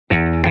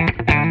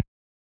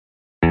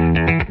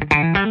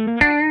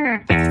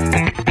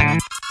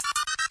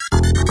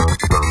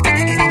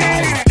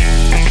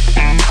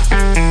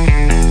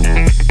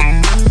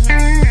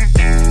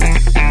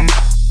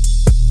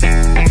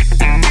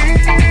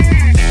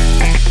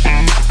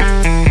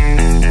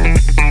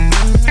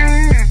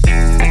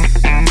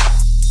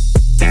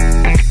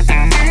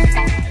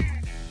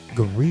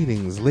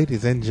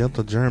ladies and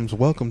gentle germs,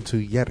 welcome to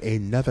yet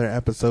another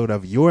episode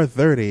of Your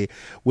 30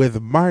 with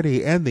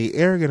Marty and the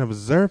Arrogant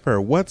Observer.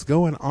 What's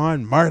going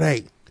on,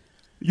 Marty?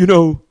 You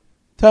know,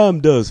 time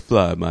does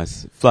fly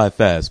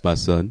fast, my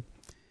son.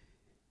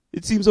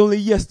 It seems only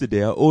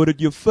yesterday I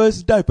ordered your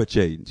first diaper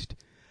changed.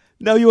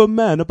 Now you're a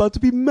man about to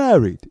be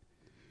married.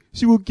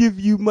 She will give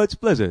you much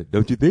pleasure,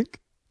 don't you think?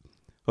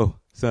 Oh,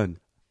 son,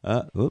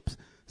 I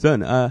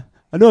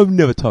know I've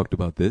never talked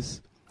about this.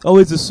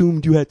 Always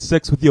assumed you had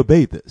sex with your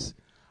bathers.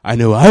 I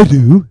know I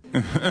do.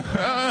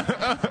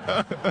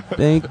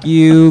 Thank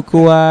you,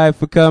 Kawhi,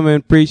 for coming.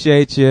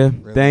 Appreciate you.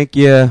 Really? Thank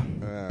you.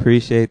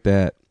 Appreciate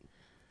that.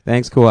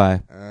 Thanks,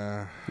 Kawhi.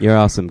 You're an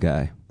awesome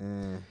guy.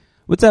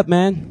 What's up,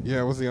 man? Yeah,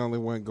 I was the only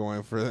one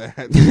going for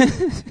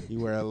that. You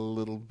were a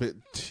little bit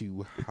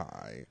too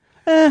high.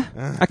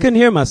 I couldn't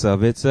hear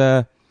myself. It's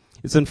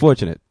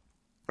unfortunate.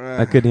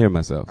 I couldn't hear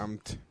myself.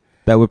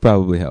 That would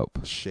probably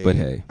help. Shade. But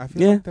hey. I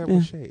feel like that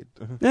was shade.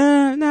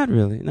 Not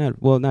really.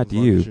 Not to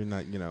you. You're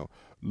not,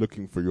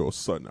 looking for your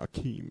son,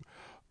 Akeem.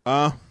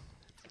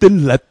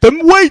 Then let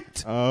them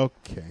wait.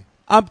 Okay.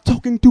 I'm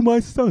talking to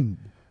my son.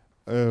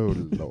 Oh,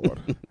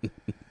 Lord.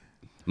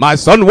 My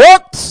son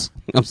walks.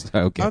 I'm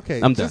sorry.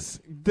 Okay. I'm done.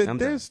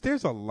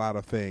 There's a lot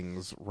of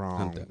things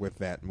wrong with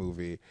that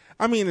movie.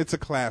 I mean, it's a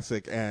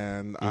classic,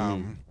 and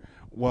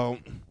well,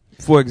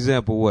 for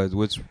example,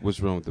 what's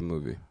wrong with the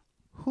movie?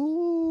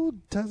 Who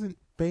doesn't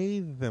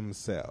bathe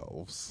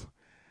themselves?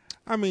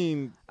 I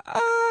mean,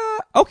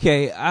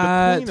 okay,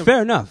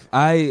 fair enough.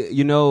 I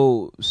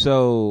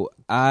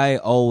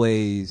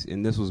always,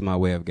 and this was my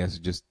way of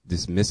just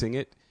dismissing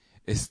it,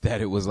 is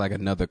that it was like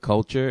another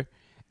culture.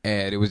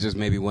 And it was just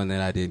maybe one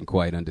that I didn't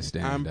quite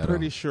understand. I'm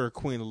pretty sure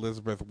Queen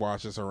Elizabeth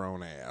washes her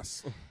own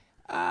ass.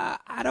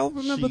 I don't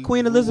remember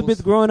Queen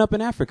Elizabeth growing up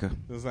in Africa.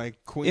 It was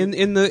like Queen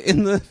in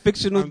the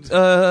fictional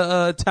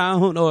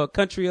town or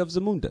country of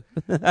Zamunda.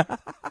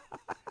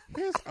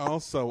 Here's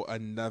also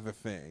another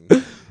thing.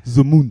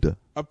 Zamunda.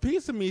 A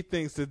piece of me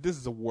thinks that this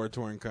is a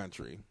war-torn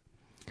country.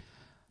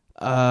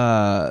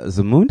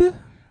 Zamunda?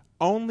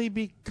 Only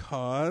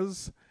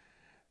because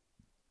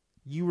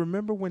you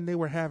remember when they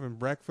were having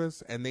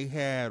breakfast and they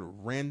had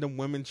random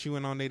women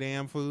chewing on their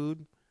damn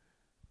food?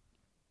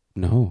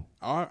 No.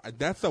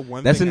 That's the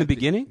one That's thing. in the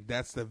beginning?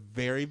 That's the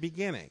very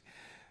beginning.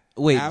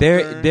 Wait,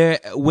 they're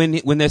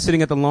when they're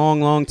sitting at the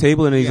long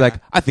table and he's like,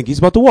 I think he's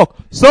about to walk.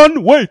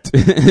 Son, wait.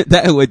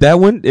 that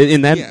one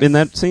in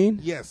that scene?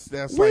 Yes,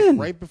 that's when?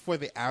 like right before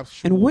the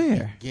actual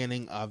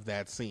beginning of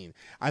that scene.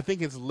 I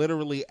think it's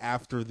literally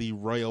after the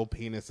royal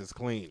penis is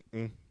clean.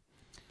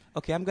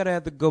 Okay, I'm gonna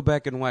have to go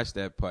back and watch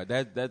that part.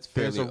 That's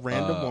fairly, there's a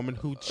random woman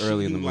who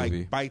early in the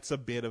movie bites a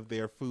bit of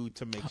their food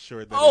to make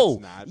sure that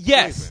it's not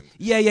yes, poisoned.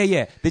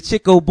 Yeah. The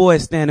chick old boy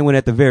standing one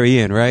at the very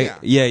end, right?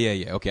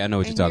 Yeah. Okay, I know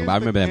what you're talking about. I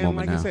remember that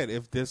moment now. Like I said,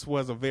 if this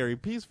was a very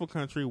peaceful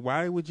country,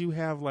 why would you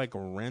have like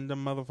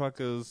random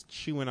motherfuckers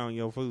chewing on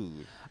your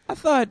food? I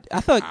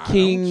thought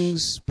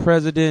kings,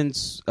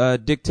 presidents,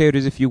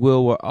 dictators, if you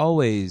will, were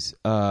always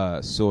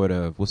sort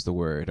of what's the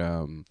word?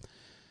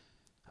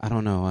 I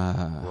don't know.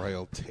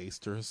 Royal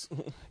tasters.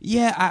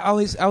 Yeah, I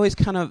always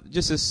kind of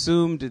just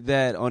assumed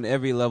that on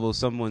every level,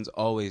 someone's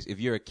always, if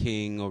you're a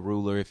king or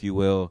ruler, if you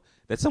will,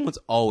 that someone's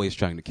always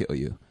trying to kill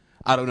you.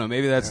 I don't know.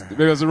 Maybe that's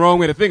the wrong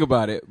way to think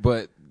about it,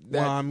 but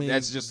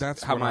that's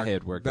just how my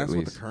head worked. That's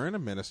what the current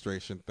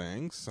administration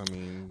thinks. I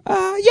mean,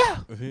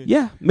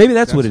 yeah. Maybe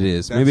that's what it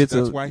is. Maybe it's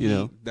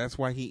that's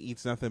why he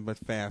eats nothing but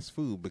fast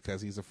food,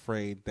 because he's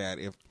afraid that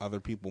if other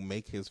people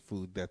make his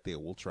food, that they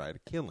will try to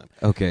kill him.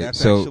 Okay,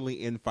 that's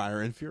actually in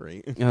Fire and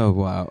Fury. Oh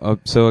wow.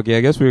 So okay,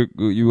 I guess do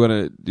you want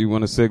to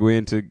segue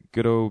into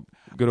good old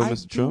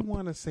Mr. Trump? I do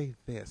want to say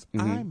this.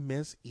 I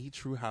miss E!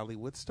 True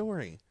Hollywood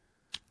Story.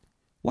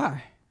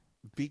 Why?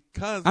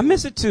 Because I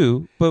miss it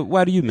too, but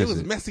why do you miss it? It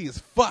was messy as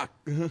fuck.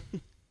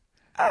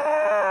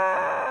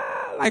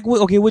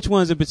 Which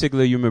ones in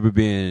particular you remember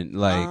being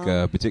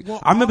particular?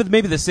 I remember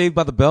maybe the Saved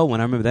by the Bell one.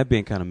 I remember that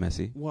being kind of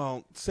messy.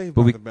 Well, Saved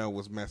by the Bell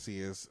was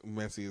messy as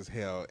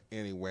hell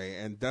anyway,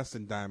 and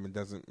Dustin Diamond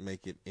doesn't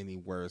make it any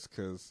worse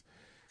because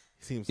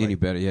he seems any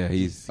better. Yeah,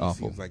 he's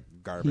awful. He seems like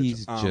garbage.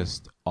 He's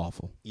just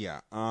awful.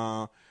 Yeah,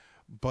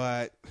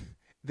 but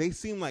they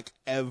seem like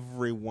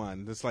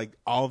everyone. It's like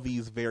all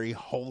these very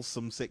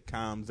wholesome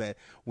sitcoms that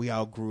we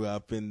all grew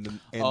up in the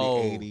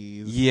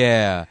 80s.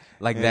 Yeah,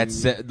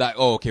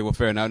 okay, well,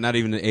 fair enough. Not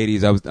even the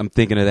 80s. I'm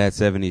thinking of that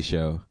 70s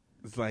show.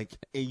 It's like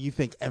you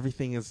think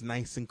everything is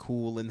nice and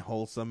cool and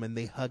wholesome, and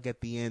they hug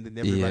at the end, and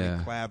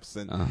everybody claps,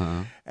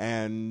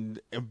 and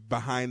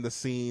behind the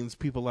scenes,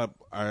 people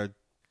are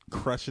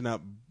crushing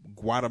up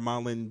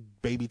Guatemalan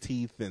baby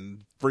teeth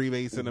and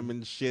freebasing them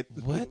and shit.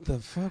 What the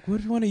fuck?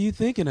 Which one are you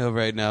thinking of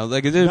right now?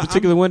 Like, is there a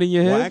particular one in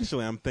your head? Well,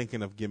 actually, I'm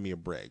thinking of Give Me a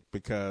Break,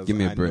 because Give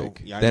Me a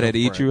Break. That had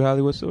E! True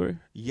Hollywood Story?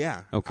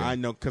 Yeah. Okay. I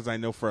know, because I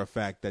know for a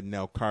fact that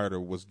Nell Carter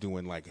was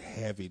doing like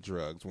heavy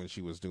drugs when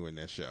she was doing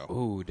that show.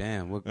 Oh,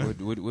 damn. What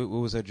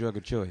was her drug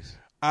of choice?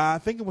 I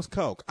think it was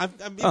Coke. It's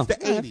the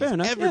 80s. Fair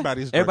enough.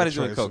 Everybody's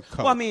doing Coke.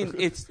 Well, I mean,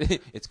 it's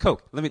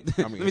Coke. Let me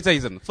tell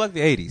you something. Fuck the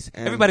 80s.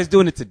 Everybody's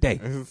doing it today.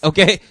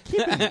 Okay?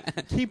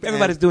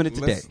 Everybody's doing it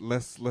today.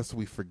 Lest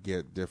we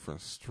forget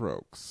Different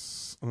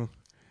Strokes.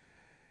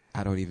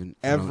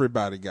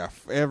 Everybody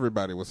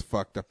was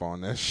fucked up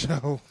on that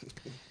show.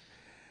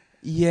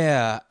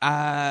 Yeah,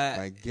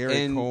 like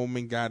Gary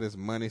Coleman got his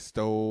money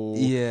stole.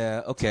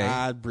 Yeah, okay.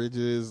 Todd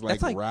Bridges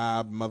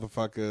robbed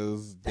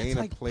motherfuckers.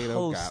 Dana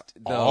Plato got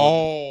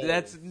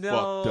fucked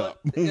up.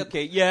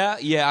 Okay, yeah.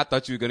 I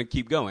thought you were gonna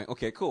keep going.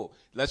 Okay, cool.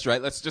 That's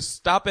right. Let's just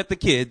stop at the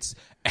kids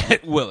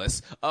at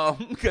Willis,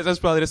 because that's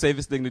probably the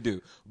safest thing to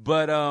do.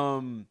 But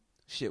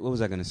shit, what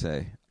was I gonna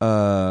say?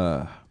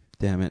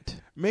 Damn it.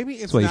 Maybe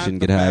it's why you not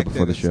shouldn't the get high fact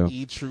before that the show.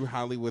 It's a true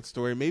Hollywood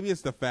story. Maybe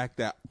it's the fact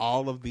that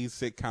all of these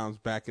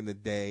sitcoms back in the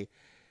day,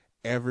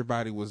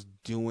 everybody was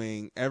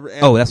doing. That's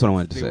what I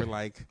wanted to say. They were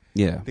like,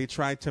 they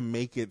tried to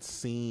make it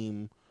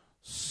seem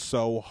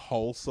so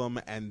wholesome,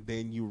 and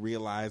then you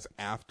realize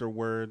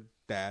afterward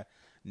that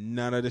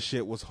none of the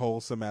shit was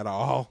wholesome at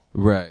all.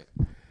 Right.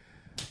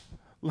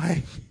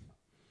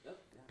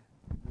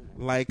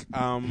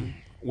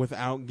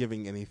 Without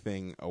giving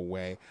anything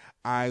away,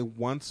 I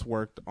once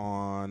worked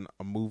on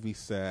a movie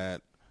set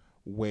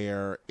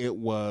where it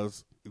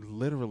was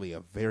literally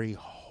a very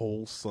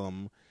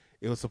wholesome.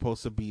 It was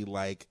supposed to be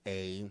like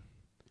a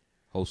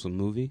wholesome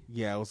movie.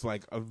 Yeah, it was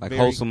like a very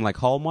wholesome, like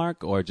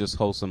Hallmark, or just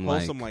wholesome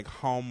like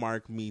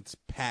Hallmark meets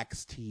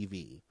PAX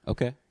TV.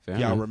 Okay, fair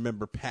enough. Y'all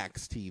remember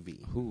PAX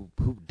TV? Who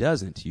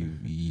doesn't? You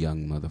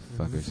young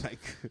motherfuckers.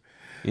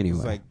 Anyway,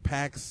 it's like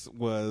PAX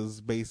was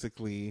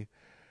basically.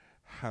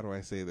 How do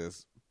I say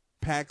this?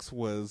 PAX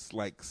was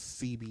like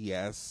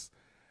CBS,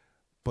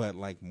 but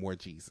like more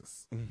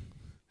Jesus.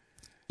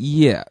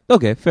 Yeah.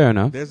 Okay. Fair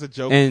enough. There's a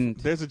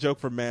joke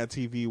from Mad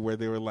TV where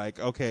they were like,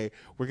 "Okay,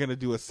 we're gonna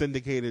do a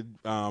syndicated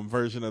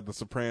version of The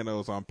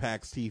Sopranos on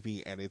PAX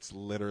TV," and it's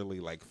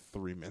literally like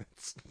 3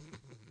 minutes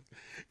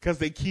because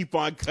they keep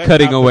on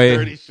cutting away the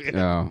dirty shit.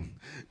 Oh,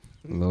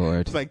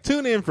 Lord! It's like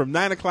tune in from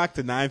 9 o'clock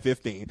to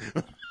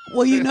 9:15.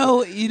 Well, you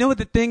know what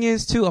the thing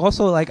is too.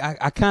 Also, like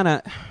I kind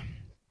of.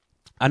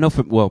 I know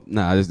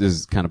this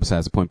is kind of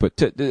besides the point, but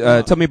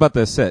tell me about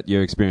the set,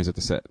 your experience at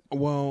the set.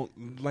 Well,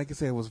 like I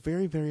said, it was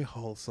very, very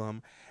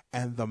wholesome,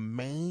 and the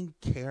main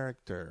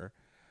character,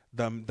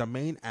 the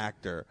main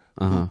actor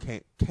who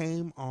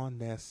came on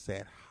that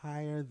set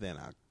higher than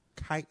a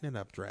kite in an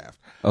updraft.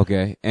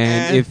 Okay,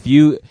 and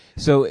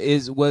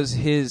was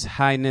His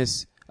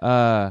Highness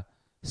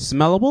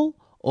smellable?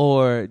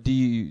 Or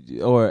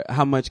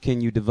how much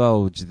can you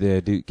divulge there?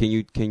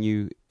 Can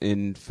you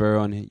infer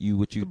on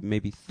what you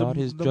maybe thought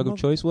his drug of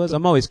choice was?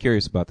 I'm always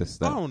curious about this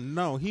stuff. Oh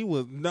no, he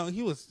was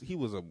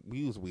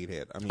weed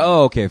head. I mean,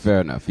 okay,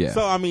 fair enough. Yeah.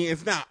 So I mean,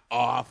 it's not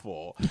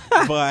awful,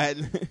 but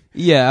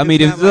yeah, I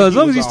mean, as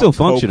long as he's still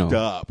functional.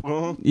 Up.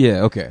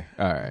 Yeah. Okay.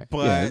 All right.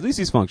 But yeah, at least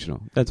he's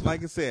functional. That's fine.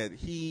 Like I said,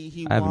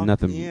 he. I have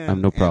nothing. I have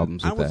no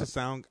problems with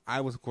that. I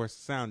was of course a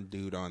sound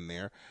dude on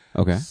there.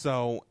 Okay.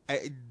 So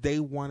they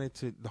wanted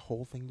the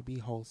whole thing to be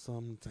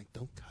wholesome. It's like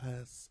don't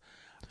cuss.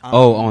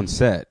 On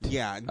set.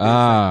 Yeah.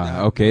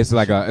 Okay. It's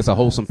like it's a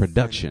wholesome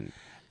production.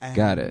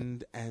 Got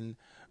it. And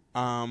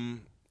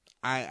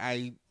I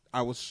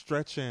was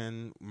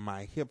stretching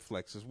my hip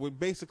flexors. Well,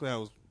 basically, I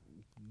was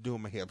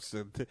doing my hips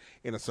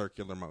in a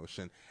circular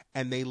motion,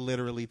 and they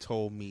literally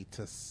told me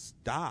to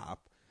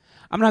stop.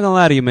 I'm not gonna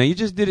lie to you, man. You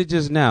just did it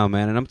just now,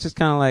 man, and I'm just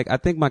kind of like, I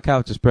think my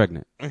couch is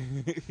pregnant.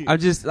 I'm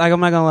just like, I'm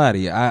not gonna lie to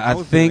you. I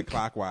think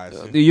clockwise.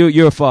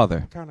 You're a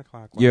father.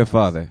 Counterclockwise. You're a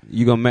father.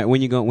 You gonna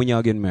when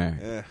y'all getting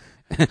married?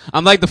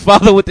 I'm like the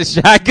father with the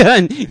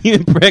shotgun. You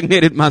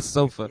impregnated my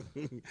sofa.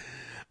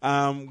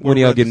 When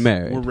y'all getting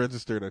married? We're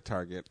registered at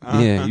Target.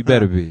 Yeah, you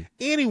better be.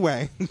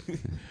 Anyway,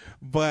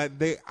 but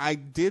I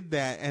did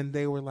that, and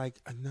they were like,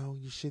 "No,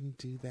 you shouldn't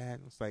do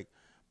that." It's like,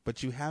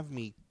 but you have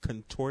me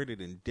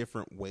contorted in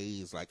different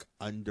ways, like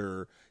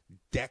under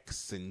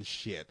decks and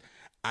shit.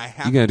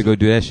 You got to go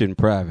do that shit in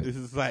private. This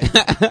is like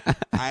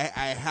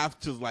I have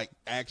to like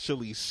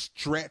actually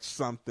stretch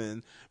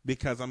something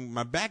because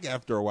my back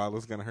after a while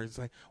is gonna hurt. It's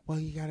like, well,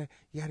 you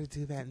gotta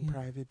do that in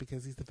private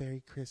because he's a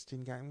very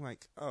Christian guy. I'm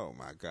like, oh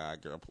my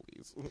God, girl,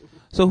 please.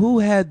 So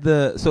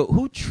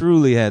who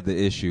truly had the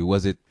issue?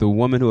 Was it the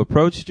woman who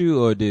approached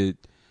you, or did?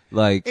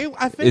 Like,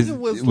 I think it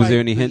was there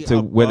any hint to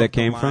where that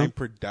came from?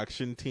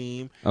 Production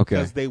team, okay,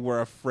 because they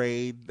were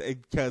afraid.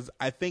 Because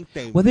I think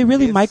were they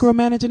really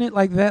micromanaging it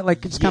like that,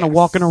 like just kind of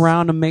walking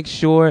around to make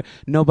sure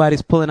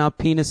nobody's pulling out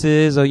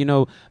penises or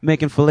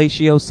making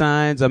fellatio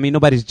signs. I mean,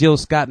 nobody's Jill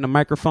Scotting a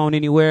microphone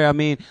anywhere. I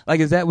mean, like,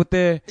 is that what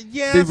they're?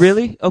 Yes. They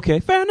really? Okay,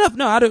 fair enough.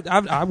 No,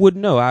 I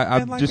wouldn't know.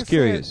 I'm just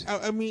curious.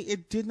 I mean,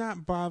 it did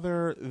not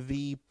bother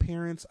the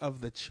parents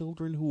of the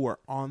children who were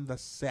on the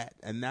set,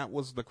 and that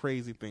was the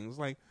crazy thing. It was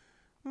like.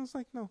 I was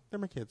like, no, they're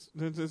my kids.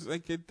 It's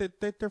like,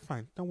 they're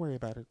fine. Don't worry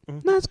about it.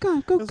 No, it's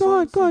gone.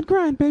 Go on,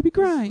 grind, baby,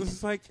 grind.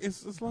 It's like,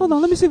 hold on,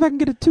 let me see if I can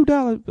get a $2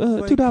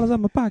 $2 out of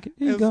my pocket.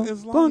 Here you go.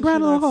 Go on,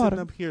 grind a little harder.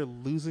 Sitting up here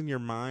losing your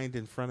mind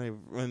in front of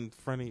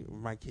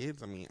my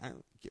kids. I mean, I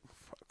don't give a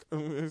fuck.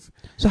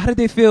 So how did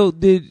they feel?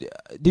 Did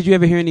you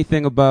ever hear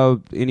anything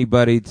about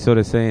anybody sort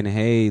of saying,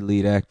 "Hey,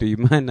 lead actor, you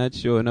might not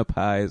showing up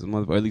high as a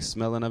motherfucker," or at least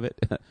smelling of it,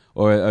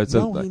 or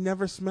no, he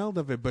never smelled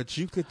of it, but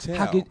you could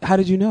tell. How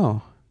did you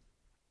know?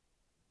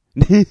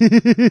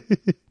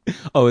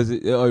 Oh, is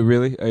it? Oh,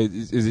 really?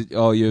 Is it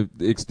all your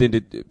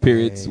extended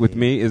periods with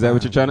me? Is that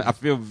what you're trying to? I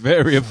feel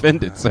very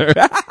offended, sir.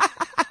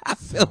 I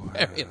feel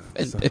very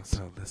offended.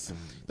 So listen,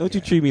 don't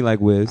you treat me like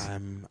Wiz?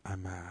 I'm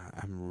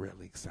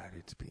really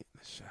excited to be in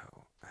the show.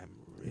 I'm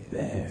really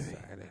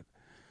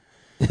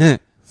excited.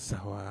 So,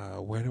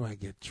 where do I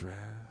get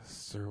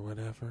dressed or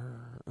whatever?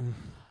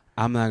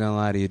 I'm not gonna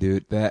lie to you,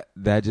 dude. That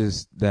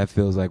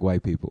feels like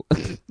white people.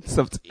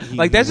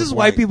 Like that's just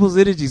white people's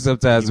energy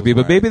sometimes to be,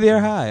 but maybe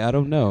they're high. I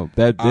don't know.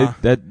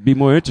 That'd be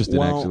more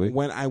interesting actually.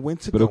 When I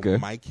went to go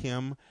mic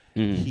him,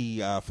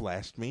 he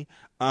flashed me.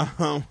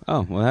 Oh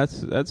well,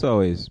 that's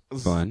always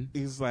fun.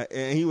 He was like,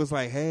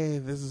 "Hey,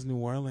 this is New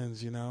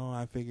Orleans, you know.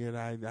 I figured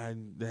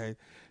I'd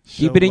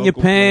keep it in your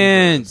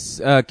pants,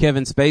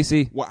 Kevin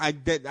Spacey." Well, he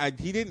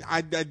didn't.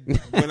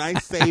 When I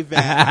say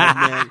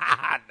that,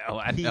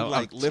 I meant he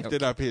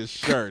lifted up his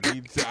shirt.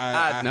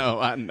 I know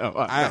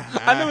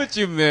what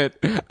you meant.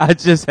 I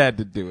just had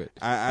to do it.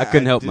 I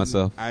couldn't help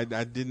myself. I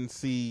didn't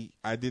see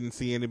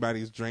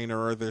anybody's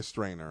drainer or their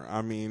strainer.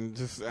 I mean,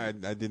 just I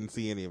didn't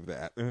see any of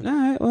that. All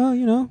right. Well,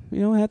 you don't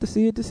have to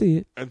see it to see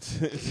it. It's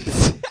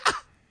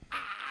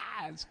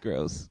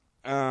gross.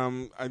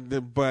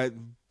 But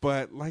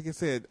like I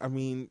said, I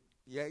mean,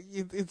 yeah,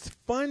 it's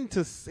fun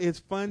to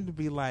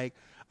be like,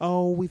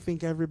 oh, we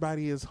think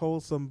everybody is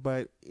wholesome,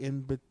 but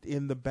in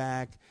the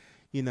back,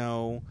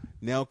 Nell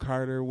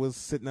Carter was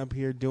sitting up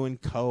here doing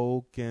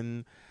coke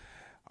and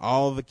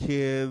all the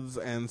kids,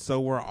 and so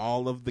were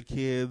all of the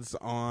kids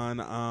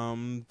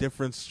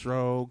Different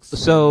Strokes.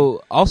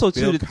 So also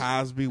Bill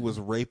Cosby was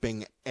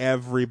raping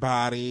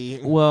everybody.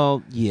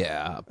 Well,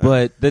 yeah,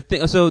 but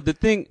here's the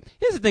thing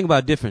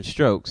about Different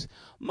Strokes.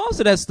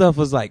 Most of that stuff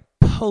was like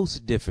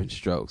post Different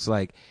Strokes,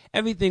 like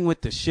everything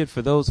with the shit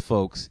for those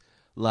folks,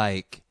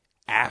 like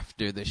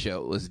after the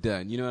show was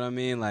done. You know what I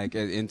mean? Like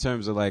in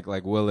terms of like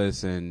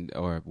Willis,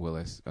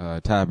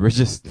 Todd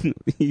Bridges,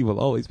 he will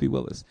always be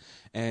Willis,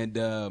 and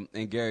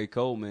Gary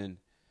Coleman,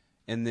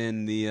 and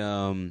then the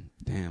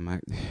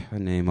her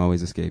name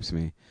always escapes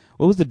me.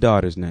 What was the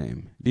daughter's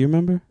name? Do you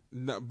remember?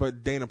 No,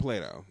 but Dana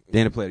Plato.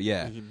 Dana Plato,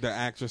 yeah. The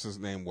actress's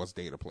name was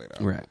Dana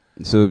Plato. Right.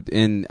 So,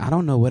 and I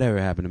don't know whatever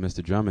happened to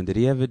Mr. Drummond. Did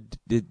he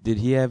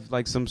have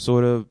like some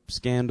sort of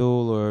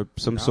scandal or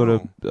some sort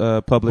of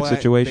public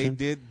situation?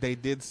 They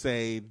did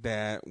say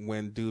that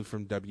when dude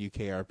from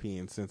WKRP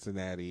in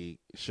Cincinnati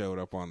showed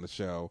up on the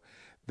show,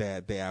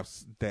 that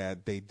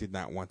they did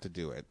not want to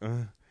do it.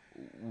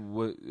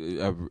 What?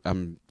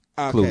 I'm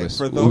okay, clueless.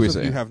 For those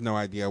of you who have no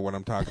idea what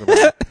I'm talking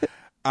about.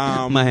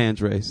 My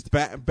hand's raised.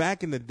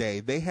 Back in the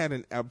day, they had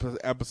an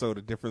episode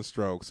of Different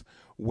Strokes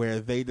where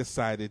they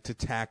decided to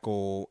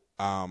tackle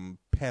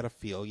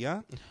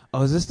pedophilia.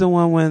 Oh, is this the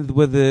one where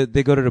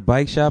they go to the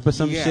bike shop or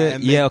some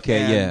shit?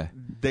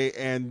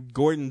 And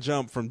Gordon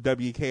Jump from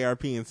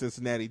WKRP in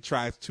Cincinnati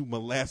tries to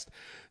molest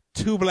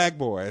 2 black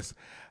boys.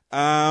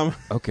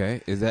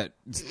 Okay, is that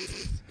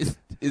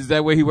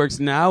where he works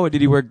now, or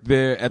did he work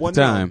there at the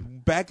time? No.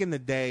 Back in the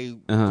day,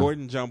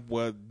 Gordon Jump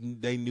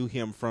they knew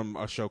him from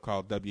a show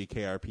called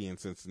WKRP in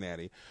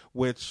Cincinnati,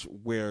 where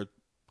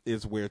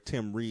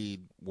Tim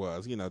Reed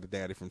was, the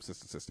daddy from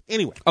Sister Sister.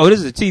 Anyway. Oh, this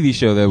is a TV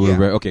show that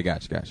we're okay,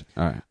 gotcha.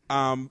 All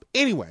right.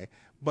 Anyway,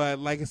 but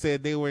like I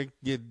said,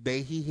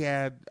 he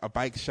had a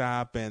bike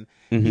shop, and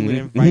he would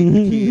invite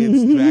the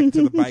kids back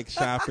to the bike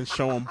shop and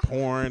show them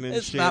porn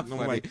and shit. Not and I'm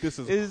funny. like, this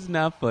is it's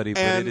not funny,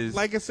 but it is.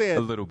 Like I said,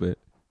 a little bit.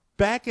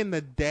 Back in the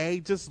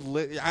day,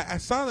 I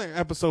saw that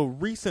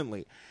episode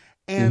recently,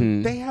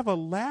 and they have a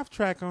laugh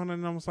track on it,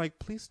 and I was like,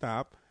 please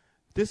stop.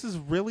 This is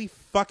really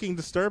fucking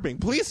disturbing.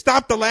 Please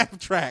stop the laugh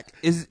track.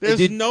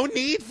 There's no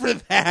need for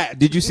that.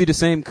 Did you see the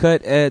same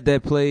cut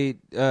that played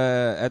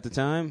at the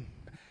time?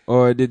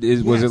 Or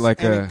was it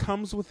like and it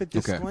comes with a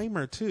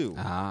disclaimer, too.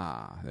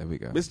 Ah, there we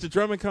go. Mr.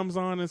 Drummond comes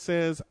on and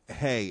says,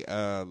 hey,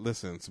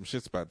 listen, some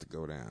shit's about to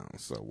go down.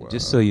 So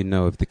just so you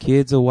know, if the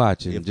kids are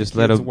watching, just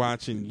let them.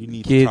 Watching, you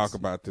need to talk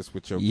about this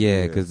with your kids.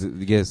 Yeah,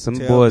 because some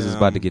boys is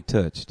about to get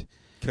touched.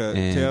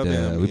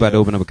 And we about to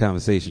open up a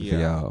conversation for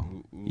y'all.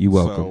 You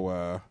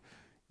welcome.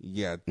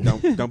 So,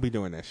 don't be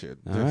doing that shit.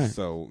 All right.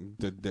 So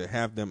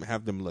have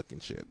them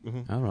looking shit.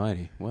 All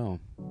righty. Well,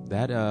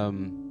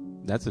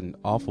 that's an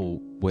awful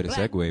way to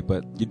segue,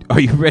 but are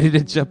you ready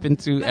to jump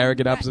into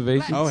Arrogant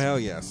Observations? Oh, hell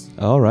yes.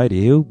 All right,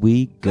 here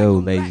we go,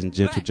 ladies and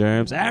gentle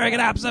germs.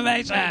 Arrogant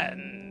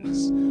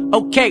Observations.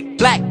 Okay,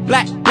 black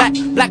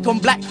on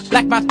black,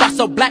 my thoughts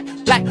so black,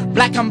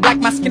 I'm black,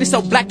 my skin is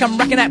so black, I'm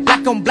rocking that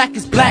black on black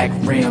is black.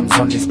 Rims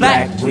on this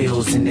black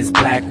wheels in this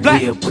black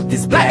whip with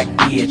this black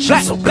bitch.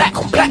 I'm so black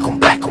on black on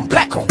black on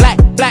black on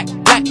black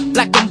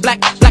on black,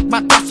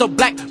 my thoughts so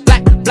black, I'm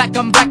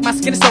black, my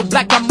skin is so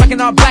black, I'm rocking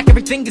all black,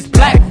 everything is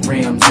black.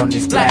 Rims on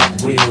this black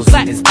wheels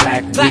in this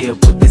black whip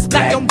with this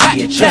black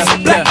bitch. I'm so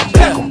black on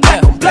black on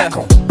black on black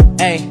on.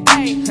 Hey,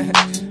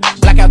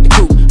 black out the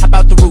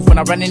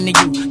running to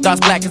you. Thoughts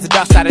black as the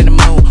dark side of the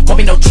moon. Won't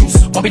be no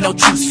truce, won't be no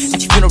truce.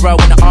 At your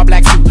funeral in an all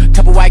black suit.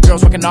 Couple white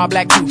girls rocking all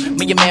black too.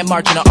 Me and man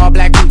marching in all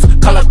black boots.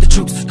 Call up the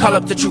troops, call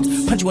up the troops.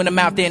 Punch you in the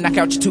mouth, then knock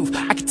out your tooth.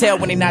 I can tell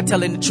when they not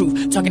telling the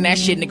truth. Talking that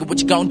shit, nigga,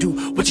 what you gon' do?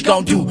 What you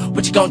gon' do?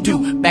 What you gon'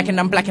 do? Back and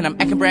I'm black and I'm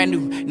acting brand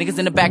new. Niggas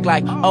in the back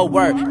like, oh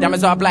word.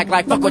 Diamonds all black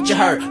like, fuck what you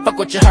heard. Fuck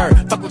what you heard.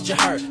 Fuck what you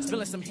heard.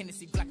 Spilling some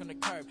Hennessy black on the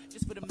curb.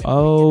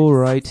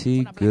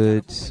 Alrighty,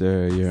 good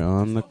sir. You're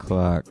on the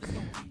clock.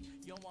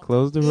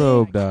 Close the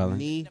robe,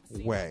 darling.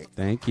 Anyway.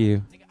 Thank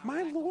you.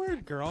 My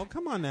lord, girl.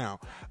 Come on now.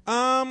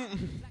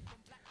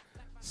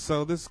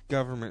 So this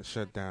government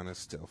shutdown is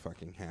still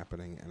fucking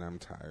happening, and I'm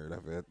tired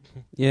of it.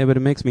 Yeah, but it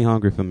makes me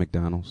hungry for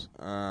McDonald's.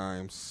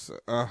 I'm so...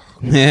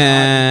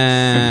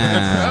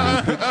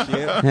 Yeah.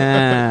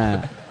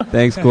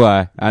 Thanks,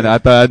 Kawhi. I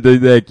thought I'd do.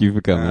 Thank you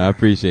for coming. I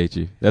appreciate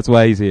you. That's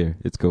why he's here.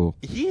 It's cool.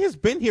 He has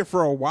been here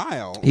for a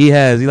while. He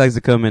has. He likes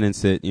to come in and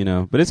sit,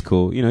 but it's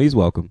cool. He's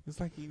welcome. It's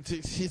like he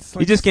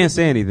just can't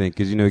say anything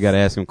because you got to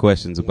ask him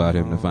questions about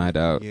him to find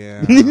out.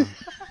 Yeah.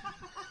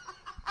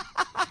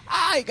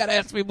 You gotta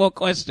ask me more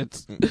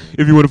questions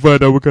if you want to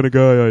find out what kind of guy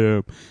I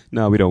am.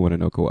 No, we don't want to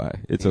know Kawhi.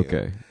 It's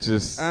okay.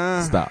 Just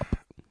stop.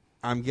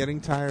 I'm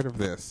getting tired of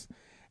this.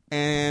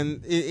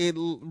 And it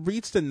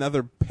reached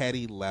another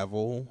petty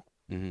level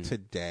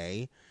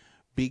today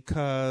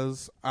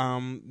because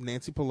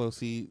Nancy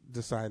Pelosi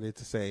decided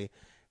to say,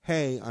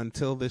 hey,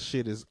 until this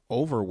shit is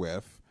over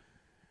with,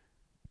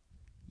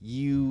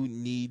 you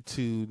need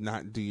to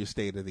not do your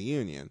State of the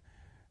Union.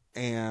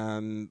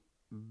 And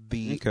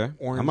the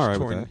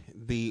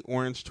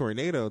orange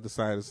tornado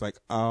decided, it's like,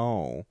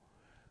 oh,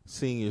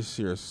 seeing you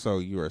are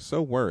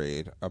so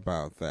worried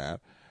about that,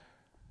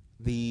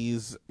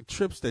 these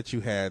trips that you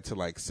had to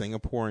like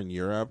Singapore and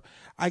Europe,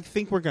 I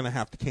think we're gonna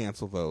have to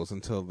cancel those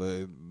until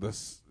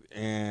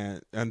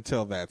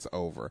until that's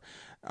over.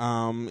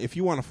 If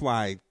you want to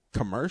fly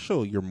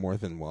commercial, you're more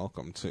than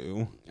welcome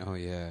to. Oh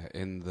yeah,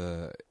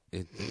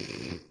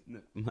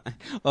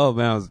 oh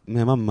man,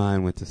 my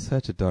mind went to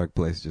such a dark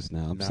place just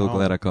now. I'm so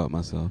glad I caught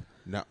myself.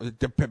 No,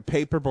 the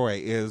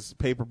Paperboy is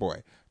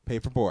Paperboy.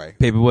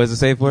 Paperboy is a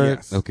safe word?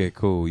 Yes. Okay,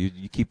 cool.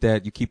 You keep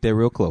that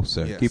real close,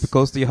 sir. Yes. Keep it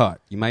close to your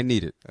heart. You might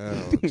need it.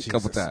 Oh, a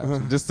couple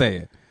times. Just say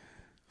it.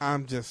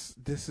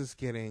 This is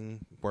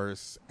getting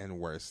worse and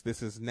worse.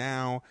 This is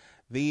now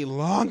the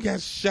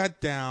longest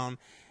shutdown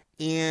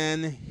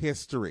in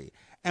history.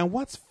 And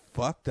what's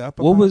fucked up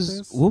about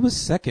this? What was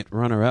second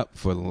runner-up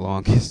for the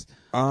longest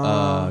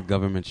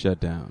government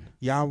shutdown?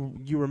 Yeah,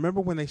 you remember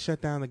when they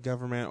shut down the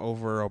government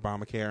over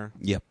Obamacare?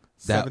 Yep.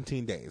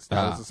 17 days.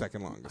 That was the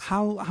second longest.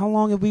 How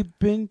long have we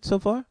been so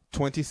far?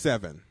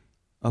 27.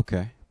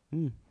 Okay.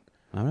 All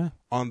right.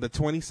 On the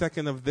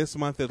 22nd of this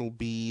month, it'll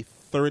be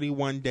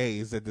 31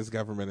 days that this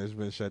government has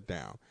been shut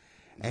down.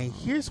 And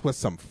here's what's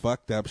some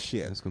fucked up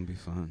shit. That's going to be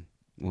fun.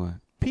 What?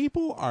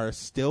 People are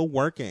still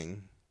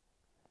working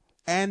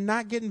and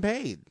not getting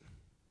paid.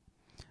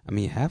 I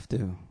mean, you have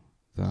to,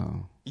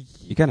 though.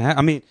 You kind of have.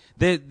 I mean,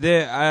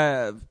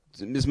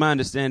 it's my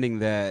understanding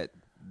that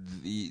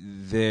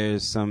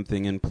there's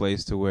something in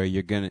place to where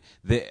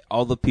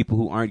all the people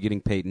who aren't getting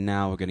paid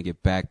now are going to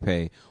get back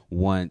pay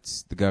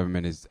once the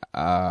government is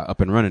up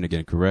and running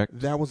again. Correct?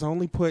 That was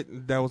only put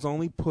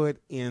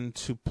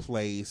into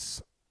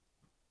place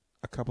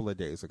a couple of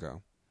days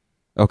ago.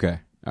 Okay.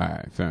 All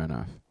right. Fair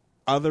enough.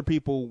 Other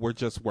people were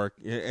just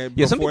working.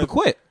 Yeah, some people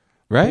quit.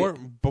 Right.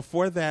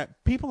 Before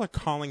that, people are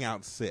calling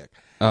out sick.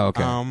 Oh,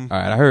 okay. All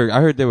right.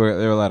 I heard there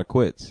were a lot of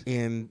quits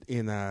in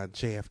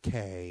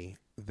JFK.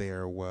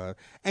 There was,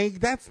 and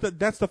that's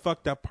the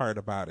fucked up part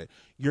about it.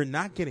 You're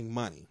not getting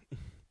money,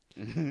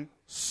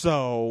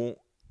 so,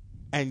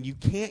 and you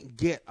can't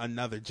get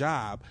another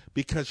job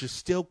because you're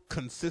still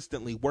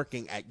consistently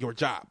working at your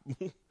job.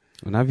 Well,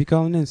 now you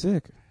calling in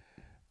sick,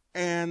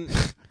 and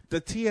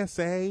the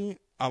TSA,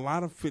 a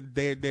lot of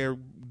they're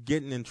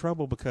getting in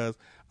trouble because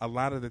a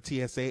lot of the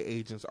TSA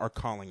agents are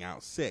calling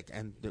out sick,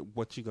 and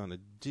what you gonna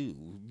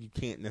do? You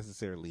can't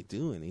necessarily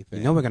do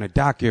anything. We're gonna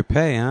dock your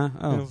pay, huh?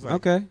 Oh, like,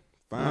 okay.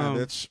 Fine,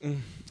 bitch.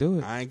 Do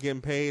it. I ain't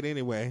getting paid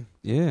anyway.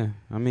 Yeah,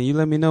 I mean, you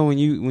let me know when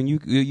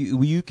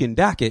you can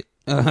dock it.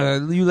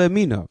 You let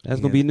me know.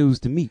 That's gonna be news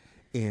to me.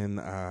 In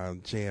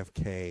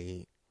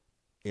JFK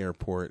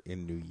Airport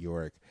in New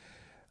York,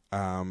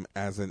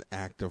 as an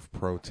act of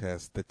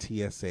protest, the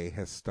TSA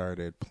has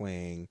started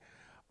playing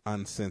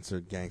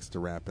uncensored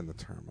gangster rap in the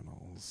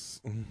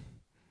terminals.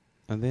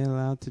 Are they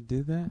allowed to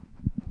do that?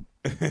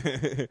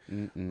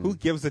 Who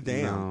gives a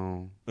damn?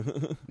 No.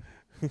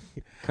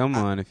 Come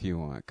on if you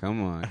want. Come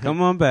on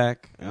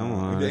back. Come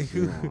on if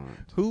you want.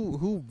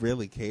 Who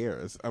really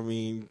cares? I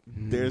mean,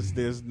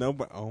 there's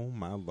nobody. Oh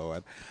my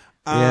lord.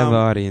 We have an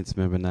audience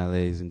member now,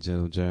 ladies and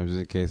gentlemen,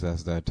 in case I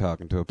start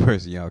talking to a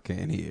person y'all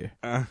can't hear.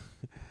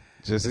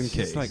 Just in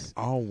case. It's like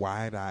all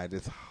wide-eyed.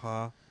 It's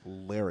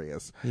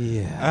hilarious.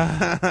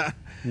 Yeah.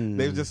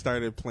 They've just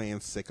started playing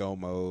Sicko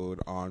Mode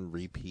on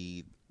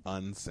repeat,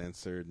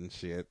 uncensored and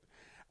shit.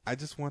 I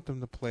just want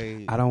them to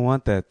play. I don't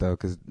want that though,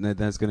 because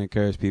that's going to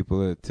encourage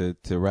people to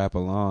rap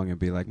along and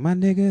be like, my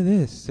nigga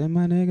this and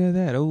my nigga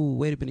that. Oh,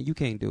 wait a minute, you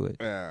can't do it.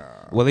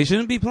 Well, they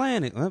shouldn't be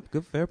playing it.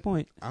 Good, fair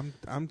point. I'm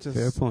just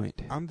fair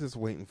point. I'm just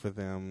waiting for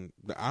them.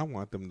 I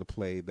want them to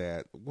play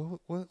that.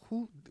 What?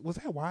 Who was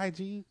that?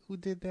 YG who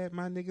did that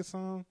My Nigga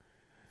song?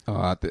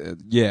 Oh,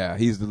 yeah,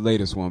 he's the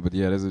latest one, but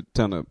yeah, there's a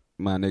ton of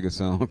My Nigga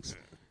songs.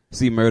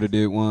 C Murder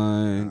did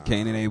one.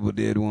 Cain and Abel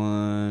did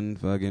one.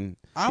 Fucking.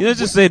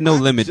 Just say No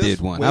Limit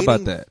did one. How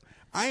about that?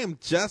 I am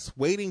just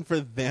waiting for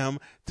them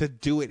to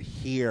do it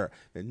here.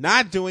 They're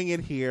not doing it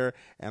here,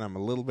 and I'm a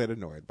little bit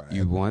annoyed by it.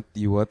 You want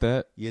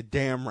that? You're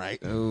damn right.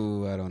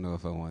 Oh, I don't know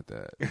if I want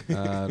that.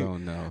 I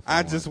don't know.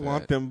 I just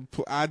want them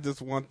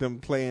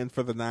playing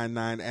for the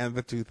 99 and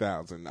the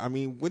 2000. I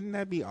mean, wouldn't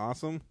that be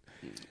awesome?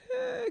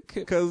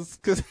 Because.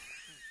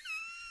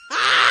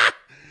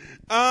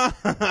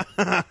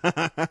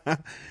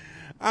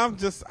 I'm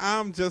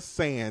just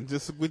saying.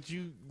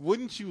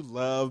 Wouldn't you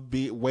love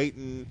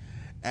waiting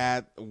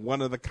at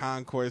one of the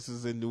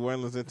concourses in New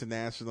Orleans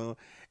International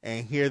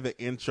and hear the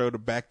intro to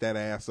back that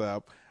ass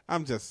up?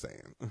 I'm just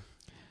saying.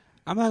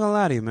 I'm not gonna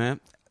lie to you, man.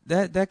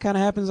 That kind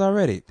of happens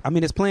already. I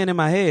mean, it's playing in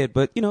my head,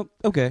 but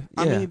okay.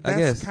 Yeah, I mean, that's I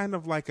guess. kind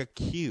of like a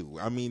cue.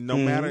 I mean, no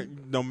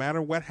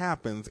matter what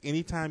happens,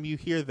 anytime you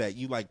hear that,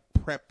 you like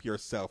prep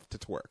yourself to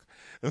twerk.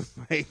 It's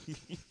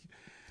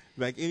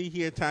like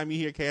any time you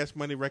hear Cash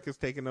Money Records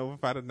taking over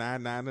by the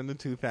 99 and the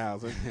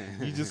 2000,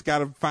 you just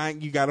gotta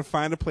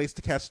find a place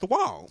to catch the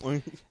wall.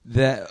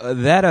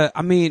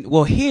 I mean,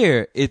 well,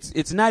 here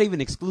it's not even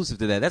exclusive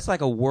to that. That's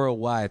like a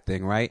worldwide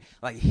thing, right?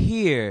 Like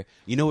here,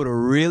 you know what'll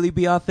really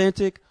be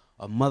authentic?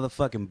 A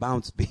motherfucking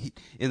bounce beat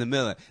in the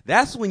middle.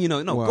 That's when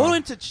go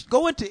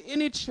into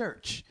any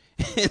church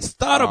and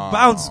start a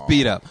bounce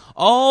beat up.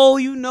 Oh,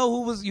 what they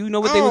was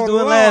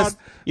doing last.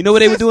 You know what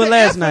they were doing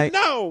last night?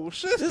 No,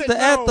 Sister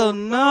Ethel,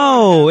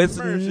 no. It's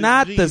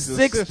not the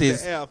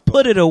 60s.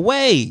 Put it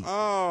away.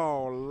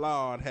 Oh,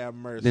 Lord have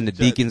mercy. Then the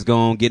deacons go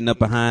on getting up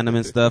behind them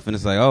and stuff, and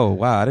it's like, oh,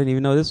 wow, I didn't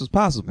even know this was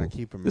possible.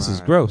 This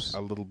is gross.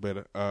 A little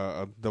bit,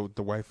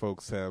 the white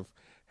folks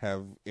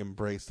have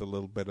embraced a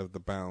little bit of the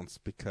bounce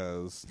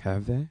because...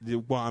 Have they?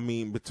 Well, I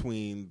mean,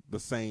 between the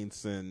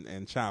Saints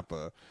and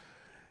Chopper...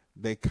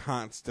 They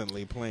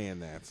constantly playing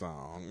that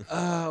song.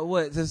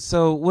 What?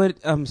 So what?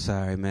 I'm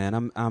sorry,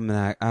 man. I'm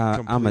not.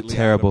 I'm a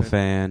terrible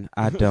fan.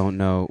 I don't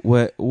know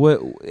what.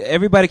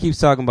 Everybody keeps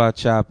talking about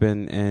Chop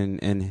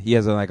and he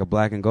has a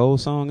Black and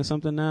Gold song or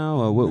something now.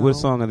 Or what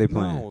song are they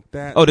playing?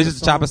 This is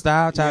Chopper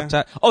style.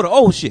 Chop. Oh, the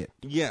old shit.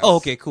 Yes. Oh,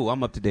 okay, cool.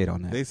 I'm up to date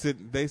on that.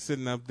 They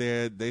sitting up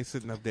there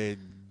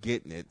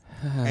getting it.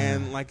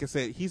 And like I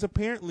said, he's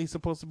apparently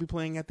supposed to be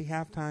playing at the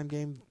halftime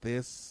game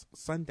this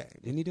Sunday.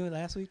 Didn't he do it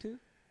last week too?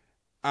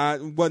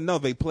 Well, no,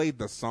 they played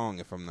the song,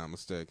 if I'm not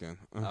mistaken.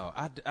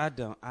 I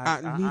don't.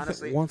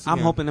 Honestly, once I'm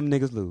again, hoping them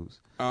niggas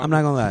lose. I'm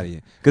not gonna lie to you,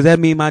 because that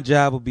mean my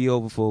job will be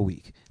over for a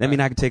week. That mean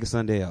I can take a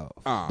Sunday off.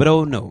 But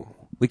no,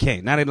 we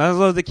can't. Not as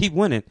long as they keep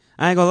winning.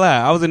 I ain't gonna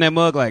lie. I was in that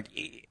mug I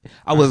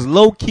was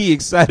low key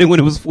excited when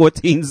it was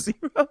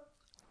 14-0.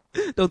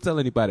 Don't tell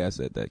anybody I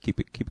said that. Keep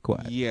it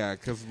quiet. Yeah,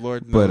 because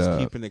Lord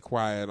knows keeping it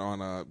quiet on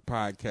a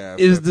podcast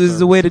is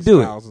the way to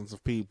do it. Thousands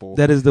of people.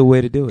 That is the way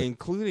to do it.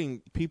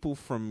 Including people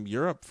from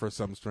Europe for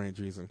some strange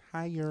reason.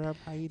 Hi, Europe.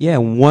 How you doing? Yeah,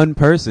 one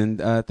person.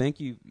 Thank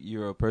you,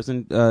 Euro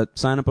person.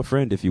 Sign up a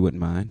friend if you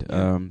wouldn't mind.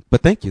 Yeah.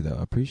 But thank you, though.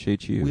 I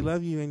appreciate you. We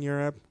love you in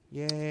Europe.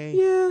 Yay.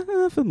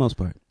 Yeah, for the most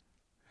part.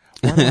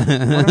 Why do I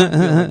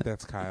feel like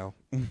that's Kyle?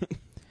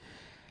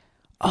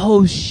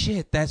 Oh,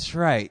 shit. That's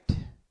right.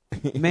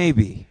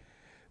 Maybe.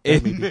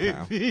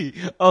 Maybe.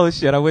 Oh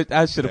shit!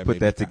 I should have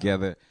put that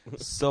together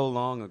so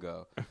long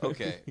ago.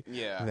 Okay,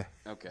 yeah.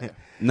 Okay.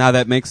 Now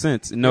that makes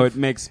sense. No, it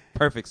makes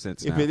perfect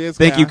sense now. If it is,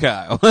 thank you,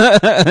 Kyle.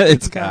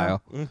 It's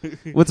Kyle.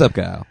 What's up,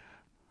 Kyle?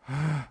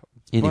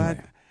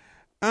 Anyway.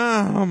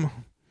 But,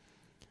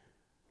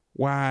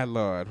 why,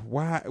 Lord?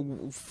 Why?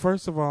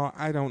 First of all,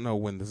 I don't know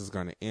when this is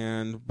going to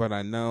end, but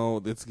I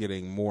know it's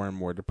getting more and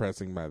more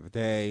depressing by the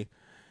day.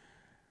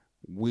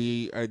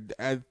 We are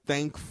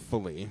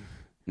thankfully.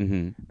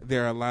 Mm-hmm.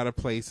 There are a lot of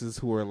places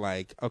who are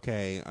like,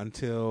 okay,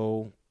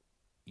 until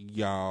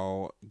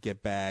y'all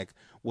get back,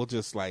 we'll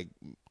just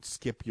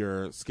skip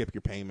your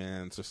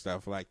payments or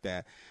stuff like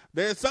that.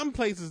 There are some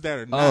places that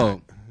are not.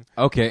 Oh,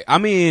 okay. I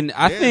mean,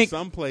 I think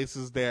some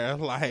places they're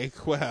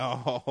like,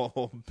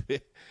 well,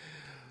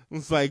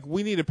 it's like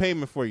we need a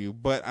payment for you,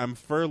 but I'm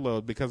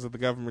furloughed because of the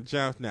government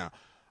job now.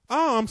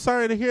 Oh, I'm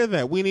sorry to hear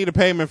that. We need a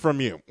payment from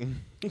you.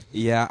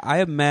 Yeah, I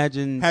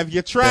imagine. Have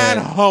you tried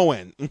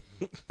hoeing?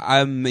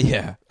 I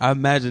imagine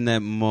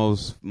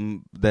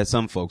that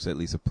some folks at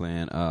least are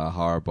playing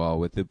hardball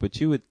with it, but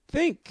you would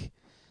think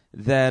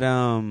that I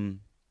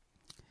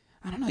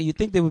don't know. You'd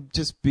think there would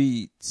just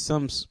be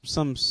some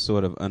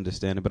sort of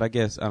understanding, but I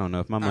guess I don't know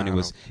if my money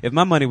was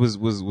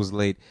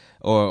late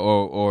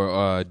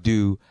or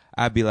due.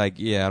 I'd be like,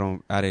 that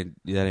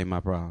ain't my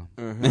problem.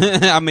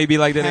 Mm-hmm. I may be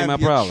like, that ain't my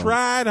problem. Have you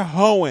tried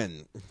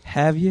hoeing?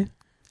 Have you?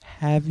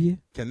 Have you?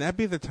 Can that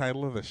be the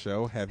title of the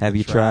show? Have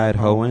you tried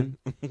hoeing?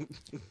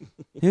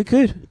 It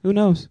could. Who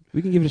knows?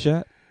 We can give it a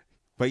shot.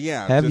 But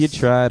yeah, have you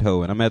tried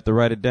hoeing? I'm gonna have to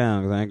write it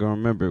down because I ain't gonna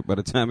remember it by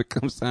the time it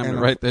comes time to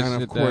write that shit down.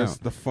 And of course,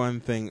 the fun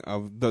thing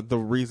of the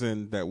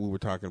reason that we were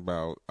talking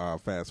about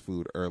fast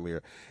food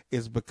earlier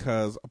is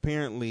because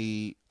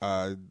apparently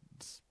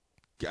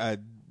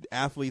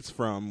athletes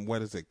from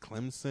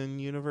Clemson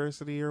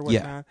University or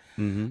whatnot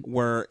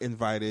were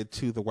invited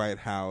to the White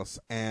House,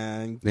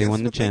 and they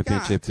won the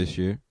championship this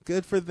year.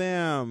 Good for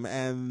them.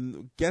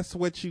 And guess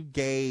what you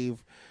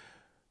gave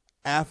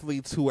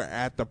athletes who are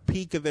at the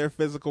peak of their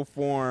physical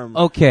form?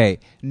 Okay.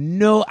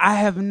 No, I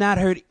have not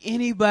heard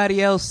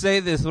anybody else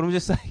say this, but I'm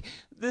just like,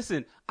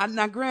 listen,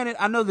 now granted,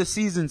 I know the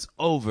season's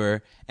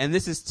over, and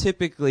this is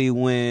typically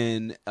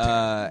when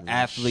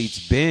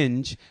athletes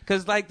binge,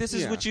 because like this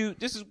is what you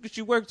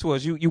work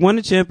towards. You won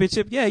the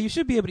championship, yeah. You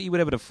should be able to eat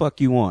whatever the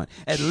fuck you want,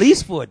 at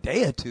least for a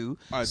day or two.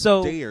 A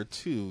day or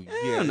two,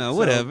 I don't know,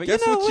 whatever.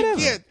 Guess what whatever.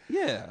 you get?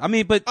 Yeah, I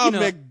mean, but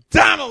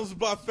McDonald's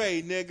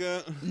buffet,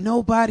 nigga.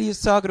 Nobody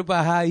is talking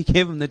about how you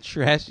give them the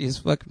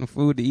trashiest fucking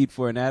food to eat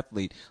for an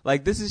athlete.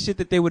 Like, this is shit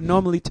that they would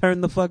normally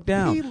turn the fuck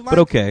down. But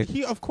okay,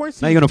 of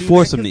course, now you're gonna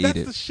force him to eat it.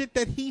 That's the shit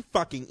that he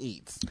fucking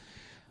eats.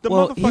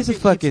 He's a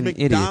fucking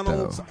idiot,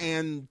 McDonald's though.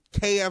 and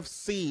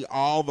KFC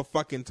all the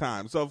fucking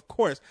time. So of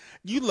course,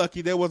 you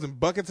lucky there wasn't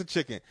buckets of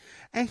chicken.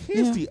 And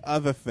here's the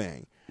other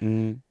thing.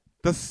 Mm-hmm.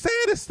 The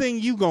saddest thing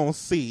you gonna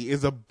see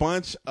is a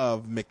bunch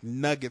of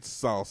McNugget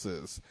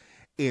sauces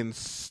in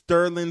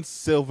sterling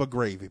silver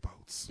gravy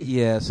boats.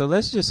 Yeah, so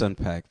let's just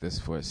unpack this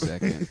for a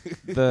second.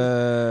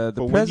 The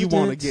but when you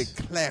want to get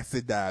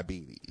classy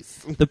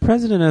diabetes, the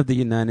president of the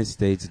United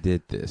States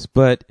did this,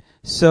 but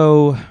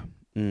so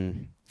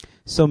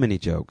many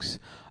jokes.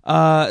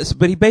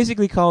 But he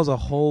basically calls a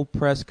whole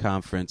press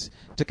conference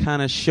to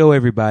kind of show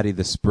everybody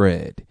the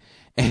spread,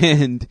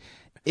 and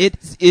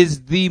it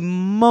is the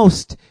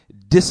most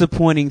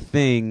disappointing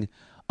thing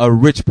a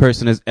rich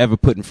person has ever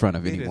put in front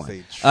of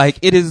anyone.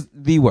 It is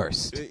the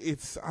worst.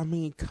 I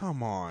mean,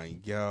 come on,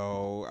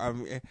 yo.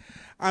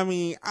 I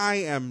mean, I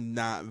am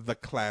not the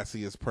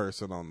classiest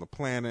person on the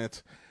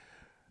planet,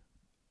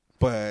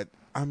 but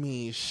I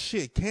mean,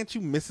 shit, can't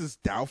you Mrs.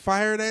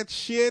 Doubtfire that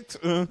shit?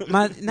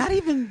 Not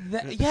even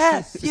that.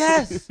 Yes.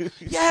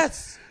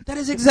 That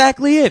is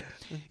exactly it.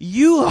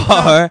 You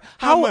are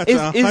how much?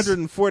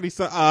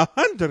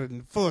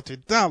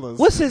 $140.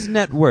 What's his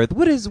net worth?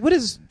 What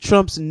is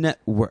Trump's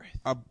net worth?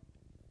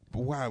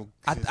 Wow.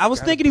 I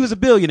was thinking he was a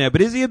billionaire,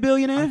 but is he a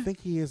billionaire? I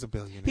think he is a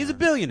billionaire. He's a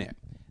billionaire.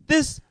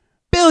 This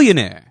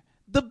billionaire,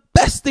 the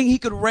best thing he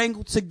could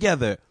wrangle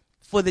together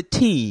for the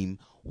team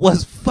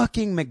was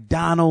fucking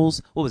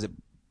McDonald's. What was it?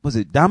 Was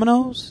it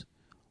Domino's?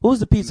 What was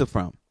the pizza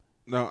from?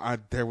 No,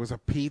 there was a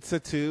pizza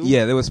too.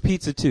 Yeah, there was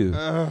pizza too.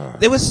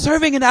 They were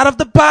serving it out of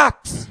the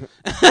box.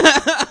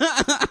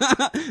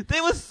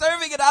 They were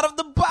serving it out of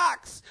the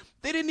box.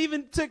 They didn't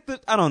even take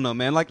I don't know,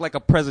 man. Like a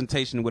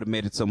presentation would have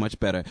made it so much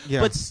better.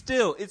 Yeah. But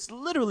still, it's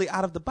literally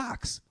out of the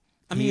box.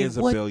 I mean, he is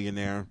a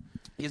billionaire.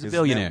 He's a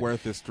billionaire. His net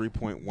worth is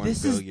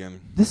 $3.1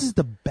 billion. This is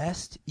the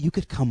best you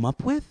could come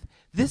up with.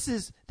 This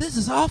is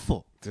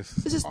awful.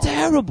 This is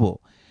terrible.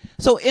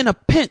 So in a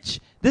pinch,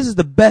 this is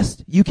the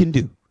best you can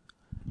do.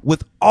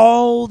 With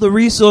all the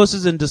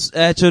resources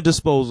at your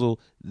disposal,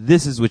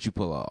 this is what you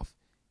pull off.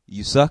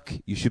 You suck.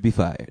 You should be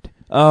fired.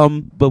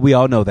 But we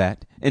all know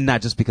that, and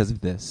not just because of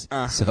this.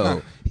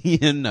 So I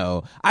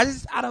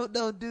don't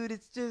know, dude.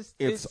 It's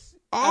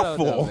awful. I don't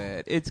know,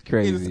 man. It's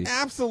crazy. It's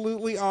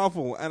absolutely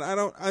awful, and I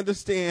don't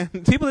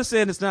understand. People are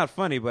saying it's not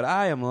funny, but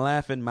I am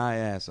laughing my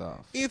ass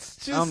off. It's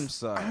just. I'm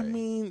sorry. I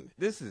mean,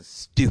 this is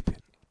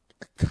stupid.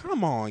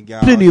 Come on,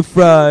 guys. Plenty of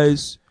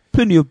fries.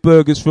 Plenty of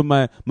burgers from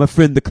my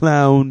friend the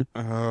clown.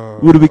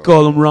 What do we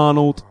call him,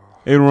 Ronald?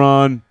 Hey,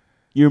 Ron,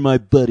 you're my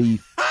buddy.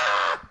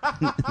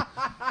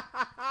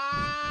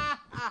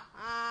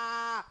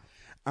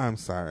 I'm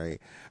sorry.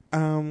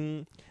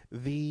 Kawhi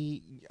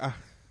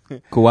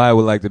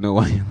would like to know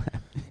why you're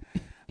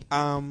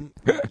laughing.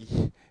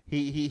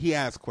 He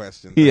asks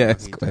questions. He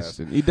asks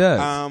questions. He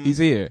does. He's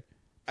here.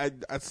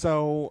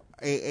 So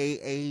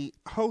a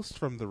host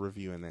from the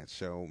Review in that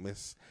show,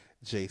 Miss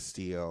J.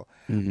 Steele,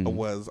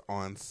 was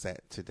on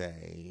set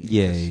today.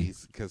 Yay.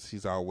 Because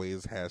she's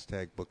always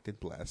 #booked and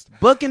blessed.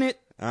 Booking it.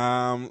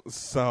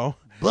 So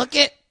book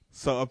it.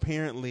 So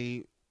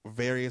apparently,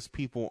 various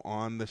people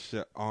on the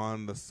set,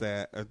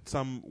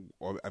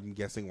 or I'm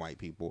guessing white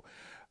people,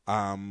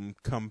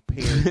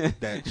 compared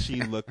that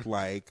she looked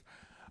like.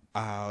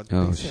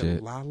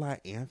 Shit. Lala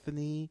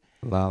Anthony.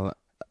 Lala.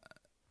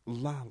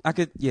 I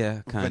could,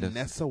 kind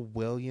Vanessa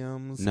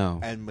Williams. No.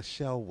 And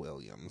Michelle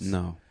Williams.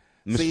 No.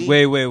 See?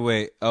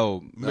 Wait.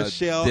 Oh,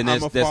 Michelle,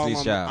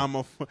 Destiny's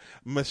Child.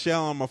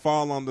 Michelle, I'm going to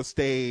fall on the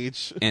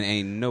stage. And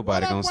ain't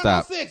nobody going to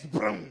stop.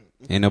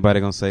 Ain't nobody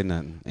going to say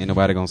nothing. Ain't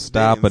nobody going to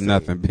stop or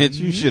nothing. Bitch,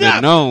 you should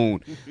have known.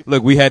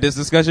 Look, we had this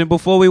discussion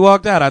before we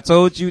walked out. I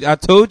told you,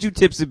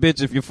 tipsy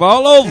bitch, if you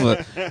fall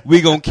over,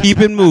 we going to keep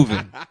it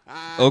moving.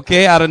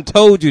 Okay? I done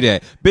told you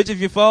that. Bitch,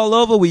 if you fall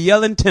over, we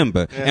yelling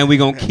timber. And we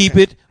going to keep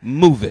it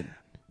moving.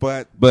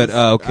 But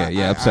okay,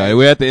 yeah, I'm sorry.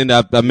 We're at the end.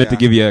 I meant to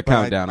give you a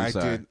countdown. I'm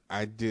sorry.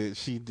 I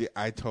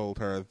told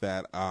her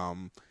that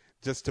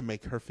just to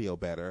make her feel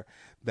better,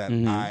 that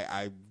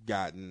I've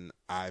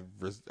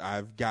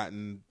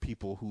gotten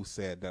people who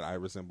said that I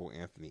resemble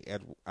Anthony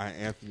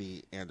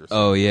Anderson.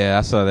 Oh yeah,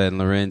 I saw that in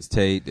Lorenz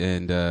Tate,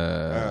 and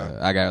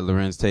I got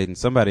Lorenz Tate and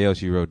somebody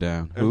else you wrote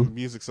down. Who?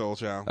 Music Soul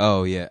Child.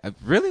 Oh yeah,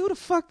 really? Who the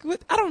fuck?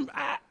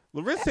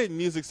 Lorenz Tate and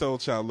Music Soul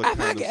Child look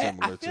kind of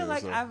similar too.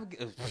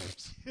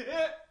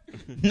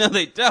 No,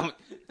 they don't.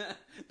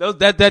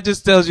 That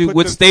just tells you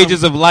what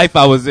stages of life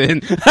I was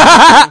in.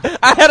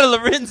 I had a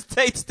Lorenz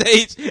Tate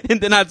stage,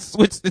 and then I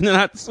switched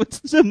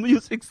to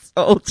Music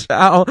Soul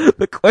Child.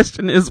 The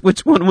question is,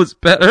 which one was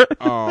better?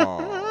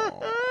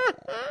 Oh.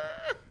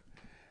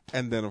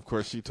 And then, of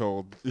course, she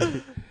told.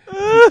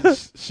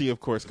 She,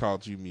 of course,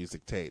 called you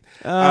Music Tate.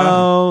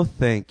 Oh,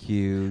 thank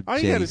you. All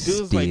you got to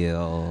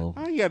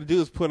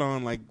do is put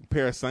on like a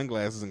pair of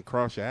sunglasses and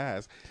cross your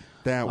eyes.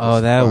 What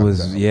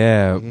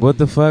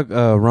the fuck?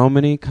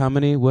 Romany,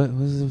 comedy. What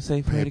was it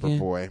say for it again?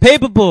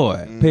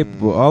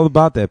 Paperboy. All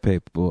about that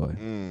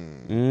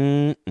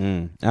Paperboy.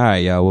 All right,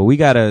 y'all. Well, we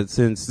gotta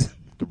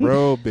the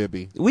road,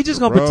 baby. We just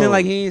gonna pretend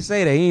like he ain't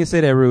say that. He ain't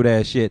say that rude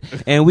ass shit.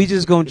 And we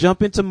just gonna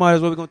jump into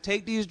Martyrs where we're gonna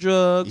take these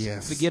drugs,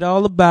 forget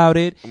all about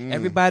it.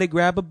 Everybody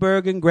grab a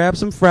burger and grab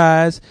some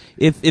fries.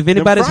 If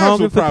anybody's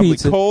hungry for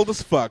pizza, cold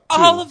as fuck. Too.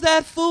 All of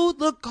that food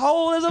look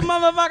cold as a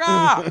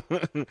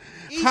motherfucker.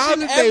 How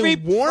did they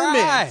warm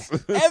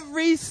it?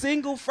 Every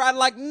single fry,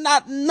 like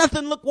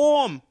nothing looked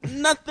warm.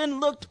 Nothing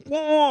looked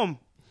warm.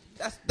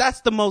 That's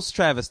the most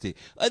travesty.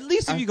 At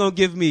least if you're going to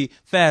give me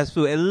fast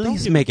food, at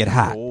least make it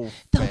hot.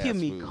 Don't give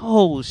me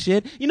cold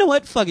shit. You know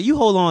what? Fuck it. You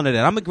hold on to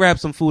that. I'm going to grab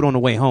some food on the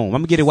way home.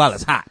 I'm going to get it while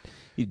it's hot.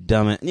 You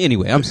dumb.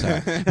 Anyway, I'm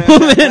sorry.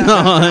 Moving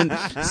on.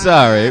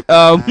 Sorry.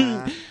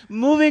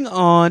 Moving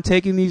on.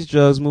 Taking these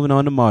drugs. Moving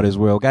on to Martyrs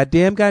World.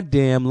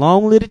 Goddamn.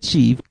 Long live the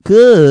chief.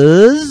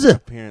 Cause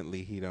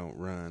apparently he don't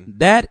run.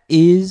 That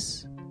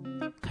is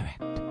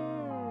correct.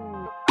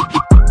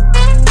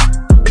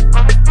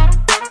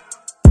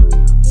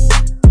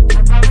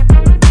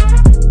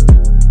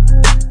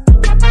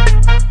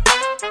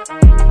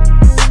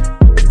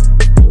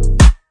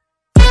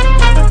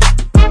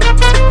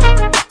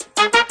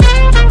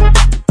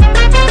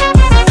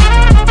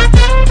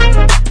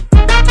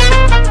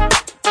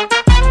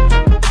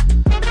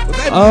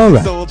 All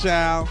right. Soul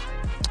Child.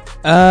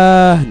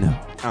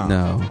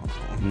 No.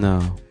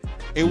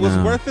 It was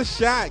worth a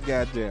shot,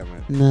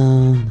 goddammit.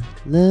 No.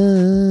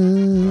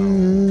 Love.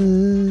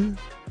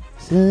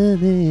 So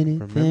many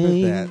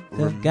things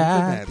I've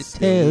got to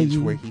tell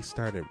you. Where he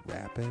started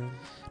rapping?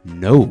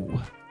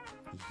 No.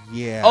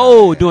 Yeah.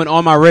 Oh, doing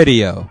On My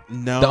Radio.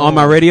 No. The On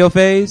My Radio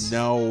phase?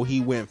 No,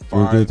 he went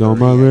farther. On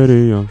My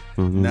Radio.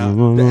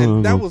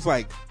 No.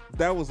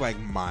 That was like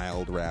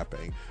mild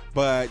rapping.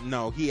 But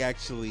no, he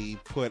actually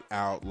put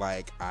out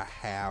like a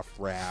half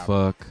rap.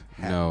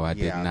 No, I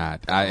did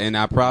not.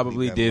 I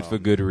probably did for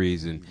good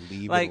reason.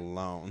 Leave it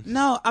alone.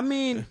 No, I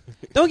mean,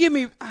 don't get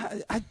me.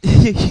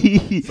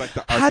 It's like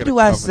the Ark how of do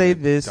the I Covenant. say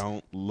this?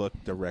 Don't look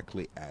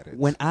directly at it.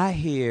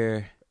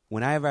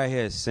 Whenever I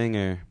hear a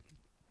singer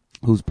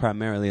who's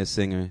primarily a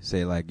singer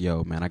say like,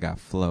 "Yo, man, I got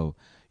flow,"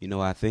 you know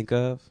what I think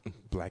of?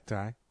 Black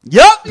Tie.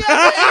 Yup.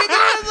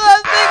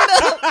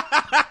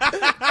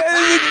 That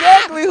is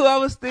exactly who I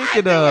was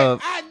thinking of.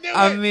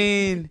 I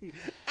mean,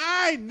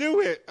 I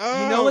knew it.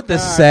 Oh, you know what the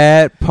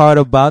sad part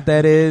about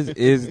that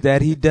is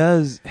that he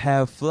does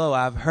have flow.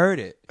 I've heard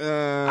it.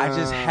 I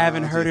just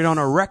haven't heard it on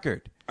a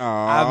record.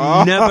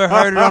 I've never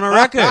heard it on a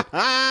record.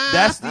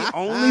 That's the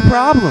only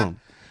problem.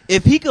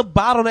 If he could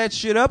bottle that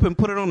shit up and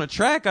put it on a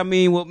track, I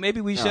mean, well,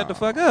 maybe we shut the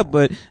fuck up.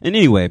 But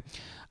anyway,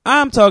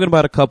 I'm talking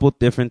about a couple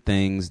different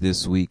things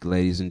this week,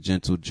 ladies and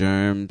gentle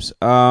germs.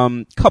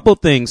 Couple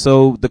things.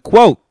 So the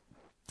quote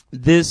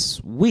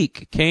this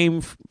week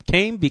came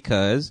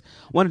because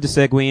wanted to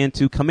segue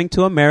into Coming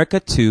to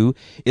America 2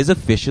 is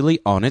officially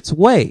on its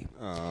way.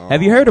 Oh.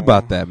 Have you heard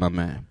about that, my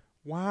man?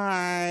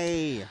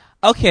 Why?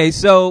 Okay,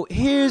 so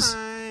here's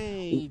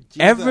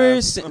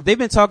they've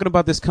been talking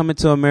about this Coming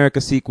to America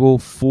sequel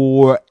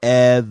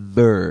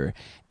forever.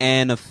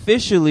 And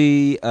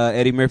officially,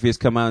 Eddie Murphy has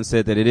come out and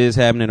said that it is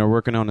happening or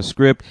working on a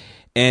script.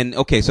 And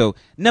okay, so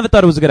never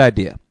thought it was a good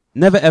idea.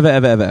 Never,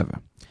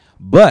 ever.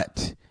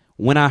 But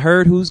when I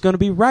heard who's going to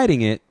be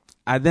writing it,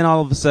 I then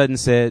all of a sudden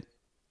said,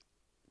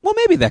 well,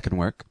 maybe that can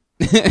work.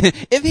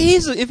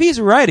 if he's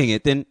writing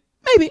it, then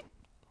maybe.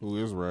 Who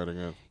is writing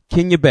it?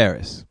 Kenya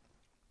Barris.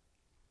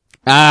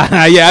 Yeah,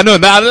 I know.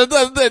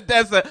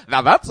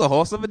 Now that's a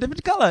horse of a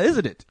different color,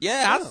 isn't it?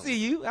 Yeah, I see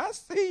you.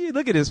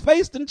 Look at his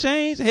face done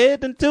changed,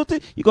 head done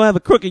tilted. You're going to have a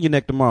crook in your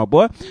neck tomorrow,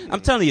 boy.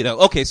 I'm telling you, though.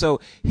 Okay,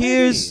 so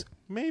here's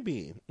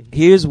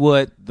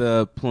what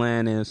the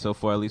plan is so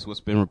far, at least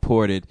what's been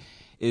reported,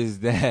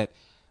 is that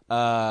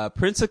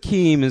Prince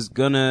Akeem is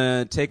going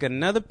to take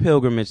another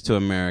pilgrimage to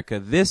America,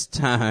 this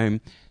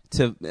time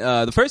to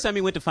the first time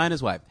he went to find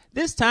his wife.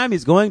 This time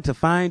he's going to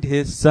find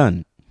his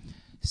son.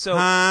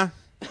 So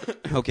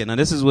Okay, now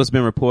this is what's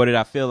been reported.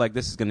 I feel like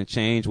this is going to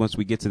change once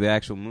we get to the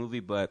actual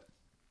movie, but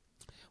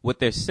what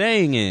they're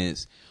saying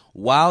is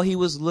while he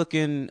was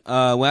looking,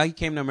 while he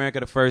came to America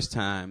the first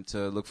time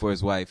to look for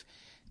his wife,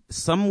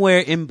 somewhere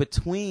in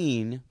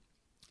between,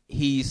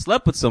 he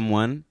slept with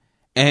someone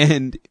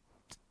and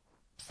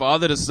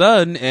fathered a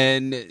son,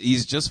 and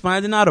he's just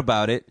finding out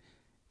about it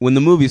when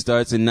the movie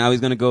starts, and now he's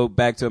going to go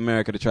back to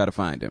America to try to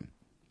find him.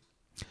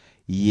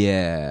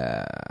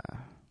 Yeah.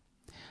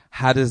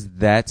 How does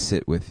that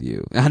sit with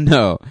you? I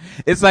know.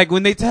 It's like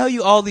when they tell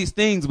you all these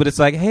things, but it's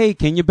like, hey,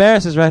 Kenya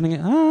Barris is writing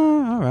it.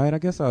 Oh, all right, I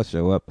guess I'll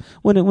show up.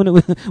 When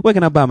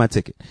can I buy my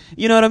ticket?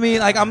 You know what I mean?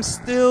 Like,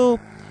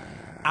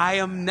 I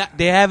am not,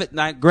 they haven't,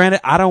 like, granted,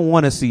 I don't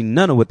want to see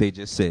none of what they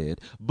just said,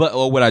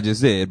 or what I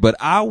just said, but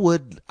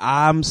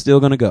I'm still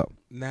going to go.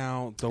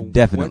 Now,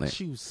 definitely. What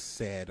you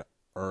said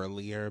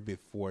earlier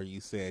before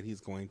you said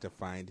he's going to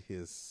find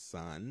his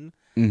son,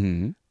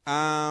 you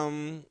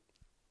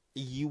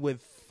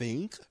would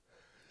think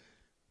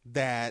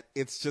that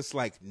it's just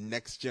like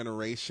next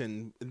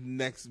generation,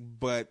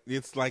 but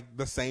it's like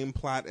the same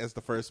plot as the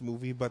first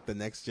movie, but the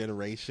next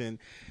generation.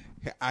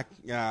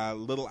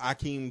 Little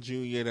Akeem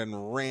Jr.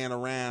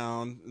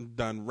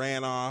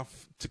 ran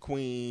off to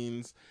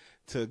Queens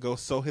to go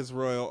sow his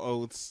royal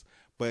oats,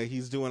 but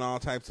he's doing all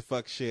types of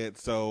fuck shit,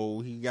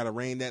 so he got to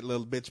rein that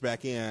little bitch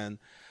back in.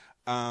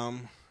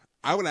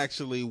 I would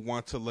actually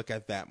want to look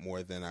at that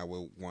more than I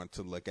would want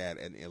to look at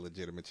an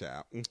illegitimate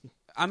child.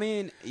 I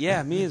mean,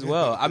 yeah, me as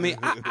well. I mean,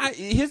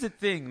 here's the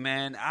thing,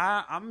 man.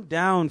 I'm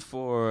down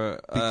for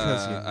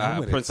because you know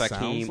what Prince it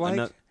Akeem. sounds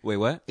like? Wait,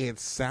 what? It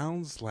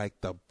sounds like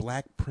the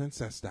Black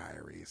Princess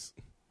Diaries.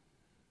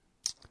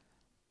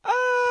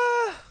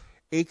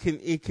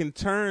 It can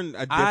turn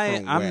a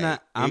different way.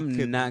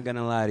 I'm not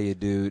gonna lie to you,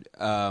 dude.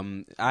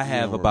 I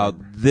have about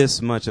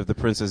this much of the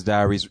Princess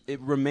Diaries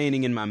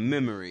remaining in my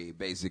memory,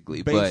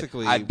 basically.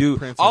 Basically, but I do.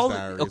 Princess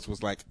Diaries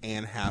was like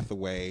Anne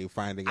Hathaway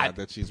finding out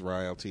that she's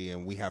royalty,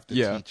 and we have to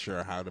teach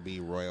her how to be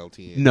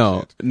royalty. And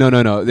no.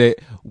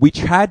 We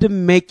tried to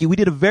make you. We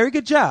did a very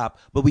good job,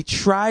 but we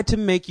tried to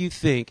make you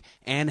think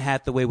Anne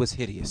Hathaway was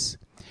hideous,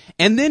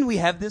 and then we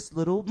have this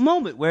little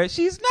moment where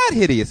she's not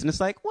hideous, and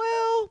it's like,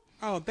 well.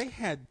 Oh, they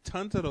had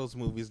tons of those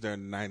movies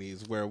during the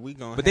 90s where we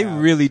gonna. But they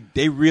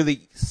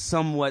really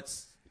somewhat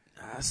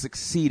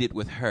succeeded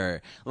with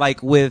her,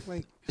 like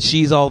with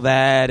She's All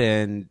That,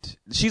 and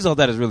She's All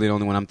That is really the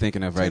only one I'm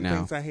thinking of right now. 10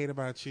 Things I Hate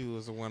About You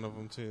is one of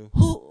them too.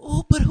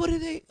 But who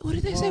did they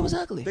say was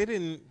ugly? They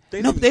didn't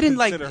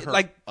like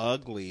her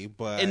ugly,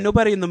 but and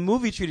nobody in the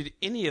movie treated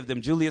any of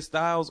them, Julia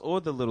Stiles or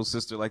the little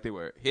sister, like they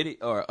were hideous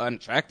or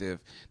unattractive.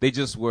 They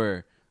just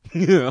were.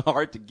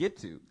 Hard to get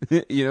to,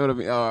 you know what I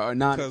mean? Or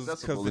not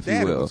accessible, because the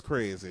daddy was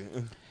crazy.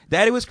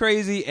 Daddy was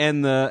crazy,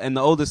 and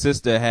the older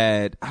sister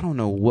had, I don't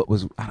know what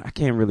was, I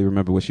can't really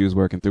remember what she was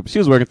working through, but she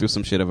was working through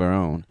some shit of her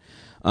own,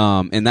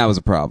 and that was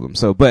a problem.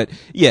 So, but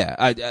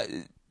yeah,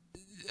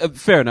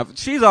 fair enough.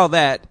 She's All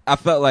That. I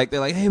felt like they're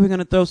like, hey, we're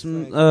gonna throw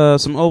some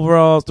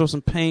overalls, throw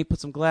some paint, put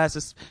some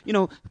glasses,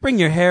 bring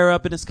your hair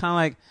up, and it's kind of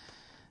like,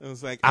 it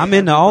was like I'm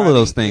into all of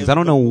those things. I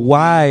don't know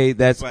why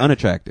that's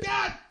unattractive.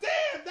 God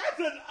damn, that's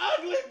an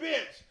ugly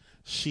bitch.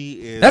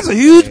 That's a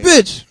huge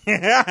bitch.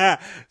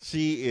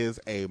 She is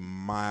a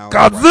mild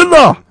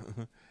Godzilla.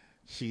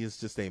 She is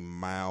just a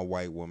mild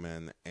white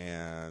woman,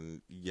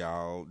 and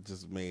y'all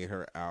just made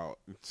her out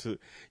to.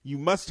 You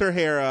mussed her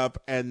hair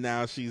up, and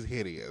now she's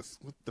hideous.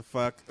 What the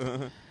fuck?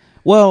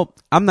 Well,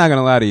 I'm not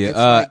gonna lie to you.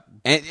 I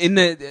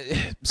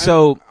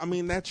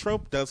mean, that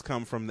trope does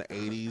come from the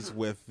 80s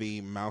with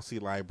the mousy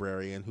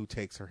librarian who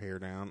takes her hair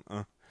down.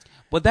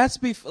 But that's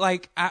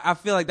I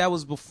feel like that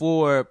was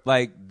before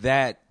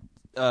that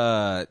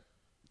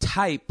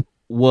type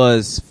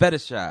was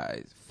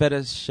fetishized.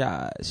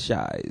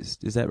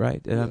 Is that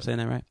right? Am I saying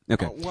that right?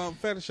 Okay. Well,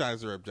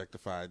 fetishized or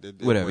objectified.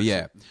 Whatever,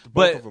 yeah.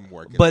 Both of them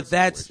work. But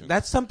that's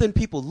something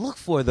people look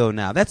for though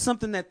now. That's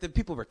something that the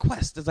people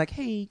request. It's like,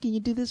 hey, can you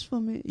do this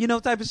for me?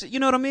 Type of shit. You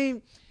know what I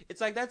mean?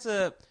 It's like I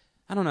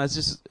don't know.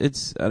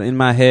 It's in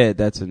my head.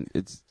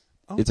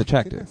 It's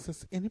attractive.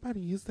 Does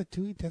anybody use the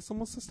Dewey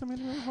Decimal System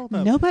anymore? Hold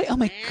up. Nobody? Oh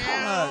my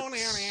God.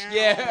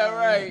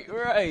 Yeah,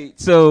 right.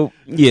 So,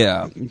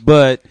 yeah.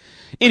 But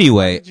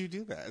anyway. Why did you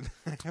do that?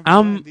 I have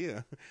no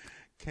idea.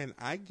 Can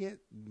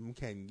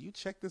you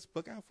check this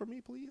book out for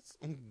me, please?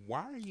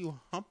 Why are you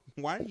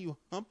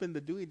humping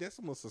the Dewey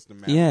Decimal System,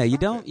 man? Yeah, you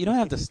don't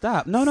have to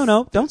stop.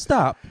 No, don't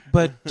stop.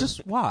 But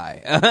just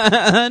why?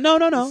 No.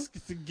 Just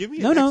give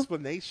me an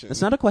explanation.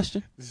 That's not a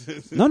question.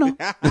 No.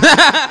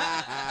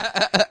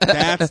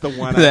 That's the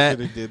one I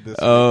should have did this week.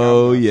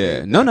 Oh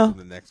yeah. No.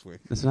 The next week.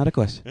 That's not a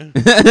question.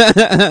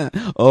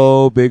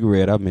 Oh, Big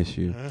Red, I miss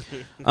you.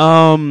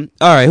 All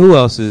right, who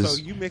else is? So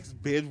you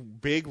mixed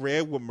Big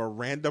Red with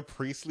Miranda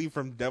Priestley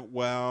from Dude,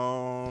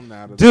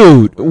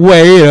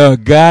 wait a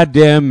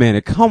goddamn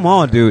minute. Come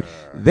on, dude.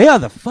 They are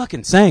the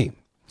fucking same.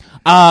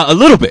 A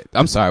little bit.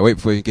 I'm sorry.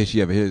 Wait in case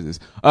she ever hears this.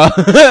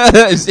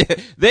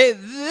 They're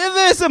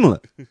very similar.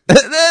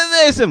 They're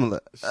very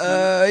similar.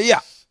 Yeah.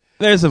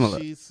 Very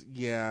similar.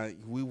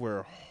 We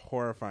were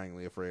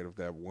horrifyingly afraid of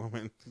that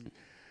woman.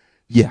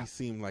 Yeah. She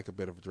seemed like a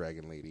bit of a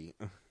dragon lady.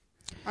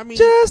 I mean,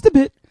 just a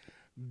bit.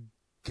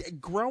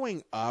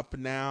 Growing up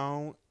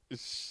now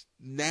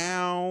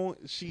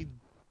she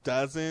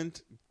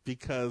doesn't,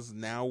 because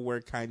now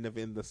we're kind of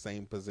in the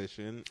same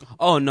position.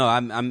 Oh no,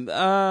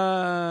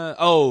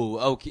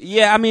 okay.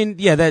 Yeah, I mean,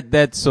 yeah,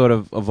 that sort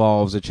of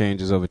evolves or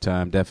changes over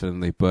time,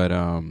 definitely. But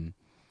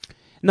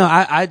no,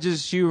 I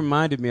just, she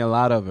reminded me a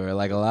lot of her,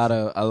 like a lot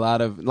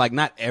of like,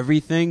 not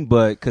everything,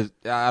 but because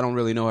I don't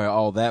really know her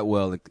all that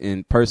well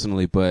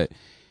personally, but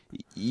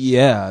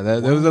yeah,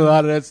 there was a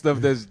lot of that stuff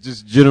that's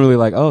just generally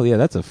like, oh yeah,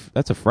 that's a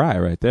Fry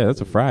right there.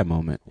 That's a Fry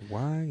moment.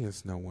 Why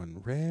is no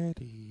one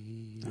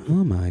ready?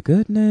 Oh my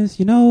goodness,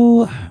 you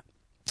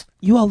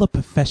all are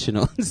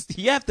professionals.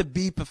 You have to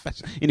be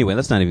professional. Anyway,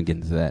 let's not even get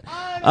into that.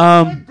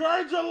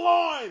 Gird your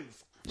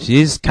loins.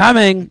 She's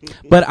coming,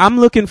 but I'm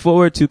looking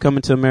forward to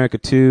Coming to America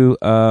 2.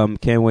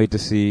 Can't wait to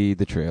see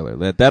the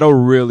trailer. That'll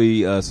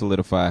really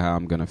solidify how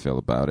I'm gonna feel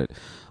about it.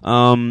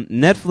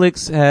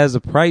 Netflix has a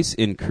price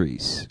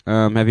increase.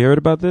 Have you heard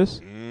about this?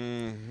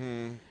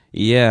 Mm-hmm.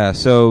 Yeah.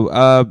 So,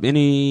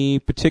 any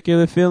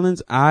particular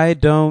feelings? I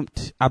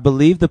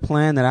believe the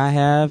plan that I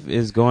have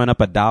is going up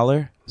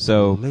 $1.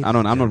 So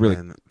I'm not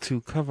really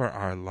to cover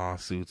our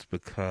lawsuits,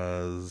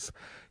 because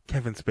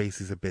Kevin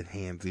Spacey's a bit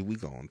handsy. We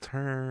gonna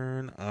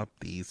turn up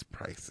these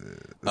prices.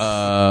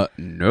 No,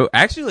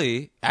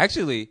 actually,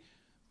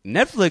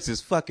 Netflix is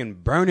fucking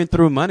burning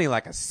through money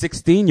like a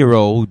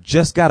 16-year-old who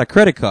just got a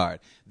credit card.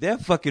 They're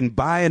fucking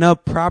buying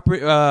up proper,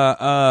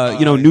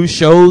 new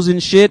shows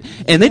and shit,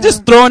 and they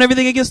just throwing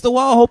everything against the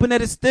wall, hoping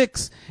that it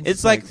sticks.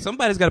 It's like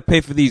somebody's got to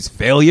pay for these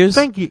failures.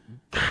 Thank you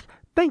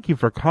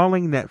for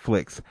calling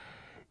Netflix.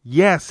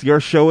 Yes,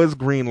 your show is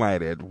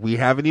greenlighted. We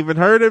haven't even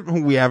heard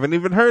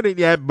it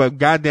yet, but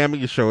goddamn it,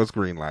 your show is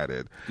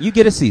greenlighted. You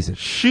get a season.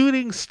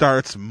 Shooting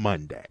starts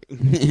Monday.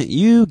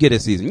 You get a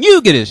season.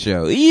 You get a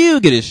show. You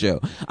get a show.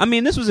 I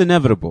mean, this was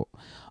inevitable.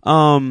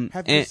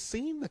 Have you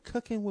seen the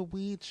Cooking with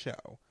Weed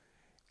show?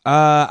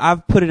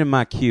 I've put it in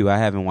my queue. I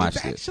haven't watched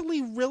it. It's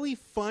actually really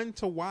fun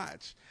to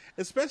watch,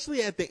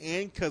 especially at the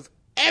end, because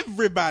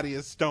everybody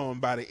is stoned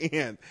by the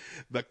end.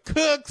 The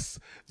cooks,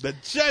 the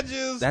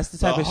judges, that's the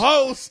type of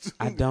host.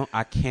 I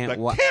can't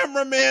watch. The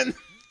cameraman.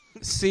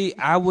 See,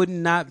 I would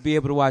not be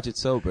able to watch it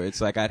sober.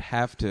 It's like I'd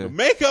have to. The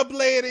makeup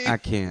lady. I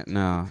can't.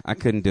 No, I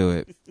couldn't do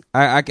it.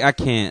 I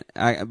can't.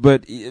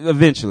 But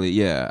eventually,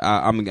 yeah,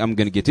 I'm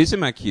gonna get to it. It's in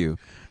my queue.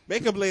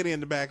 Makeup lady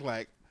in the back,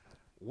 like,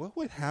 what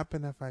would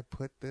happen if I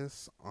put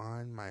this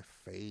on my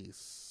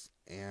face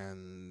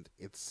and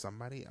it's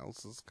somebody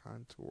else's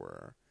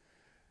contour?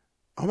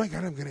 Oh my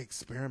God, I'm going to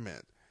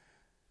experiment.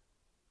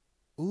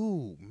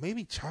 Ooh,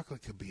 maybe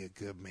chocolate could be a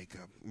good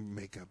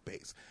makeup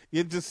base.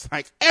 You're just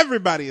like,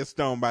 everybody is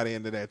stoned by the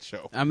end of that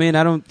show. I mean,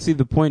 I don't see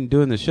the point in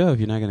doing the show if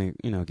you're not going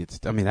to, get.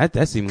 I mean,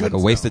 that seems like a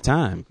waste of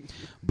time.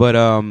 But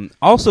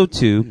also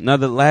too, now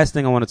the last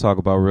thing I want to talk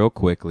about real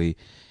quickly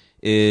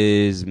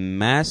is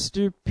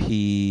Master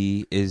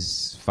P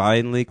is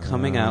finally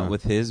coming out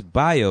with his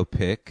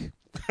biopic.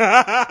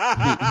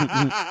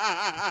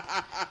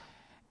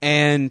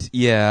 And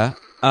yeah,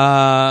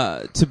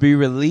 to be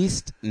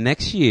released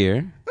next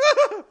year.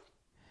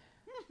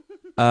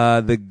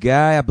 The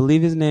guy, I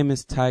believe his name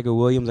is Tiger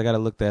Williams. I got to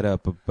look that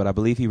up, but I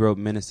believe he wrote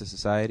Menace to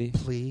Society.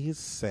 Please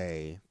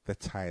say the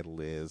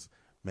title is,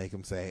 make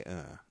him say,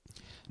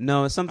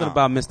 No, it's something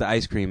about Mr.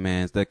 Ice Cream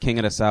Man. It's the King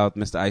of the South,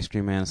 Mr. Ice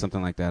Cream Man, or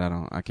something like that.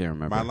 I can't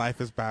remember. My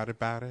life is about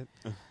it.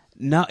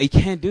 No, he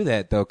can't do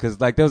that though, because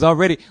like there was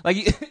already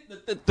like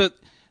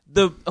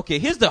okay.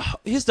 Here's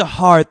the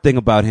hard thing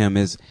about him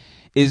is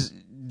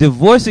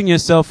divorcing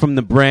yourself from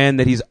the brand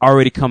that he's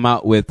already come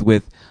out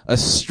with a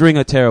string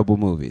of terrible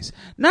movies.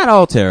 Not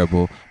all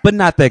terrible, but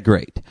not that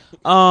great.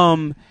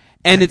 And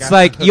it's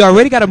like you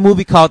already got a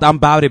movie called I'm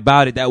Bout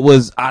It that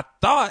was, I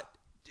thought,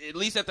 at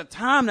least at the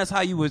time, that's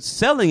how you were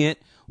selling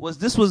it.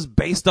 This was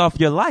based off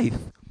your life.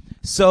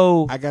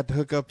 So I got the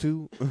hookup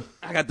too.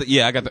 I got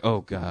the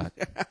oh God.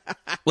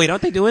 Wait,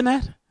 aren't they doing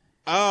that?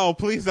 Oh,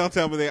 please don't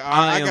tell me they are.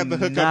 I got the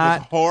hookup.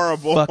 It's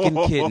horrible. Fucking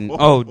kidding.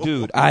 Oh,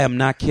 dude, I am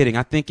not kidding.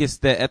 I think it's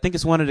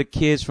one of the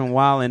kids from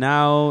Wildin'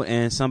 Out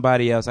and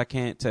somebody else. I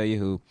can't tell you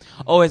who.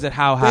 Oh, is it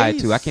How High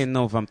too? I can't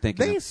know if I'm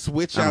thinking. They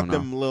switch out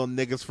them little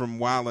niggas from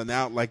Wildin'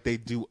 Out like they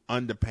do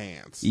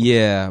Underpants.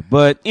 Yeah,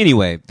 but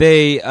anyway,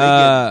 they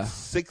get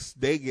six.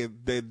 They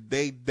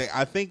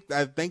I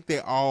think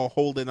they're all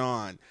holding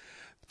on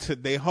to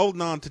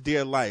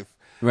dear life.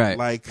 Right.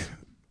 Like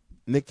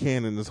Nick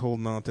Cannon is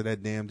holding on to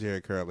that damn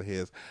Jerry curl of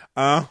his.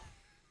 Fair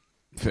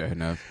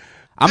enough.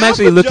 I'm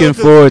actually looking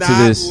forward to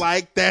this.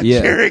 Like that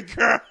Jerry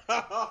curl.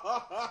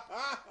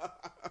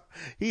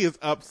 He is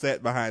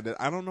upset behind it.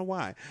 I don't know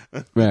why.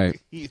 Right.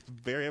 He's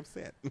very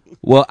upset.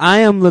 Well, I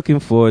am looking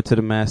forward to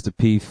the Master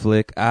P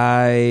flick.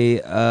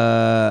 I'm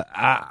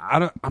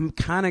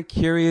kind of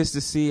curious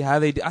to see how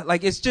they do.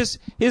 It's just,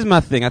 here's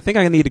my thing. I think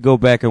I need to go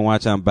back and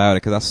watch I'm About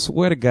It, because I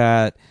swear to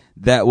God,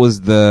 that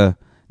was the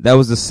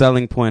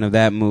selling point of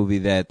that movie,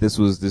 that this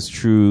was this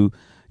true,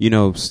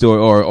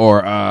 story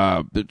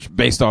or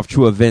based off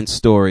true event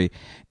story.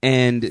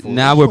 And Foolish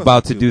now we're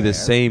about to wasn't do too the bad.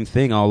 same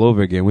thing all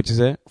over again. What you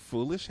said?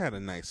 Foolish had a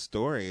nice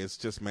story. It's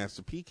just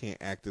Master P can't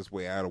act his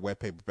way out of wet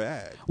paper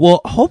bag. Well,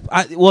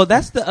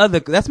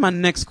 that's my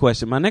next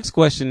question. My next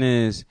question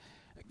is,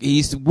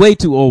 he's way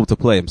too old to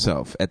play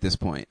himself at this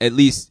point. At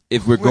least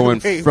if we're going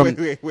Wait, from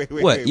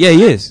wait, Yeah,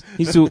 he is.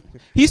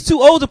 He's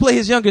too old to play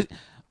his younger.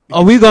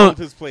 Are we going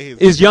to play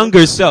his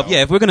younger self?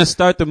 Yeah, if we're gonna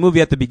start the movie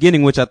at the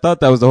beginning, which I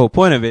thought that was the whole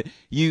point of it,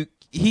 he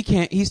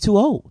can't. He's too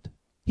old.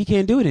 He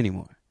can't do it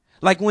anymore.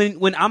 Like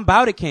when I'm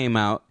About It came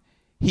out,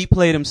 he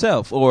played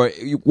himself, or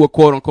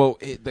quote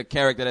unquote the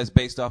character that's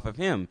based off of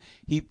him.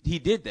 He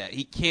did that.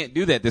 He can't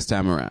do that this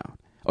time around,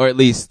 or at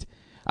least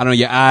I don't know.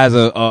 Your eyes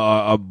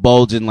are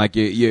bulging, like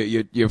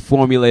you're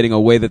formulating a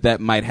way that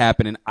might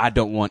happen, and I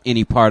don't want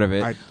any part of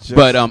it.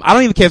 I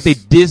don't even care if they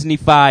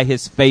Disney-fy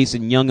his face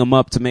and young him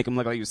up to make him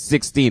look like he was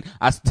 16.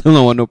 I still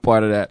don't want no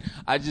part of that.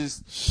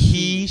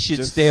 He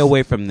should stay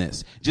away from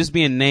this. Just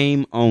be a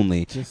name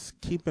only.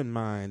 Just keep in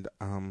mind,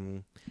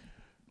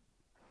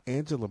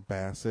 Angela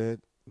Bassett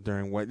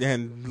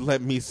and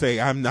let me say,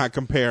 I'm not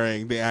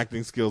comparing the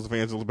acting skills of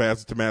Angela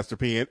Bassett to Master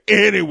P in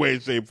any way,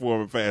 shape,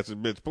 form, or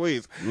fashion, bitch,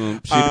 please.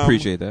 She'd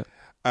appreciate that.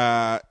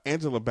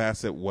 Angela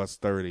Bassett was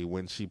 30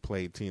 when she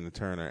played Tina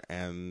Turner,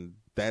 and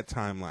that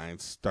timeline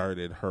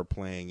started her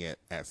playing it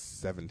at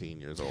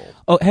 17 years old.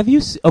 Oh, have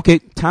you? Okay,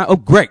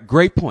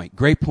 great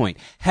point.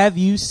 Have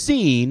you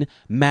seen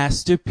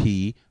Master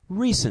P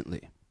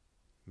recently?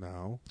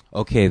 No.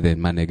 Okay, then,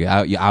 my nigga,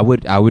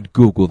 I would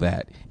Google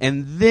that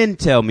and then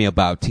tell me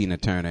about Tina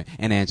Turner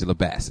and Angela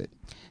Bassett.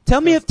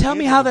 Tell me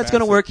how that's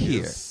going to work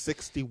here.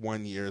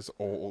 61 years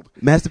old.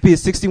 Master P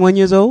is 61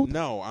 years old?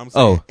 No, I'm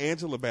saying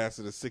Angela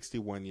Bassett is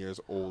 61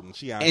 years old,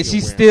 and she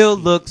still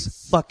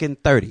looks fucking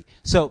 30.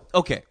 So,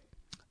 okay,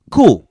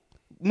 cool,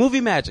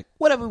 movie magic,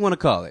 whatever we want to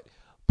call it.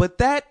 But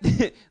that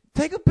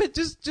take a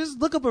picture, just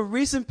look up a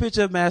recent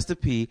picture of Master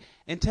P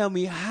and tell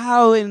me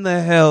how in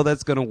the hell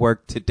that's going to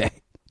work today.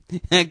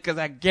 Because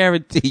I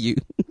guarantee you,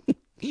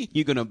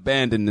 you're going to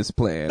abandon this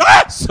plan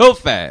so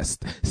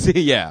fast. See,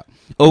 yeah.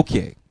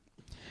 Okay.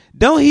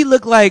 Don't he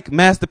look like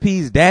Master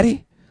P's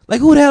daddy? Like,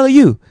 who the hell are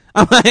you?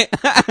 I'm like,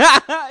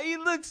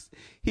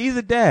 he's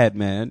a dad,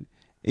 man.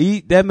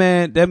 That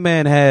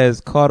man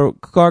has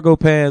cargo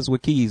pants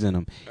with keys in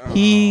them.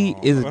 He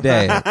is a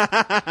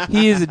dad.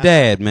 He is a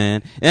dad,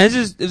 man. And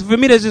it's just, for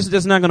me,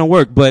 that's not going to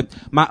work. But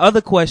my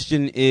other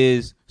question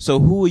is, so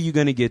who are you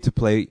going to get to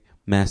play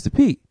Master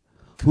P?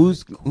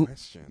 Who's going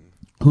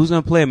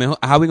to play him? And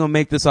how are we going to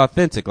make this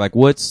authentic? Like,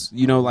 what's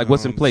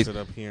in place? Sit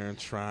up here and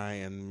try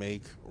and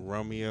make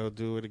Romeo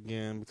do it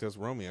again, because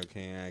Romeo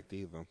can't act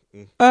either.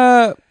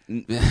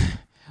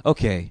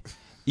 Okay.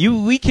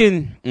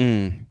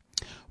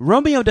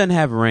 Romeo doesn't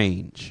have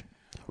range.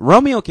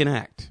 Romeo can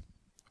act.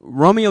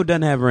 Romeo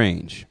doesn't have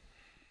range.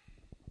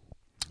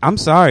 I'm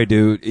sorry,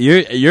 dude.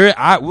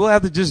 We'll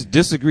have to just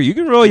disagree. You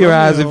can roll your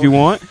eyes if you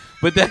want,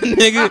 but that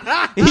nigga,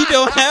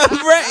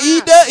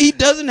 he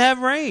doesn't have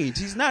range.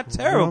 He's not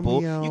terrible.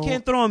 Romeo, you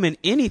can't throw him in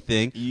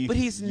anything, but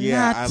he's not.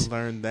 Yeah, I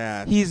learned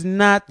that. He's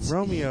not.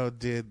 Romeo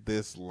did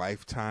this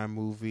Lifetime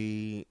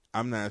movie.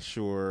 I'm not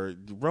sure.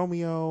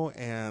 Romeo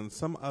and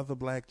some other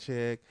black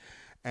chick,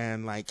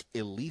 and like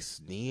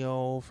Elise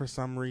Neal for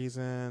some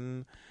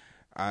reason.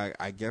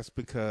 I guess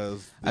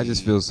because I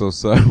just feel so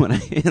sorry when I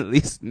hear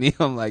Elise Neal.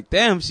 I'm like,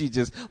 damn, she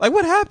just like,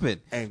 what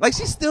happened? Like,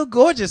 she's still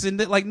gorgeous,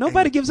 and like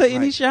nobody gives her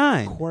any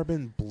shine.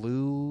 Corbin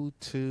Bleu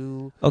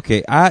too.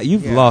 Okay,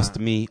 you've lost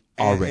me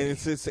already. And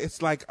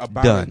it's like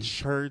about a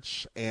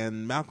church,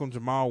 and Malcolm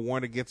Jamal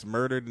Warner gets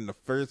murdered in the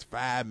first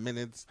 5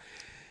 minutes.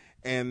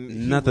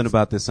 And nothing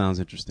about this sounds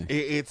interesting.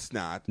 It's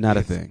not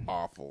a thing.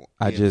 Awful.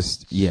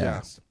 Just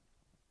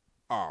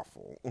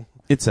awful.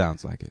 It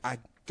sounds like it. I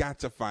got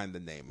to find the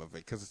name of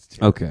it because it's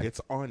terrible. Okay.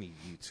 It's on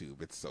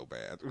YouTube. It's so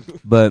bad.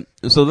 But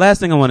so last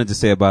thing I wanted to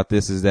say about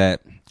this is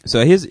that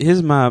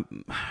here's my.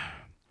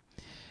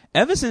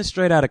 Ever since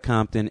Straight Outta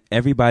Compton,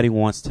 everybody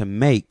wants to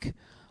make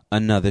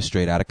another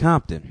Straight Outta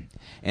Compton,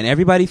 and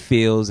everybody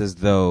feels as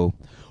though,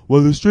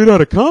 well, if Straight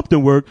Outta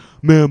Compton worked,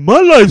 man, my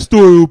life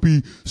story will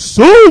be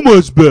so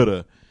much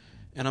better.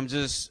 And I'm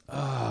just,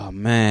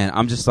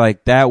 I'm just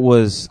like, that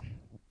was.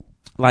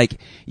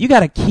 Like, you got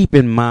to keep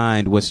in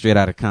mind what Straight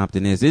Outta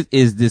Compton is. It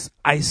is this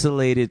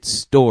isolated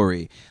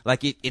story.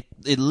 Like,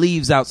 it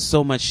leaves out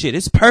so much shit.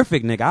 It's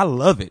perfect, nigga. I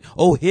love it.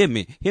 Oh, hear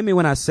me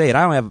when I say it.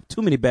 I don't have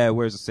too many bad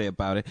words to say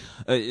about it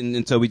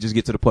until we just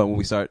get to the point where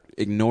we start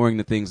ignoring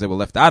the things that were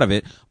left out of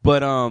it.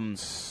 But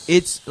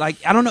it's like,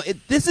 I don't know.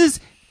 This is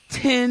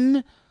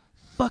 10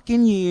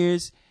 fucking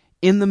years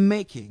in the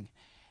making,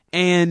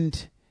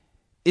 and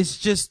it's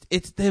just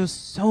there's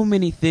so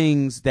many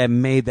things that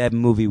made that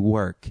movie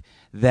work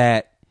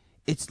that.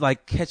 It's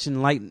like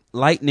catching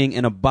lightning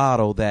in a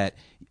bottle that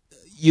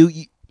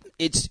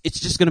it's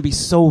just going to be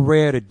so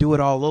rare to do it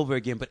all over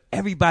again, but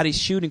everybody's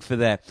shooting for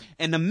that.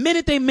 And the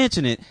minute they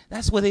mention it,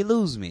 that's where they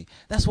lose me.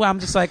 That's why I'm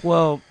just like,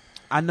 well,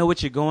 I know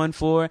what you're going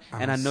for,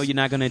 and I know you're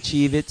not going to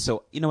achieve it,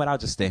 so you know what? I'll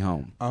just stay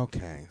home.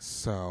 Okay,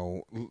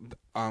 so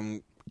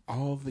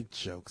all the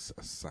jokes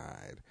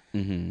aside,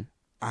 Mm-hmm.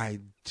 I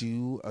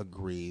do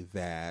agree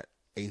that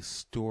a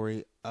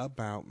story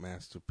about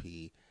Master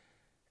P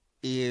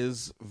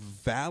is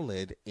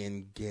valid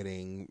in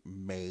getting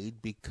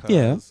made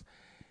because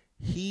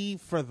he,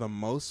 for the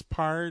most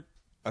part,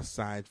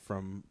 aside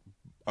from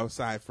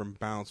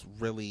Bounce,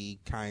 really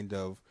kind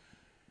of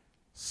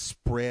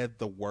spread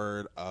the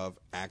word of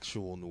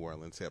actual New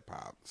Orleans hip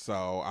hop.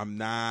 So I'm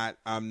not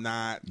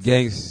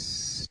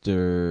gangster.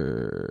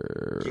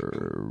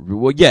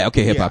 Well, yeah,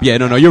 okay, hip hop. Yeah,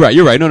 no, you're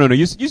right. No,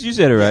 you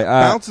said it right.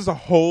 Bounce is a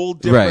whole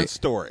different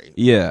story.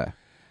 Yeah.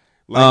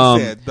 Like I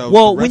said,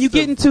 when you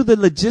get into the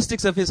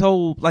logistics of his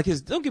whole, like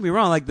don't get me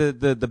wrong, like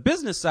the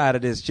business side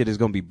of this shit is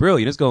gonna be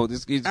brilliant. It's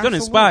gonna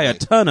inspire a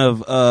ton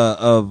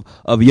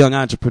of young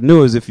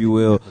entrepreneurs, if you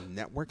will. He had a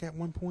network at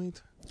one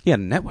point. He had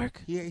a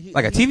network?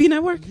 Like a TV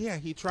network? Yeah,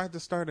 he tried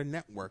to start a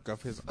network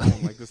of his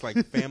own, like this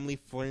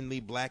family-friendly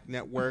black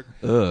network,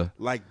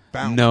 like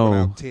Bounce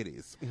without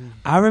titties.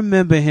 I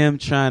remember him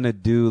trying to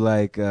do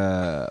like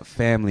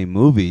family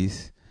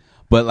movies,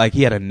 but like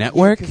he had a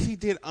network. Because he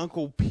did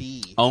Uncle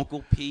P.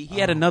 He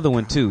had another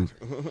one too.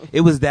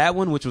 It was that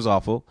one, which was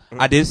awful.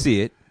 I did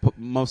see it,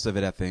 most of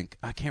it, I think.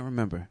 I can't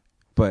remember,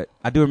 but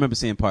I do remember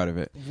seeing part of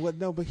it. Well,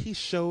 no, but he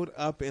showed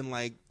up in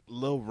like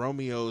Lil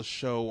Romeo's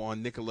show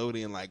on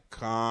Nickelodeon like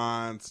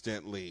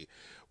constantly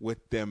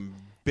with them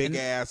big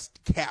ass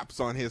caps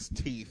on his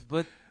teeth.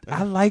 But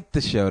I liked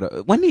the show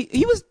though. When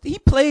he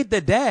played the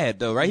dad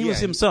though, right? He was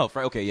himself,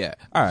 right? Okay, yeah.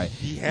 All right.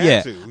 He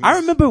had to. I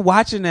remember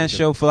watching that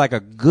show for like a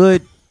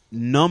good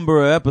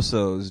number of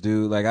episodes,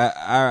 dude. Like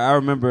I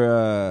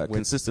remember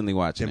consistently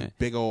watching it.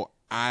 Big old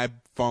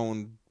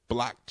iPhone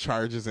block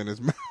charges in his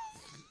mouth.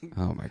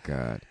 Oh my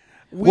God.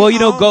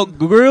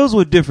 Grills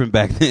were different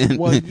back then.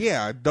 Well,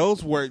 yeah,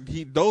 those were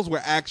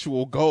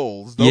actual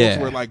goals. Those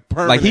were like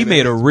permanent. Like he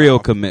made a real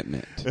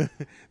commitment.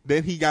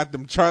 Then he got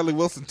them Charlie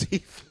Wilson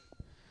teeth.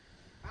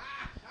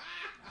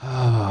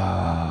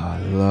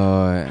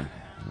 Oh,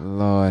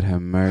 Lord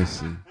have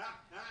mercy. I'm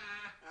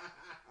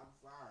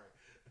sorry.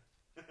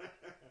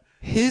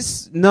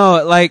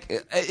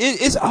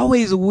 It's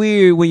always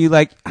weird when you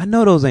like, I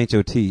know those ain't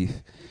your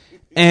teeth.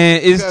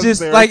 And it's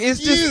just like,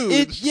 this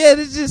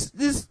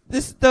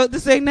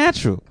ain't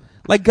natural.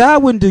 Like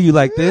God wouldn't do you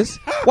like this.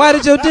 Why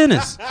did your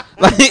dentist?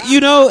 Like,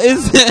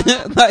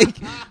 it's like,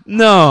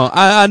 no,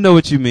 I know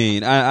what you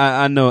mean.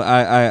 I know,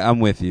 I'm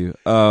with you.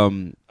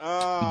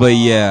 But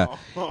yeah,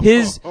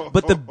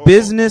 but the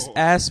business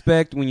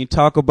aspect when you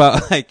talk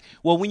about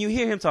when you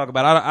hear him talk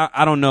about,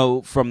 I don't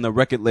know from the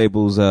record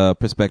label's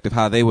perspective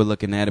how they were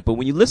looking at it, but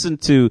when you listen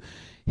to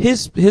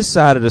his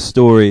side of the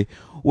story,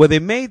 where they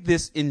made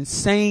this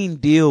insane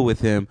deal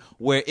with him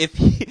where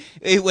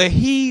where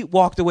he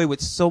walked away with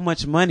so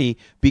much money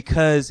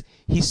because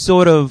he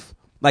sort of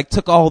like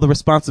took all the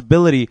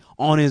responsibility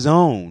on his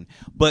own.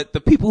 But the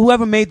people,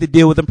 whoever made the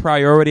deal with him,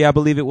 Priority, I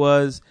believe it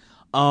was,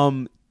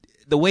 the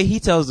way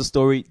he tells the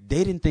story,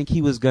 they didn't think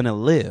he was going to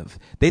live.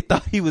 They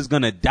thought he was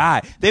going to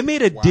die. They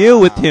made a deal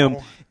with him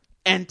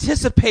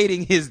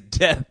anticipating his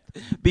death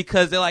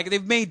because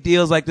they've made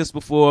deals like this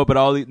before, but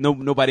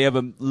nobody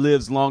ever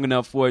lives long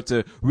enough for it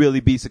to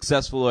really be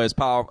successful or as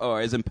powerful or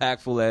as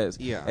impactful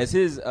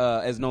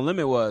as No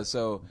Limit was.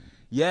 So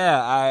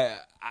yeah,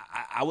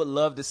 I would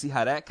love to see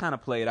how that kind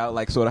of played out,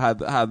 like sort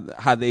of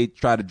how they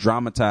try to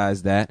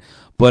dramatize that.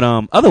 But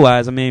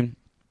otherwise, I mean,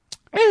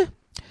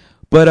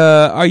 But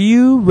are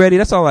you ready?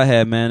 That's all I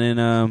had, man.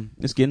 And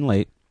it's getting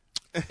late.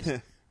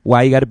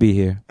 Why you got to be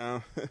here?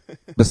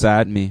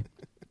 Beside me.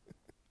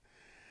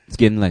 It's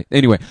getting late.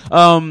 Anyway,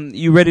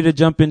 you ready to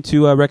jump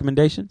into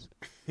recommendations?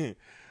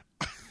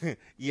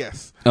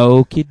 Yes.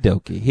 Okie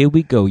dokie. Here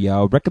we go,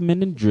 y'all.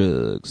 Recommending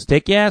drugs.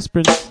 Take your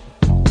aspirin.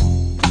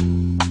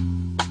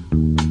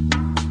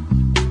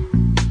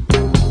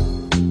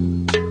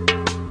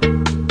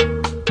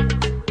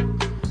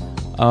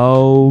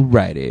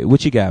 Alrighty.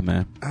 What you got,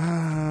 man?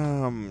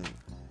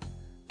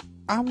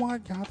 I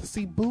want y'all to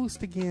see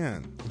Boost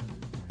again.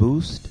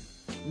 Boost?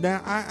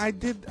 Now, I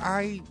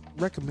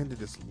recommended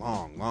this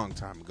long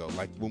time ago,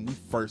 like when we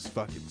first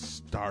fucking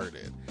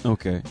started.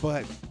 Okay.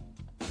 But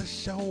the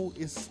show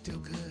is still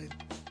good.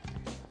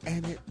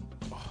 And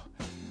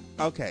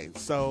okay,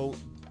 so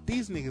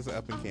these niggas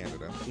up in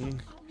Canada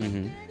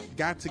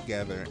got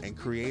together and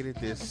created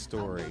this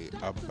story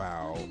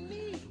about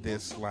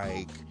this,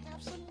 like,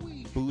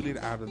 booted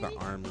out of the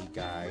army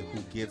guy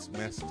who gets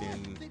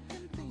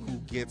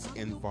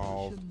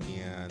involved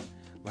in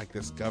like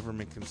this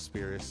government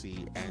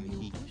conspiracy, and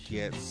he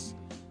gets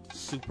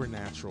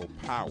supernatural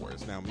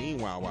powers. Now,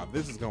 meanwhile, while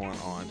this is going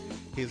on,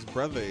 his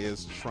brother,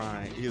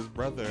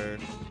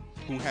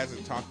 who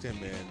hasn't talked to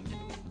him in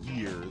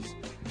years,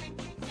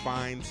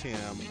 finds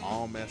him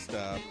all messed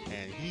up,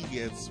 and he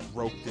gets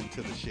roped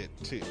into the shit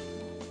too.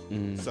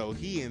 So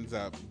he ends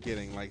up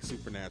getting like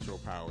supernatural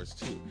powers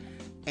too.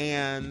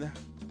 And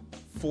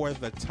for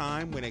the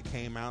time when it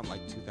came out,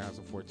 like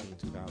 2014,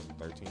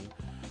 2013,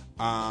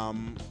 I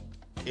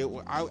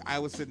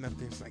was sitting up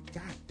there, it's like,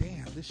 God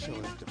damn, this show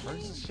is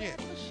diverse as shit.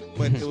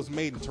 But it was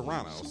made in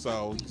Toronto,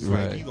 so it's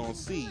like, you gonna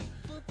see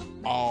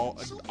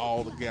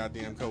all the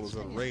goddamn colors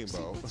of the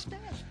rainbow.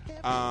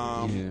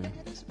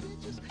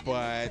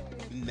 But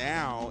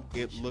now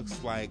it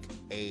looks like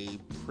a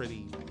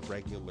pretty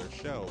regular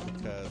show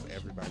because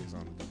everybody's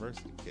on a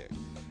diversity kick.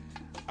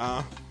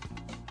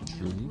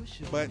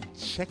 But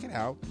check it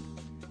out.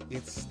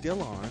 It's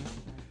still on.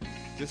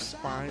 Just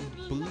find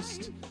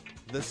Boost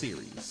the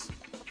series.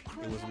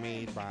 It was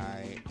made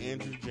by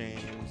Andrew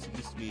James. He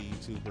used to be a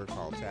YouTuber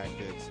called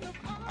Tactics.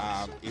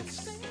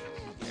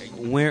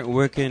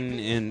 Where can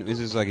is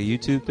this like a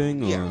YouTube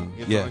thing? Or? Yeah,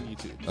 it's on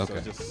YouTube. Okay.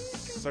 So just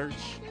search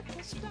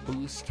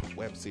Boost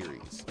web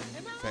series.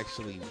 It's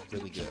actually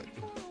really good.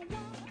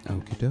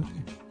 Okie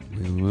dokie.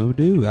 We will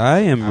do. I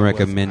am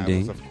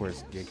recommending. I was, of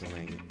course,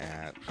 giggling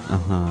at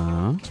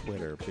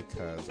Twitter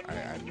because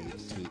I made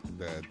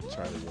the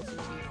Charlie Wilson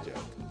teeth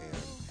joke, and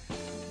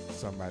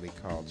somebody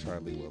called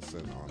Charlie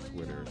Wilson on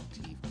Twitter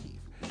Teeth Keith.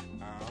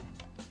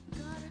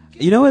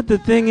 You know what the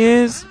thing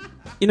is?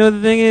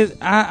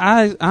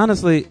 I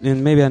honestly,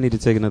 and maybe I need to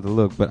take another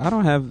look, but I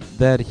don't have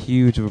that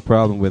huge of a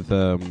problem with,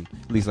 at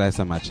least last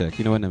time I checked.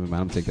 You know what? Never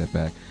mind. I'm going to take that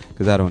back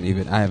because I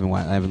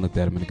haven't looked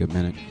at him in a good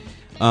minute.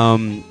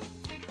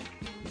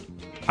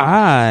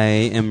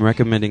 I am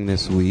recommending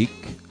this week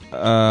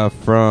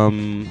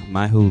from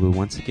my Hulu.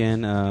 Once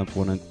again, I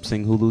want to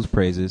sing Hulu's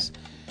praises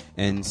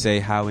and say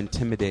how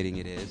intimidating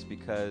it is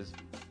because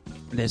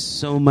there's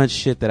so much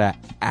shit that I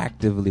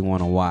actively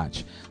want to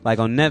watch. Like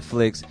on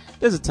Netflix,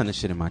 there's a ton of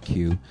shit in my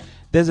queue.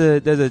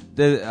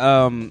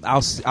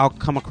 I'll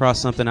come across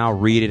something, I'll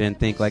read it and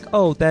think like,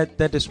 oh,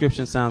 that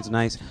description sounds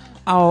nice.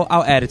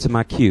 I'll add it to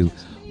my queue.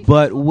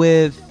 But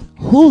with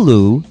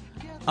Hulu,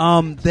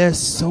 there's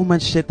so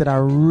much shit that I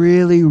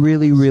really,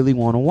 really, really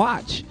want to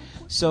watch.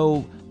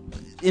 So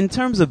in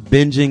terms of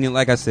binging, and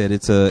like I said,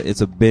 it's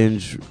a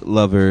binge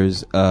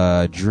lover's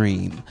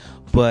dream.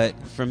 But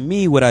for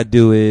me, what I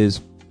do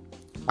is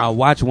I'll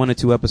watch 1 or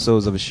 2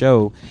 episodes of a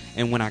show,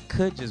 and when I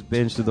could just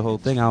binge through the whole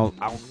thing, I'll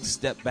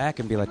step back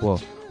and be like, well,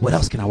 what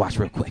else can I watch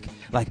real quick?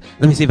 Like,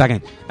 let me see if I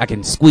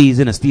can squeeze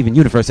in a Steven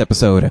Universe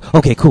episode.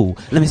 Okay, cool.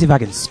 Let me see if I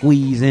can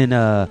squeeze in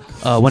one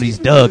of these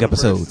Doug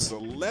episodes.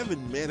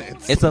 11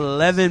 minutes. It's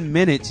 11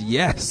 minutes,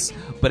 yes,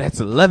 but it's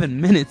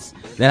 11 minutes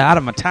that out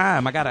of my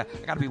time. I gotta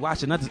be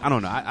watching others. I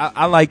don't know.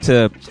 I like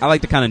to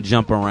kind of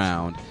jump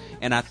around,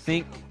 and I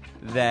think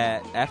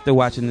that after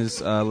watching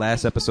this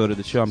last episode of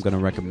the show, I'm gonna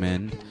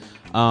recommend.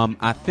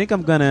 I think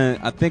I'm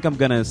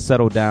gonna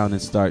settle down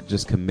and start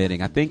just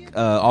committing. I think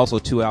also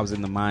too, I was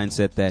in the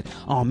mindset that,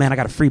 oh man, I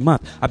got a free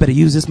month. I better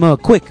use this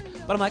mug quick.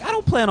 But I'm like, I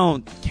don't plan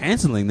on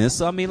canceling this.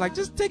 So I mean, like,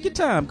 just take your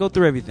time, go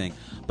through everything.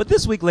 But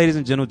this week, ladies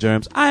and gentle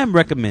germs, I am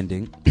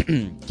recommending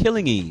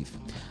Killing Eve.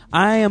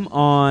 I am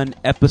on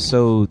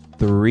episode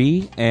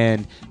 3,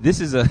 and this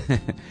is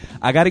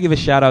I got to give a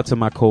shout out to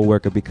my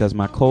coworker because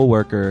my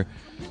coworker,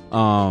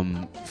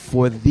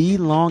 for the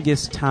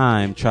longest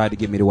time, tried to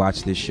get me to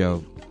watch this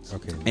show.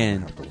 Okay.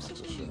 And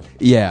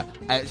yeah,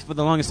 for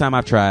the longest time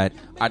I've tried.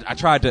 I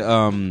tried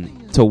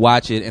to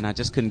watch it and I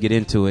just couldn't get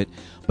into it.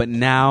 But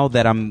now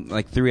that I'm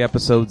like 3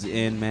 episodes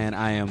in, man,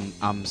 I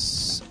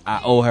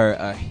owe her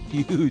a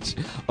huge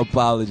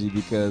apology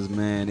because,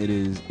 man, it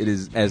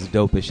is as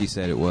dope as she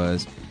said it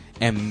was.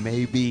 And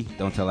maybe,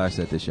 don't tell her I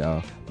said this,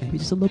 y'all. Maybe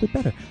just a little bit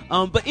better.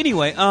 But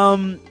anyway,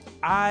 I'm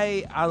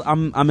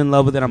in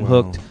love with it. I'm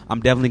hooked.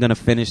 I'm definitely gonna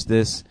finish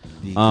this.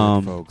 The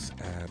good folks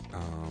at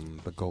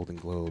the Golden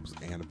Globes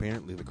and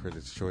apparently the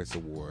Critics' Choice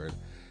Award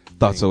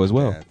thought so as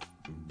well.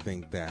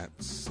 Think that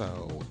as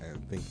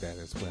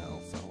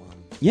well. So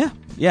yeah.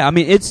 I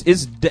mean, it's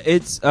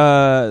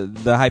the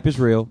hype is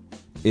real.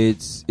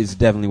 It's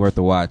definitely worth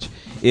a watch.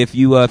 If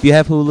you have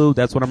Hulu,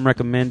 that's what I'm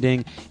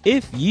recommending.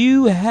 If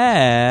you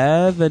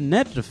have a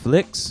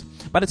Netflix,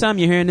 by the time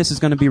you're hearing this, is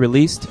going to be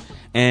released,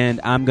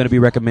 and I'm going to be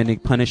recommending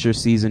Punisher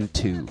season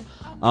 2.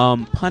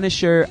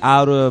 Punisher,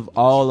 out of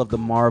all of the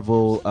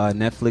Marvel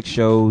Netflix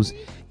shows,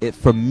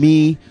 for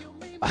me,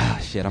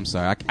 I'm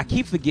sorry. I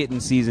keep forgetting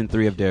season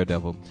 3 of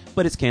Daredevil,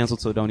 but it's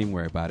canceled, so don't even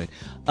worry about it.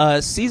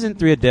 Season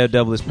 3 of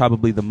Daredevil is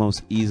probably the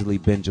most easily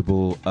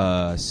bingeable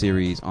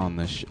series on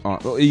the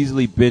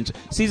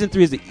Season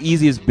 3 is the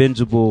easiest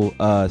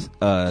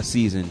bingeable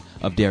season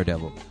of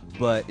Daredevil.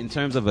 But in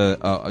terms of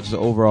just an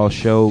overall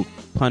show,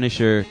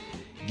 Punisher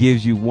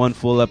gives you one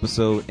full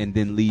episode and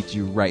then leads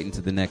you right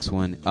into the next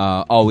one.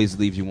 Always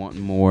leaves you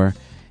wanting more,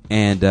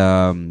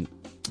 and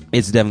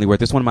it's definitely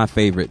worth it. It's one of my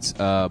favorites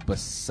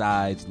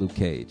besides Luke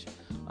Cage.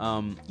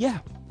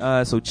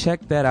 So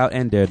check that out.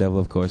 And Daredevil,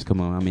 of course.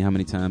 Come on. I mean, how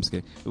many times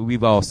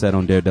we've all sat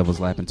on Daredevil's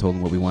lap and told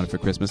him what we wanted for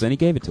Christmas, and he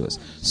gave it to us.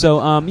 So,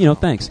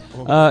 thanks.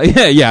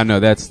 I know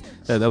that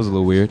was a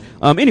little weird.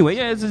 Anyway,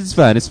 yeah, it's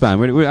fine. It's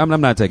fine.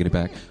 I'm not taking it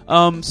back.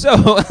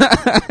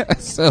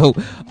 So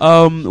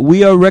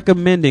we are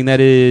recommending, that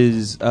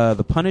is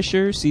The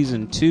Punisher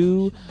season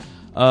 2.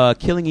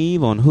 Killing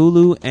Eve on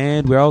Hulu,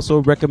 and we're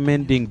also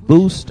recommending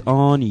Boost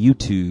on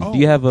YouTube. Do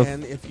you have a?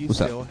 And if you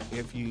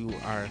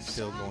are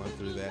still going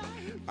through that,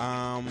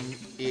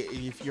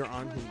 if you're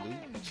on Hulu,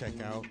 check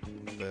out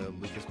the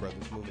Lucas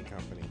Brothers Moving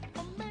Company.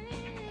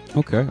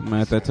 Okay, I'm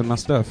gonna add that to my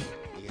stuff.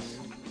 Yeah,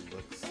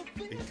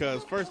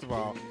 because first of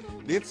all,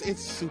 it's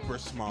super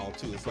small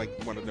too. It's like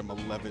one of them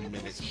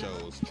 11-minute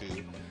shows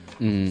too,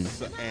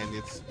 so, and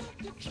it's.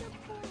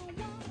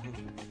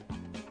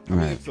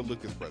 Right. It's the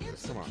Lucas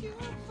brothers. Come on.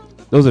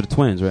 Those are the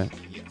twins, right?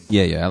 Yes.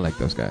 Yeah, I like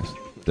those guys.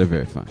 They're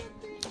very fun.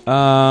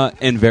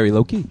 And very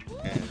low key.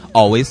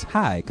 Always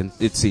high,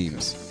 it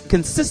seems.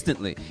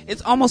 Consistently.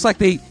 It's almost like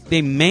they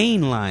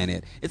mainline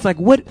it. It's like,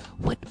 what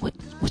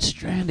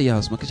strand do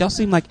y'all smoke? Because y'all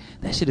seem like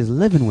that shit is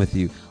living with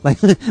you.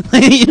 Like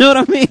you know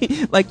what I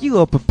mean? Like you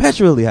are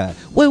perpetually high.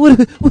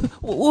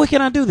 What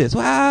can I do this?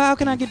 How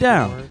can I get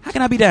down? How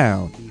can I be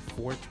down? The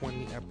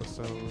 420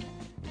 episode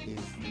is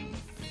the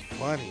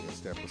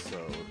funniest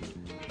episode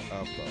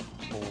of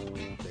the whole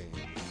thing.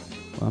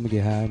 Well, I'm gonna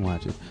get high and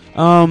watch it.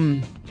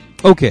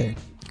 Okay,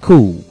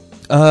 cool.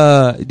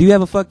 Do you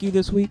have a fuck you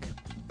this week?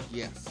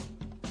 Yes.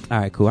 All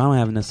right, cool. I don't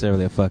have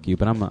necessarily a fuck you,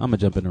 but I'm gonna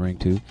jump in the ring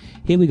too.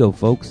 Here we go,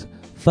 folks.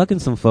 Fucking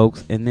some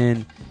folks and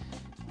then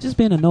just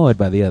being annoyed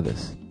by the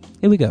others.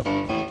 Here we go.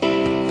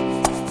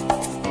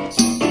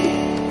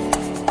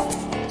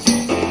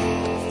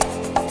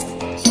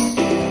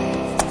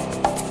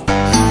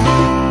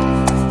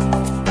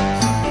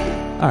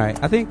 All right,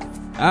 I think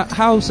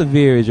how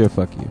severe is your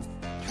fuck you?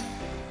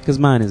 Because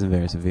mine isn't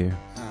very severe.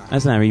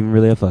 That's not even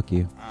really a fuck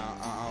you.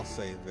 I'll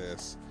say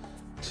this.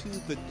 To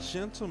the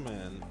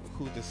gentleman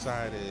who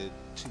decided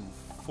to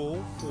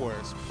full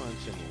force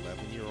punch an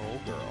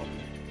 11-year-old girl.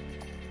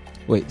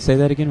 Wait, say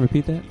that again.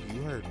 Repeat that.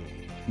 You heard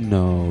me.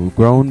 No,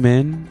 grown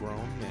men. Grown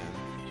men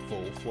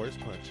full force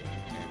punching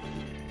an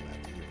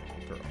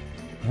 11-year-old girl.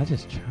 Y'all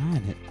just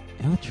trying it.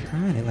 Y'all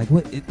trying it. Like,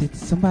 what? Did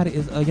somebody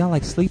are y'all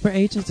like sleeper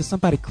agents? Did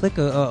somebody click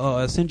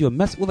or send you a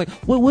message? Well, like,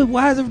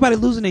 why is everybody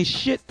losing their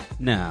shit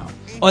now?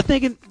 Or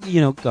thinking,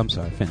 I'm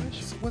sorry.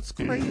 Finish. What's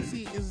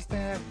crazy is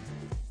that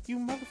you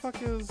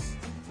motherfuckers,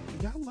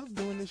 y'all love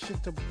doing this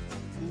shit to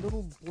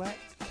little black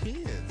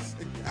kids.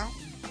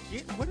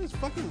 What is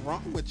fucking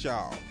wrong with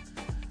y'all?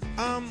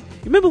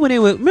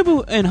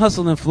 Remember in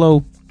Hustle and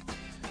Flow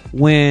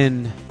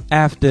when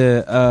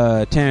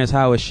after Terrence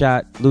Howard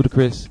shot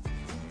Ludacris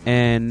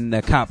and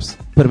the cops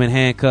put him in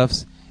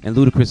handcuffs and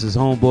Ludacris's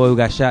homeboy who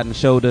got shot in the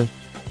shoulder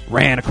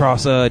ran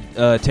across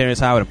Terrence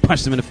Howard and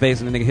punched him in the face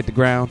and the nigga hit the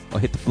ground or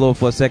hit the floor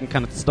for a second,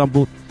 kind of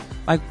stumbled.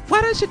 Like,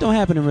 why that shit don't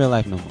happen in real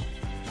life no more?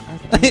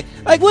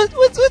 Like,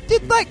 what's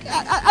like?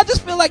 I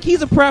just feel like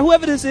he's a prime.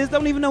 Whoever this is,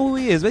 don't even know who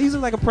he is, but he's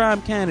like a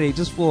prime candidate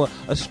just for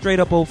a straight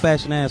up old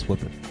fashioned ass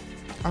whooping.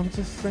 I'm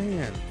just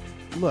saying.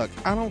 Look,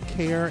 I don't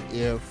care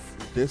if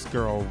this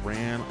girl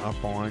ran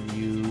up on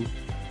you.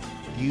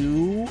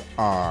 You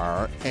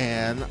are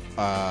an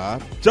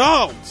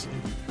adult.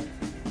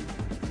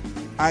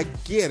 I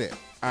get it.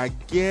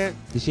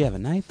 Did she have a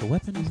knife or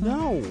weapon or something?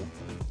 No.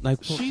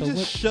 Like, she so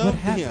just shoved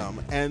him,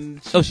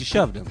 and she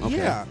shoved him. Okay.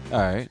 Yeah. All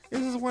right.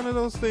 This is one of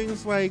those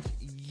things like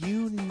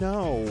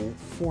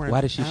why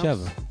did she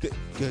shove him?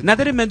 Not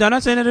that I'm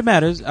not saying that it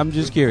matters. I'm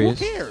just curious.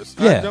 Who cares?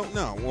 Yeah. I don't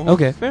know. Well,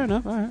 okay, fair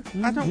enough. All right.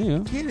 I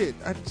don't get it.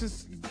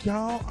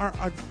 Y'all are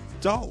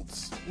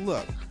adults.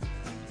 Look,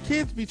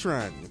 kids be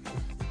trying you.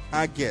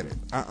 I get it.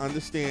 I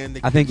understand.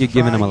 I think you're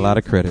giving them a lot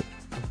of credit.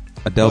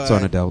 Adults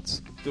aren't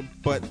adults.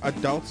 But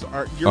adults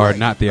are. Right.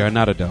 Not. They are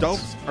not adults.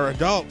 Adults are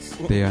adults.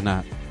 They are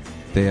not.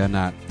 They are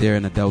not. They're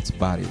in adults'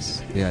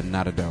 bodies. They are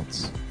not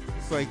adults.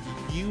 It's like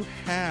you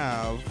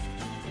have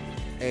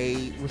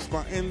a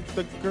response, and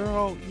the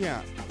girl,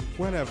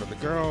 whatever. The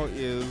girl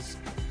is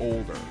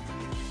older,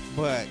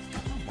 but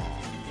come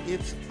on,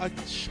 it's a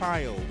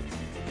child,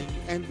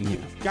 and the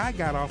guy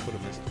got off with a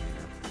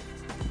misdemeanor.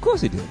 Of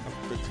course he did.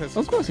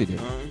 Of course he did.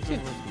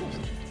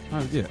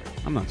 Yeah,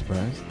 I'm not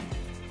surprised.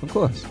 Of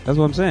course, that's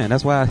what I'm saying.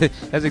 That's why.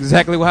 That's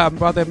exactly why I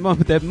brought that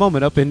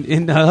moment up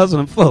in Hustle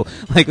and Flow.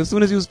 Like as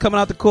soon as he was coming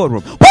out the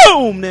courtroom,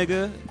 boom,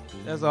 nigga.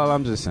 That's all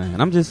I'm just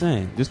saying. I'm just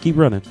saying. Just keep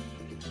running.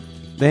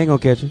 They ain't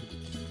gonna catch you.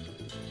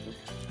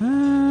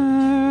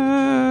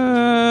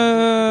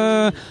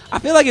 I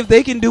feel like if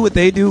they can do what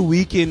they do,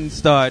 we can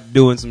start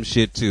doing some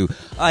shit too.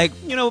 Like,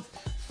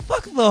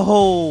 fuck the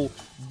whole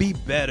be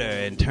better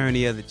and turn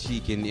the other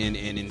cheek and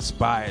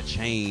inspire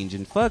change,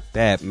 and fuck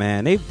that,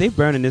 man. They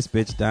burning this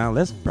bitch down.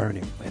 Let's burn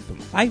it with them.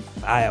 Fight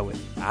fire with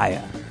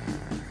fire.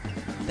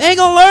 They ain't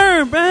gonna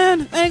learn,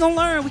 man. They ain't gonna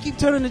learn. We keep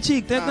turning the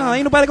cheek.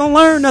 Ain't nobody gonna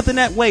learn nothing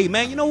that way,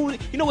 man. You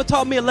know what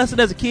taught me a lesson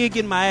as a kid?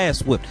 Getting my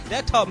ass whipped.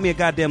 That taught me a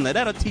goddamn lesson.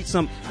 That'll teach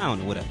some. I don't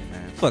know, whatever,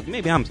 man. Fuck.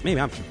 Maybe I'm true. I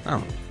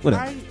don't know.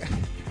 Whatever.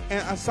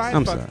 And a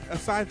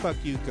side fuck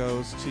you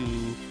goes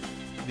to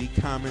the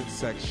comment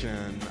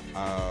section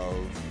of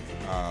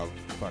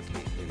fuck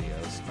hate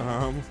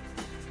videos.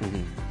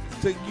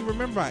 So you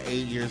remember about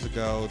 8 years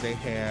ago they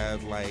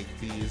had like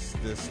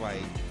this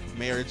like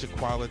marriage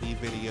equality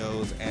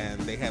videos, and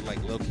they had like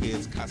little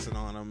kids cussing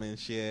on them and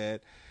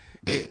shit.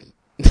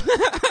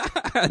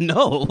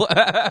 No.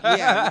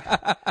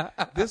 Yeah.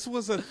 This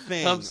was a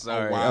thing a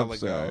while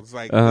ago. It's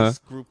like this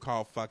group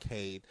called Fuck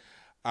Hate.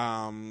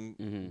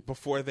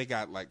 before they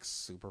got like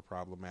super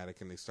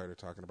problematic and they started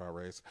talking about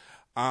race.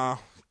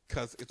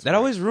 Because it's that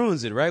always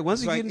ruins it, right?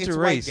 Once you get into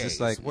race, it's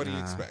like, what do you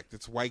expect?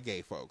 It's white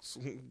gay folks.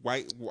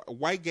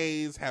 White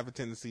gays have a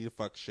tendency to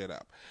fuck shit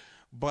up.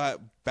 But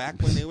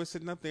back when they were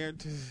sitting up there,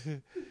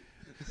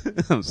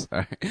 I'm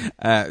sorry,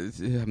 I'm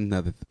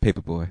another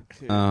paper boy.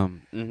 I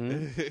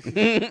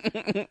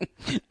didn't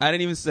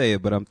even say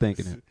it, but I'm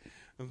thinking it.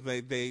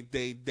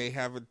 They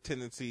have a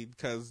tendency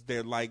because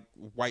they're like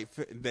white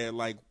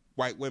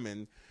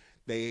women.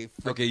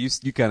 Okay,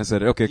 you kind of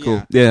said it. Okay,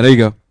 cool. Yeah, there you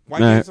go. White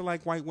gays are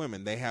like white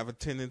women. They have a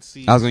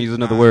tendency. I was going to use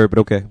another word, but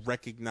okay.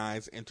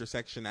 Recognize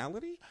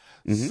intersectionality.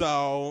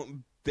 So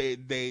they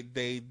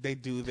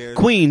do their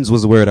Queens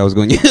was the word I was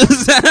going to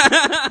use.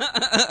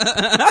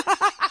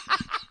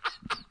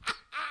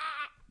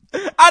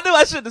 I knew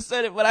I shouldn't have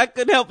said it, but I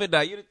couldn't help it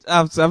now.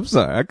 I'm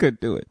sorry. I couldn't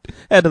do it.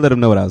 I had to let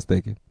them know what I was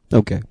thinking.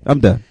 Okay, I'm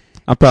done.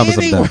 I promise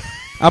I'm done.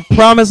 I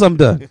promise I'm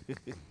done.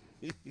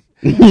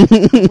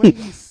 When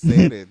you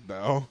said it,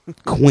 though.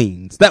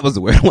 Queens. That was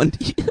the word I wanted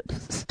to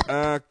use.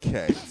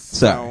 Okay.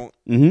 Sorry.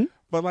 So,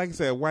 but like I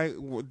said, white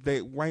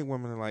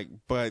women are like,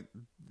 but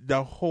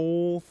the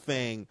whole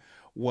thing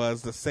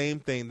was the same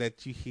thing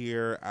that you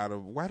hear out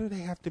of, why do they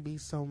have to be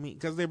so mean?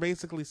 Because they're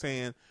basically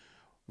saying,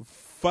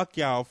 fuck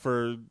y'all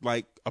for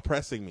like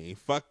oppressing me.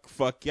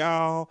 Fuck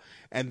y'all.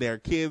 And their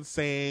kids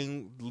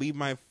saying, leave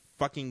my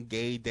fucking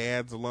gay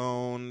dads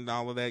alone,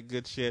 all of that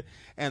good shit.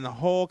 And the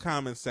whole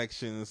comment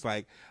section is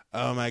like,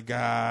 oh my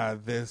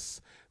God,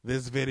 this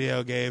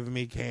video gave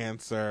me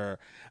cancer.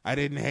 I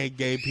didn't hate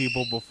gay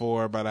people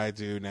before, but I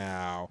do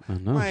now. I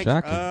know, like,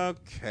 shocking.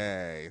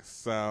 Okay,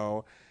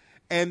 so,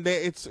 and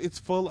it's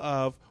full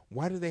of,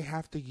 why do they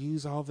have to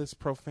use all this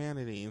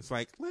profanity? It's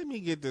like, let me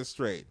get this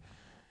straight.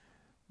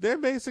 They're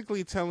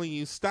basically telling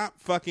you, stop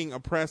fucking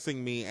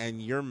oppressing me,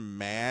 and you're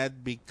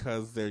mad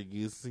because they're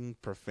using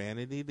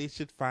profanity. They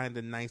should find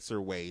a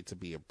nicer way to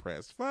be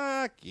oppressed.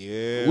 Fuck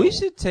you. We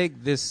should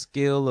take this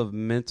skill of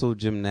mental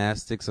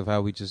gymnastics of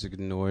how we just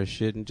ignore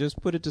shit and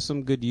just put it to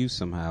some good use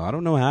somehow. I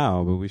don't know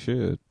how, but we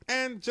should.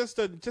 And just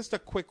a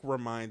quick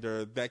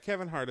reminder that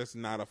Kevin Hart is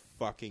not a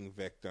fucking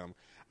victim.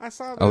 I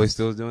saw this. Oh, he's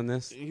still doing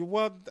this?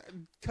 Well,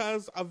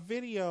 because a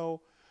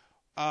video...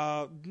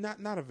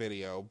 not a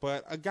video,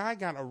 but a guy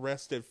got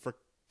arrested for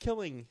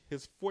killing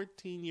his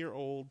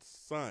 14-year-old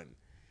son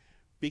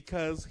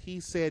because he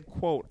said,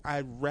 quote,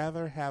 I'd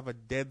rather have a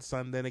dead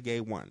son than a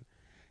gay one.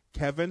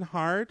 Kevin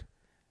Hart,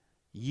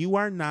 you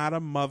are not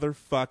a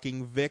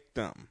motherfucking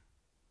victim.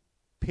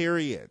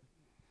 Period.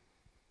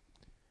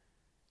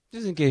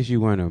 Just in case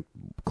you weren't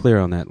clear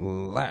on that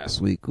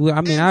last week.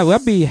 I mean,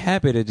 I'd be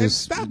happy to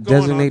just designate time for it. Stop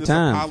going on this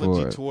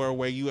apology tour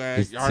where you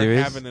aren't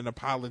having an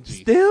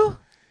apology. Still?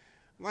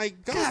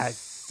 Like, go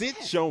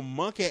sit your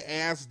monkey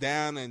ass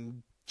down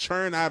and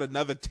churn out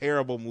another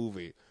terrible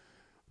movie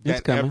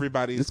that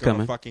everybody's going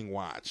to fucking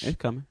watch. It's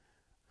coming.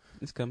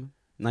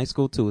 Night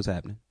School 2 is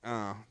happening.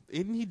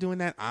 Isn't he doing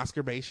that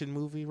Oscar-bation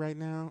movie right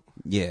now?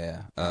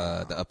 Yeah,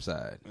 The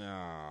Upside.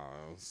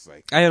 It's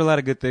like, I heard a lot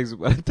of good things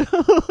about it. That's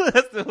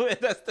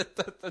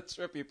the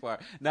trippy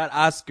part. Not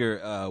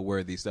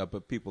Oscar-worthy stuff,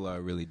 but people are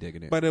really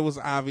digging it. But it was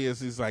obvious.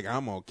 He's like,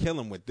 I'm going to kill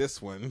him with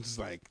this one. It's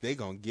like, they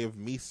going to give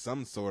me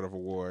some sort of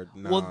award.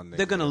 No, well,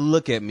 they're going to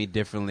look at me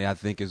differently, I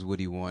think, is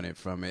what he wanted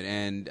from it.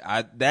 And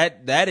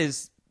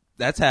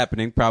that's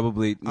happening,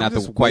 probably not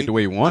quite the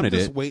way he wanted it.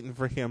 I'm just waiting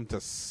for him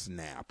to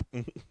snap.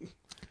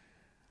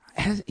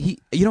 You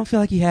don't feel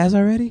like he has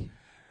already?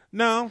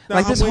 No.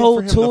 Like this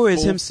whole tour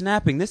is him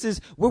snapping.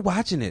 We're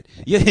watching it.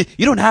 You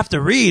don't have to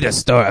read a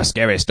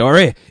scary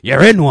story.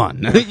 You're in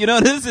one. You know,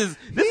 this is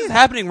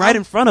happening right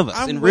in front of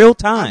us in real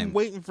time. I'm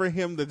waiting for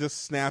him to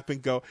just snap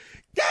and go,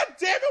 God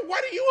damn it,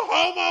 what do you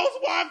homos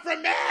want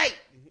from me?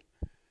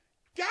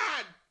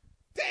 God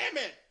damn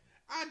it.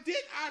 I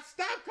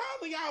stopped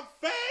calling y'all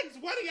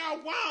fags. What do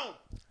y'all want?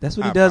 That's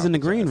what he does in the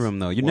green room,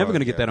 though. You're never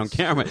going to get that on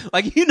camera.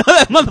 Like, you know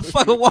that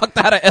motherfucker walked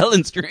out of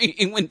Ellen's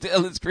green, went to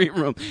Ellen's green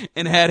room,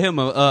 and had him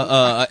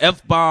a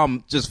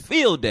F-bomb just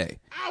field day.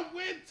 I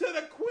went to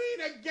the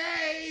Queen of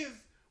Gays.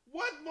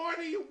 What more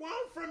do you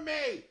want from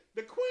me?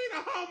 The Queen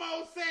of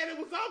Homos said it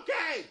was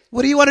okay.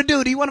 What do you want to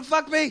do? Do you want to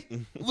fuck me?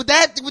 Would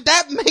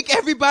that make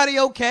everybody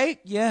okay?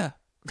 Yeah.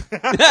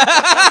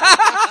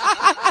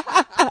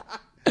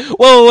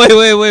 Whoa, wait!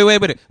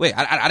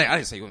 I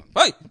didn't say.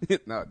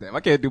 Wait, no, damn! I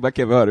can't do my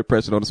Kevin Hart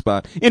impression on the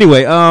spot.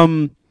 Anyway,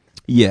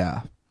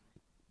 yeah.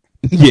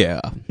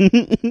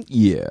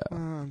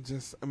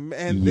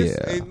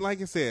 And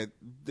like I said,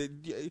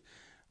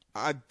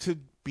 to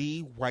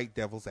be white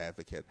devil's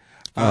advocate.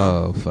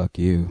 Fuck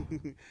you.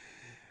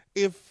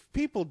 If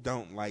people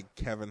don't like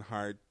Kevin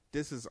Hart,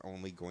 this is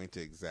only going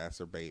to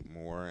exacerbate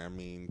more. I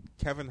mean,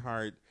 Kevin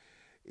Hart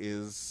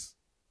is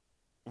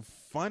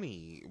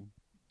funny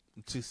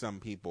to some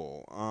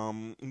people,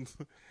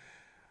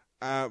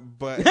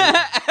 but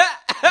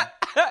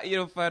you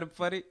don't find him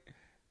funny?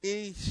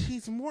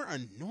 He's more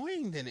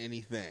annoying than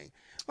anything.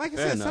 Like I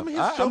said, some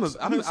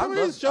of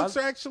his jokes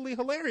are actually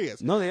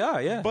hilarious. No, they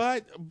are. Yeah,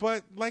 but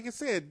like I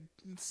said,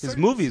 his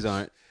movies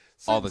aren't.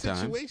 all the time.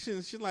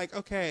 Situations, you're like,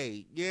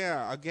 okay,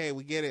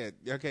 we get it.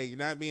 Okay, you're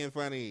not being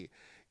funny.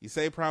 You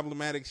say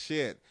problematic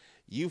shit.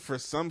 You, for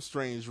some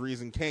strange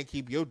reason, can't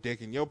keep your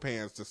dick in your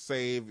pants to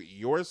save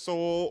your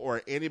soul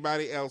or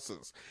anybody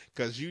else's,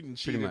 because you done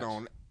cheated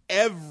on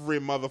every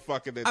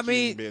motherfucker that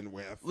you've been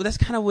with. Well, that's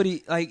kind of what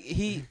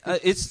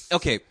it's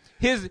okay.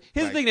 Here's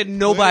the thing that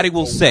nobody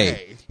will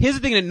say. Here's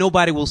the thing that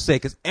nobody will say,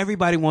 because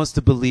everybody wants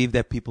to believe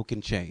that people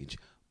can change.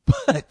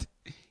 But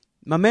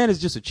my man is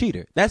just a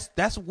cheater.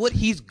 That's what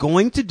he's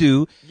going to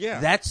do.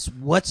 Yeah. That's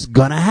what's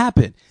gonna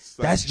happen.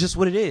 That's just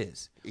what it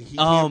is. He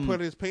can't put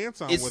his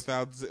pants on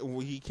without.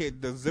 He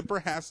can't. The zipper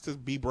has to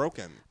be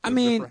broken. But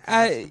we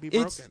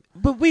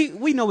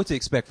know what to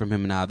expect from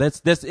him now.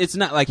 That's. It's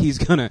not like he's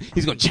gonna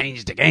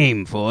change the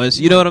game for us.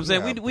 You know what I'm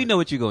saying? We know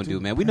what you're gonna do,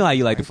 man. We know how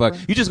you like to fuck.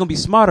 You're just gonna be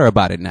smarter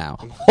about it now.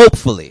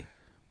 Hopefully.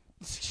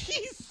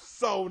 He's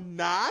so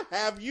not.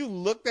 Have you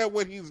looked at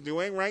what he's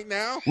doing right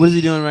now? What is he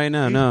doing right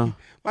now? No.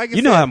 Like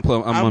you know, I'm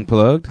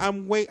unplugged.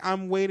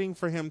 I'm waiting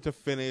for him to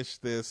finish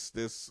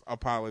this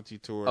apology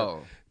tour.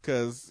 Oh.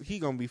 Because he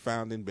gonna be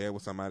found in bed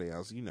with somebody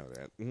else. You know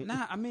that.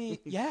 Nah, I mean,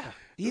 yeah.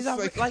 He's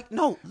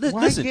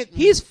listen,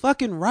 he's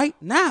fucking right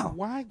now.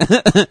 Why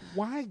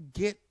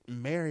get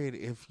married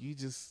if you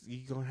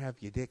gonna have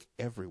your dick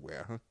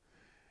everywhere, huh?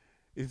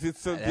 Is it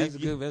so? That's a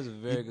very good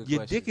question.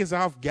 Your dick is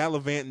off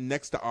gallivanting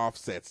next to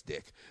Offset's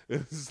dick.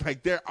 It's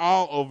like they're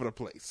all over the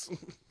place.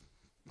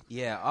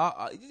 Yeah,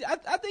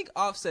 I think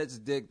Offset's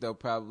dick though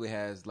probably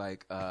has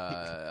like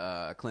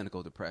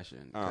clinical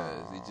depression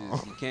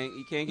because he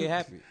can't get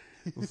happy.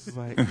 It's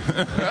like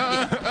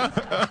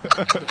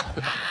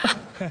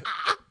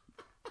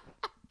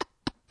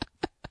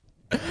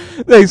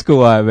Thanks,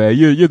 Kawhi, man.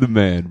 You're the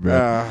man, bro.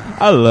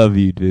 I love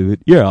you,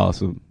 dude. You're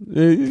awesome.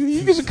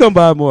 You should come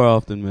by more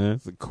often, man.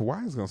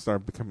 Kawhi's gonna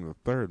start becoming the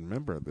third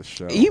member of the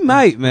show. He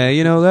might, man.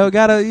 You know,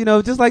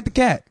 gotta, just like the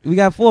cat. We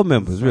got 4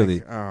 members,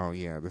 really. Oh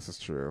yeah, this is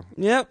true.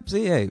 Yep.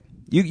 See, hey,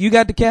 you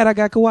got the cat, I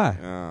got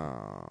Kawhi.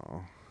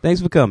 Oh,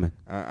 thanks for coming.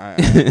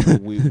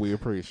 We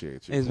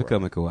appreciate you. Thanks for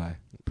coming, Kawhi.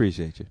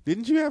 Appreciate you.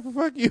 Didn't you have a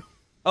fuck you?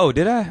 Oh,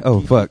 did I?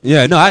 Oh, fuck.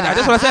 Yeah, no,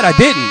 that's what I said. I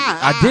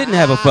didn't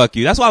have a fuck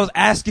you. That's why I was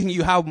asking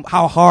you how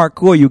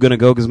hardcore you're gonna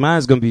go, because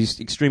mine's gonna be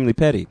extremely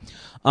petty.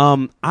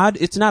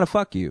 It's not a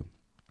fuck you.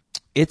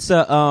 It's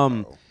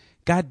a,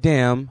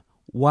 goddamn,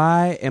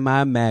 why am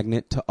I a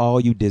magnet to all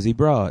you dizzy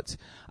broads?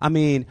 I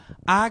mean,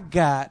 I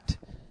got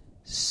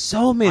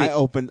so many. I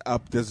opened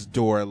up this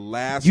door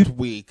last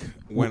week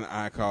when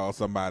I called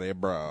somebody a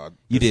broad.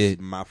 You did.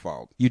 It's my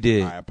fault. You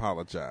did. I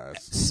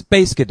apologize.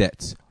 Space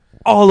cadets.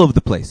 All over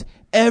the place.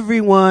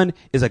 Everyone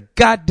is a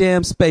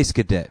goddamn space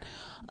cadet.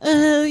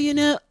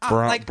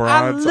 Broads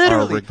are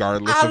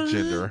regardless of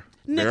gender.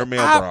 They're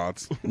male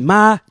broads.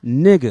 My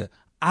nigga.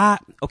 I'm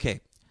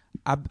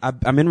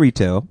in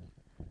retail,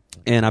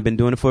 and I've been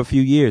doing it for a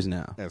few years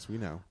now. Yes, we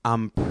know.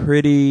 I'm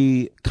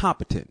pretty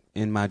competent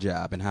in my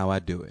job and how I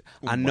do it.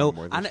 I know,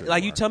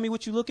 you tell me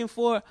what you're looking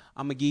for,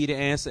 I'm going to give you the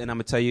answer, and I'm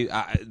going to tell you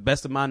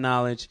best of my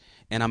knowledge,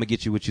 and I'm going to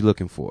get you what you're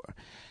looking for.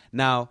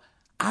 Now,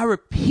 I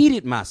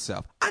repeated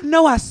myself. I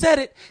know I said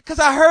it because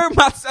I heard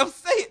myself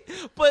say it,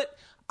 but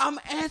I'm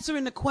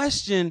answering the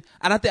question,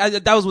 and I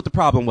think that was what the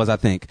problem was. I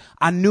think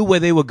I knew where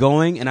they were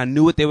going, and I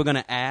knew what they were going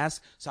to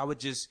ask, so I would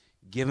just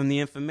give them the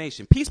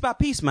information piece by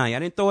piece, man. I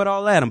didn't throw it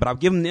all at them, but I'll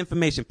give them the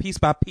information piece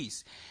by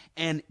piece,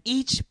 and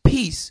each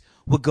piece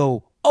would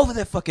go over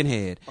their fucking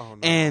head. Oh,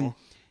 no.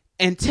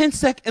 And 10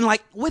 seconds, and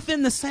like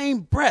within the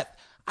same breath,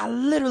 I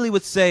literally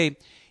would say,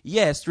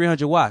 "Yes,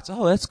 300 watts."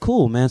 Oh, that's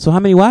cool, man. So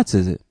how many watts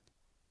is it?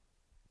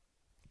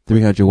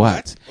 300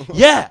 watts.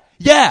 Yeah.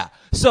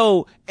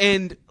 So,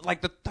 and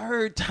like the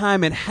third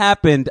time it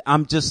happened,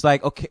 I'm just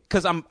like, okay,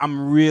 cause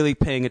I'm really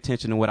paying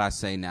attention to what I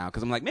say now.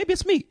 Cause I'm like, maybe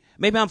it's me.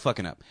 Maybe I'm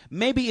fucking up.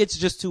 Maybe it's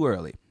just too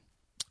early.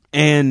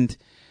 And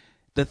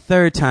the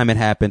third time it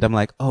happened, I'm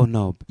like, oh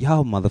no,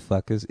 y'all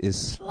motherfuckers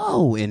is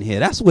slow in here.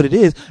 That's what it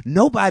is.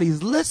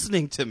 Nobody's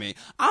listening to me.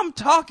 I'm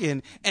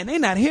talking and they're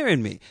not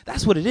hearing me.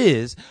 That's what it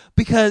is.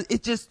 Because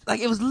it just, like,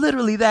 it was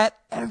literally that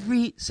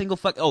every single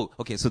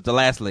okay, so the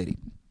last lady.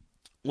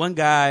 1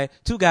 guy,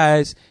 2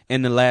 guys,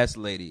 and the last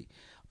lady.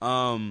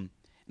 Now,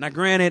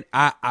 granted,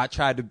 I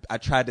tried to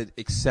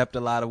accept a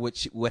lot of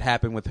what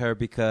happened with her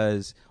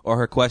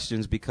her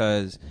questions,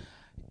 because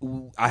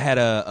I had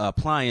a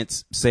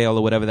appliance sale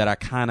or whatever that I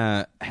kind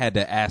of had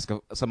to ask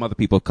some other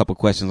people a couple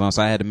questions on,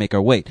 so I had to make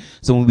her wait.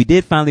 So when we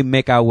did finally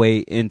make our way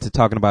into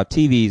talking about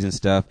TVs and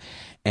stuff,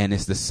 and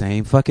it's the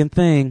same fucking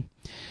thing.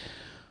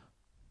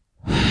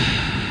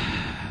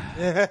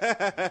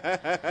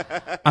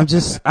 The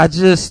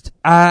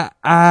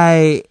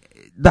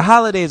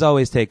holidays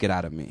always take it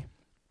out of me.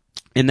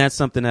 And that's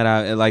something that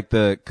I like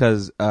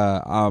cause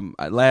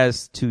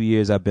last 2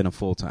 years I've been a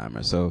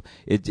full-timer. So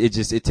it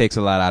takes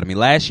a lot out of me.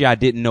 Last year I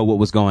didn't know what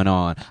was going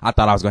on. I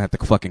thought I was going to have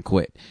to fucking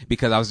quit,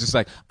 because I was just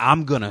like,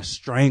 I'm going to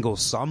strangle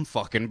some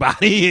fucking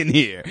body in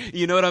here.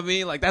 You know what I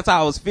mean? Like, that's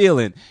how I was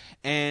feeling.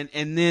 And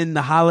then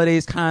the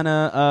holidays kind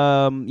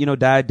of,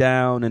 died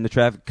down, and the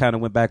traffic kind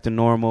of went back to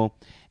normal.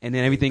 And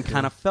then everything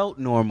kind of felt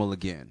normal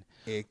again.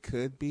 It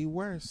could be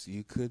worse.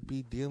 You could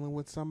be dealing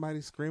with somebody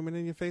screaming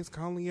in your face,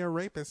 calling you a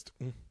rapist.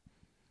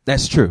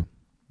 That's true.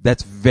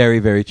 That's very,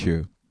 very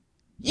true.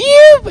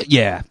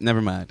 Yeah,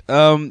 never mind.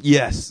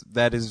 Yes,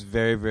 that is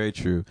very, very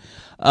true.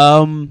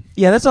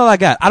 Yeah, that's all I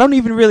got. I didn't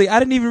even really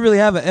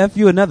have a F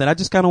you or nothing. I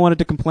just kind of wanted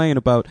to complain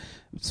about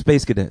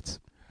space cadets.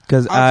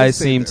 Because I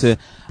seem to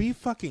be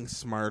fucking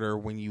smarter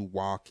when you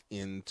walk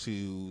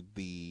into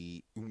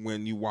the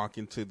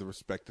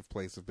respective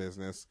place of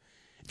business.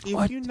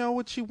 If you know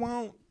what you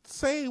want,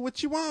 say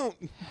what you want.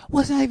 Well,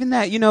 it's not even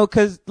that,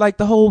 because like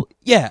the whole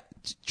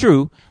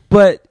true.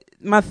 But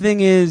my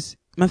thing is,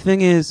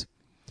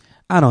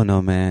 I don't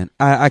know, man.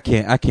 I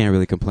can't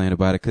really complain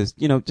about it because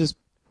just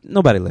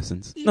nobody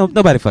listens.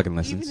 Nobody fucking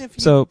listens. Even if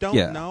you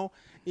don't know,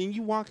 and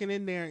you walking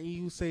in there and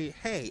you say,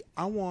 "Hey,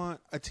 I want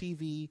a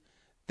TV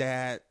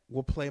that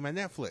will play my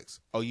Netflix."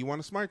 Oh, you want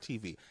a smart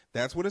TV?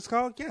 That's what it's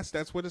called? Yes,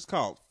 that's what it's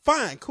called.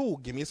 Fine, cool.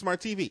 Give me a smart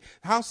TV.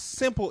 How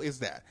simple is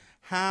that?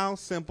 How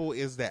simple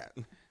is that?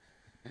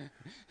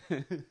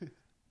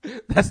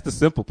 That's the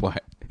simple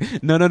part.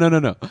 No.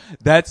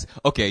 That's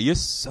okay. You're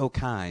so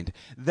kind.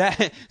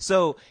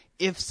 So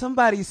if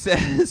somebody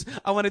says,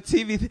 "I want a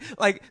TV,"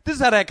 like this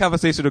is how that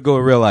conversation will go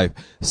in real life.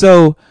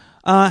 So,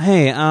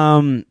 hey,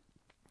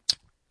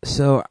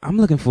 so I'm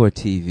looking for a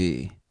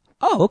TV.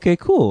 Oh, okay,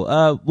 cool.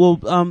 Well,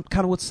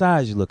 kind of what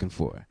size you looking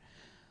for?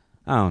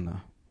 I don't know.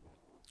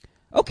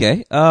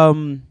 Okay.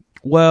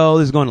 Well,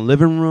 is it going to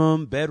living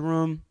room,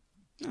 bedroom?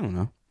 I don't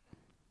know.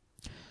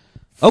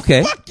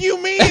 Okay. Fuck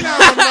you mean I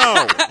don't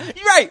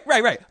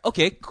know? Right.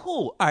 Okay,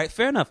 cool. All right,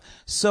 fair enough.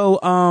 So,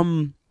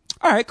 all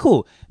right,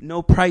 cool.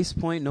 No price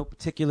point, no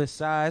particular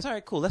size. All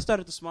right, cool. Let's start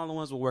at the smaller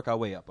ones. We'll work our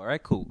way up. All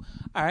right, cool.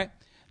 All right.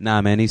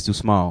 Nah, man, these too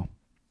small.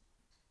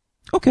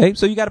 Okay,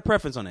 so you got a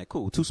preference on that.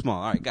 Cool. Too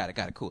small. All right, got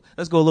it. Cool.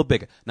 Let's go a little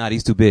bigger. Nah,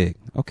 these too big.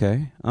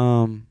 Okay.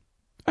 All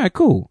right,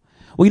 cool.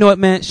 Well, you know what,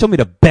 man? Show me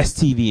the best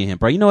TV in here,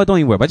 bro. You know what? Don't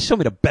even worry about it. Just show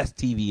me the best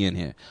TV in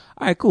here.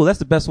 All right, cool. That's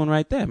the best one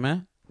right there,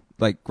 man.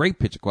 Like, great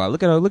picture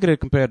quality. Look at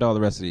it compared to all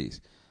the rest of these.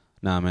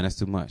 Nah, man, that's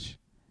too much.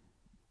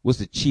 What's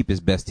the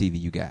cheapest best TV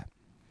you got?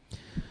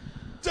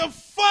 The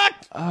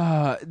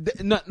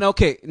fuck? No,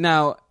 okay.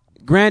 Now,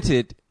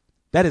 granted,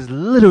 that is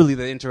literally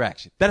the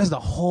interaction. That is the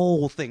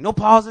whole thing. No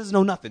pauses,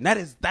 no nothing. That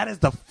is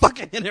the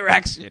fucking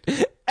interaction.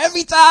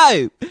 Every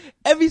time.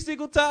 Every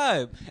single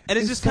time. And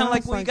it's just kind of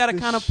like, well, you got to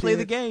kind of play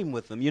the game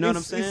with them. You know what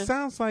I'm saying? It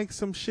sounds like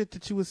some shit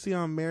that you would see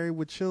on Married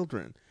with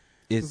Children.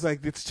 It's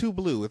like, it's too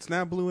blue. It's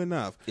not blue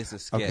enough. It's a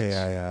sketch.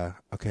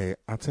 Okay,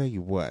 I'll tell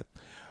you what.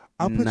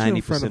 I'll put you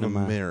in front of a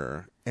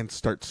mirror and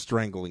start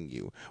strangling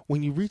you.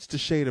 When you reach the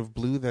shade of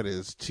blue that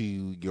is to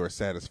your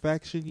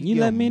satisfaction, you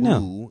let me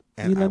know.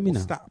 And I will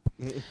stop.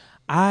 Yeah.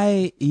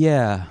 I'm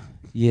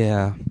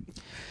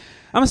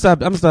gonna stop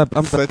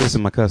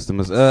dissing my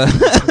customers.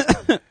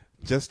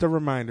 Just a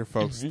reminder,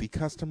 folks, the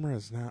customer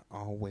is not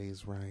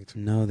always right.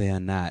 No, they are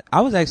not.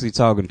 I was actually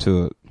talking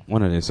to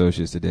one of the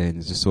associates today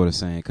and just sort of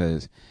saying,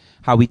 because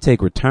how we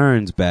take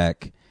returns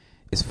back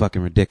is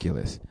fucking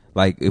ridiculous.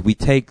 Like, if we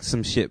take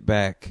some shit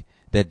back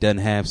that doesn't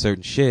have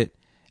certain shit,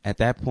 at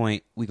that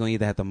point, we're going to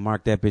either have to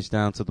mark that bitch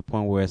down to the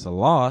point where it's a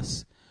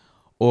loss,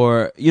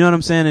 or, you know what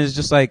I'm saying? It's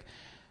just like,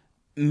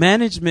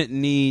 management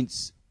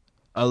needs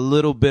a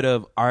little bit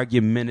of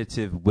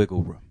argumentative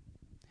wiggle room.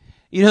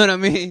 You know what I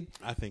mean?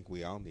 I think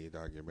we all need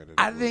argumentative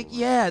I think,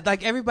 yeah,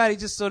 like everybody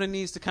just sort of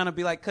needs to kind of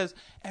be like, because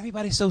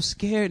everybody's so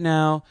scared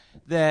now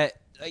that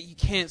you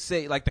can't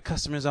say like the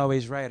customer's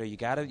always right, or you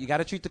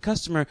gotta treat the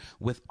customer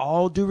with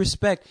all due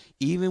respect,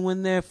 even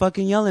when they're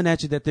fucking yelling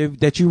at you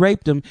that you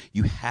raped them.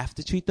 You have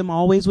to treat them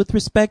always with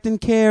respect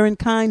and care and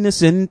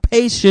kindness and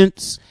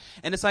patience.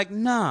 And it's like,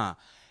 nah,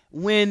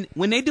 when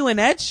they doing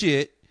that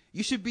shit,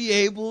 you should be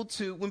able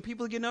to, when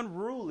people are getting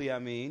unruly, I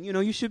mean,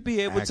 you should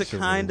be able to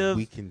kind of.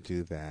 We can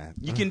do that.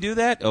 You can do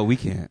that? Oh, we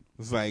can't.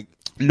 It's like.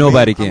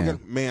 Nobody can.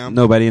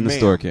 Nobody in the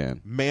store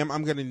can. Ma'am,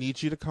 I'm going to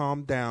need you to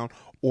calm down,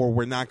 or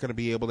we're not going to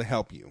be able to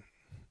help you.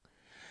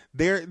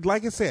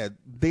 Like I said,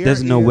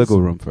 there's no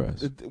wiggle room for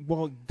us.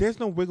 Well, there's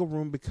no wiggle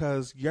room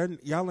because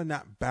y'all are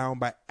not bound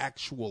by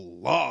actual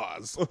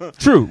laws.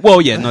 True.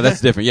 Well, yeah, no,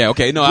 that's different. Yeah,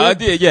 okay. No, I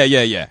did. Yeah.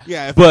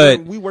 Yeah,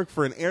 but we work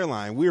for an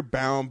airline. We're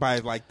bound by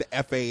like the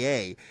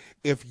FAA.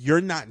 If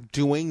you're not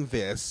doing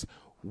this,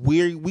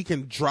 we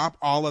can drop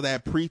all of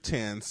that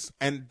pretense,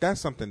 and that's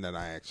something that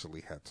I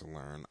actually had to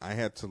learn. I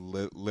had to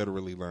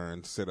literally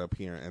learn to sit up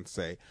here and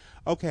say,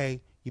 okay,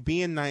 you're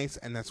being nice,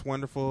 and that's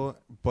wonderful,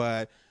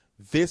 but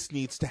this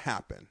needs to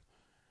happen.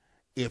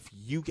 If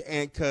you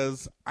can,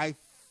 because I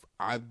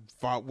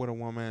fought with a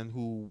woman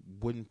who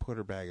wouldn't put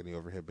her bag in the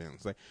overhead bin.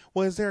 It's like,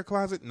 well, is there a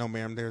closet? No,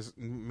 ma'am,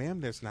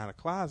 there's not a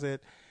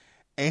closet.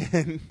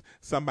 And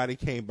somebody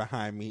came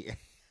behind me.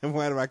 And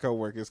one of my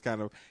coworkers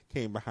kind of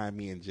came behind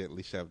me and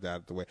gently shoved out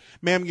of the way.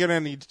 Ma'am, you're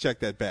going to need to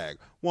check that bag.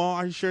 Well,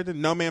 are you sure that?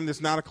 No, ma'am,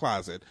 there's not a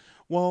closet.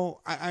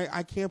 Well,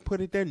 I can't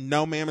put it there.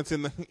 No, ma'am, it's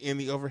in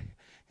the overhead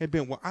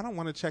bin. Well, I don't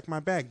want to check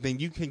my bag. Then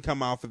you can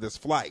come off of this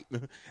flight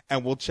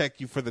and we'll check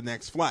you for the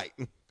next flight.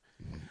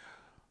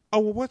 Oh,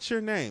 well, what's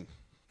your name?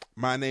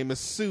 My name is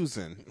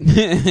Susan.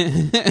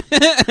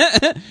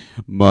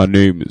 My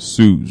name is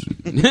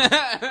Susan.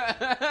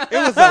 It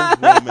was a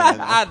woman.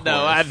 I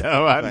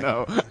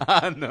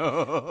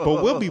know.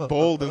 But we'll be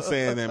bold in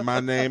saying that my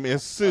name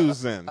is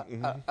Susan.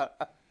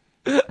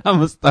 I'm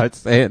gonna start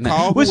saying that.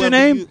 Call What's your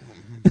whoever name?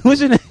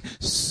 What's your name?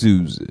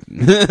 Susan.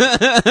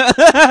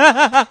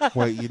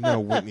 Well, you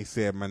know Whitney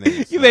said my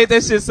name. You made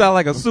that shit sound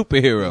like a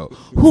superhero.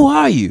 Who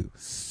are you?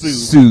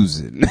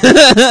 Susan.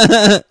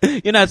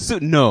 You're not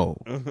No.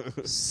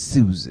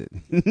 Susan.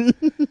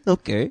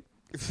 Okay.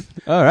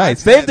 All right.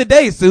 Save the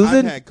day,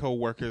 Susan. I've had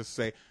coworkers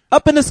say,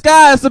 Up in the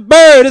sky, it's a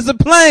bird, it's a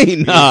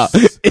plane. No,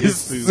 it's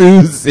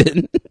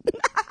Susan.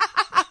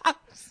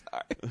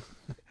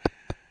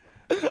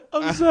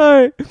 I'm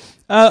sorry.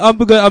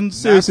 I'm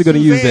seriously going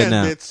to use that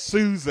now. It's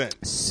Susan.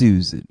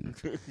 Susan.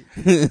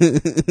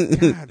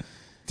 God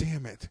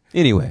damn it.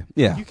 Anyway,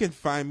 yeah. You can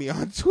find me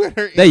on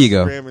Twitter, there you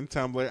go. Instagram, and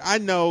Tumblr. I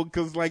know,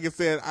 because like I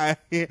said,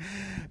 you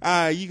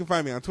can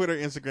find me on Twitter,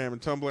 Instagram,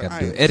 and Tumblr. I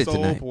am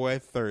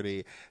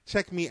Soulboy30.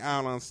 Check me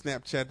out on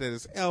Snapchat. That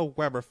is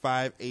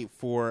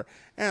LWeber584.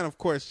 And, of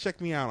course, check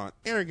me out on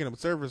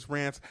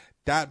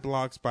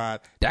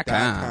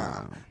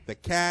ArrogantObserversRants.blogspot.com. The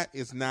cat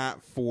is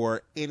not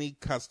for any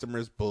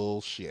customer's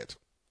bullshit.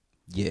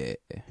 Yeah,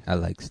 I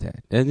likes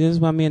that. And this is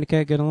why me and the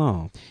cat get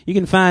along. You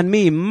can find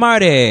me,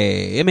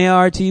 Marty,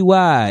 Marty,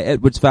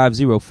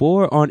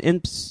 Edwards504 on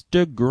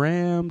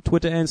Instagram,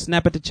 Twitter, and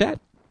Snap at the chat.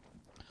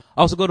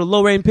 Also go to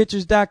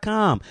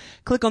lowrainpictures.com.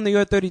 Click on the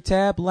Your 30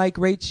 tab, like,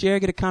 rate, share,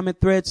 get a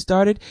comment thread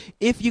started.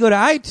 If you go to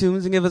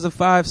iTunes and give us a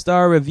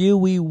 5-star review,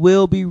 we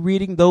will be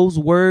reading those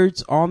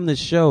words on the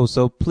show.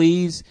 So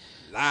please...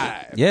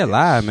 Live. Yeah,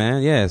 live,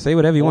 man. Yeah, say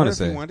whatever you want to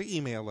say. If you want to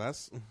email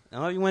us.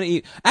 Oh, you want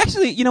to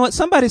Actually, you know what?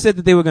 Somebody said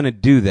that they were going to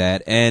do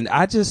that, and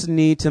I just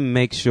need to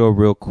make sure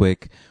real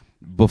quick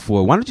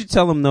before. Why don't you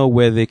tell them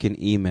where they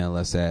can email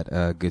us at,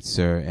 good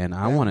sir, and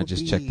I want to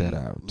just check that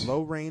out.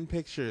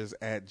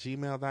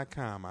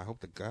 lowrainpictures@gmail.com. I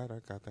hope to God I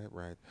got that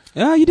right.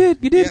 Oh, you did.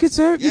 You did, yes, good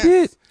sir. yes. You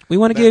did. We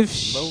want to give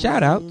Low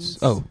shout-outs.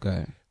 Oh, go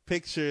ahead.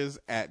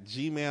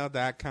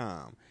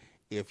 Pictures@gmail.com.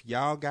 If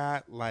y'all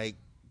got, like,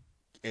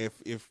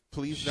 If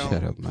please don't,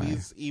 Shut up,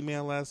 please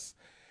email us,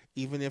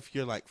 even if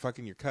you're like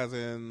fucking your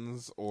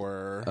cousins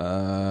or,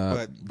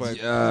 but please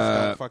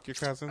don't fuck your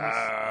cousins.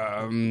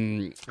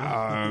 Please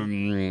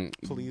don't.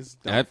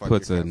 That fuck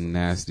puts your a cousins.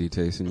 nasty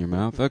taste in your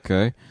mouth.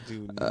 Okay.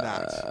 Do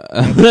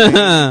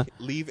not.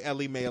 Leave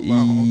Ellie Mae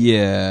alone.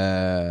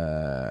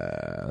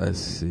 Yeah.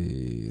 Let's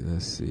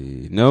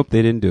see. Nope,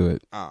 they didn't do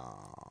it.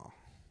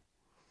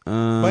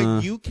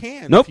 But you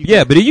can. Nope.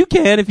 But you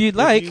can if you'd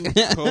like. You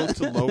go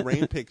to Low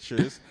Rain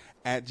Pictures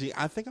I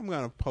think I'm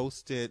going to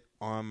post it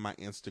on my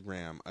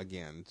Instagram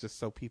again, just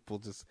so people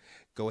just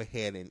go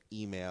ahead and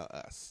email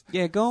us.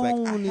 Yeah, go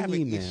on I and have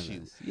an email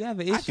issue. us. You have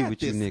an issue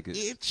with you niggas.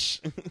 Itch.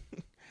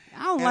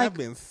 I don't and like. I've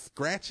been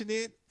scratching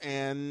it,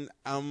 and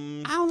I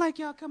don't like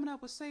y'all coming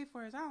up with safe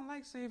words. I don't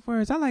like safe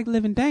words. I like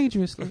living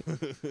dangerously.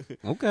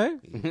 Okay.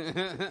 You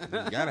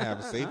gotta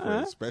have a safe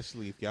word,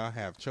 especially if y'all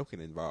have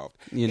choking involved.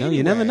 You know,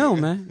 you never know,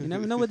 man. You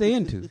never know what they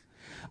into.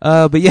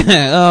 But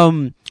yeah,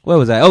 where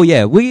was I? Oh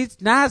yeah,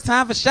 now it's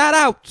time for shout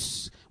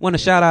outs. Want to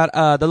shout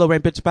out the Low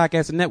Rain Picture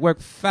Podcast and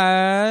Network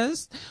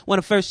first. Want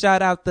to first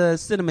shout out the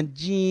Cinema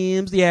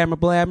Gems, the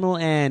Admiral,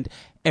 and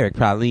Eric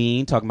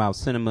Praline talking about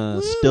cinema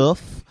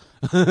stuff.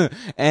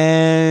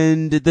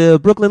 And the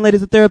Brooklyn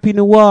Ladies of Therapy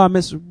Noir,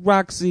 Miss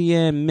Roxy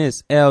and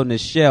Miss L.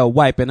 Nichelle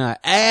wiping her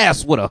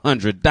ass with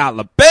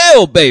 $100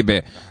 bill,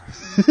 baby.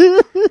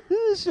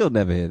 She'll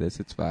never hear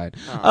this. It's fine.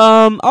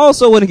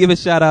 Also want to give a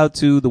shout out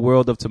to The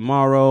World of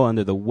Tomorrow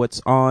under the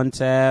What's On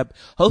tab,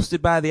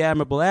 hosted by the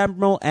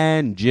Admiral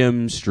and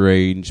Jim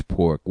Strange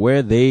Pork,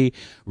 where they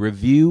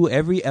review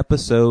every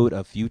episode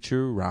of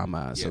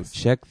Futurama. So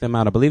check them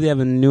out. I believe they have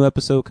a new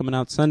episode coming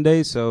out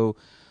Sunday.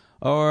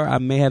 Or I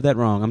may have that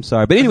wrong. I'm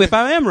sorry. But anyway, if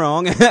I am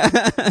wrong,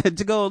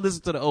 to go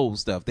listen to the old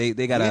stuff. They've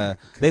got I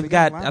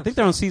think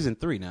they're on season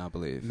 3 now, I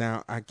believe.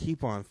 Now, I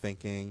keep on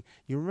thinking,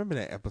 you remember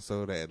that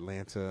episode of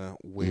Atlanta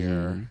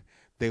where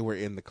they were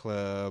in the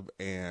club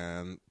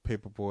and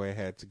Paperboy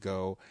had to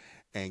go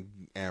and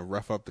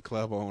rough up the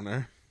club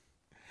owner?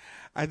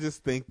 I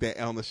just think that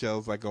El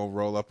Nichelle's like gonna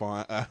roll up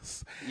on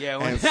us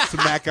and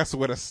smack us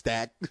with a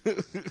stack.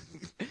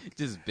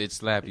 Just bitch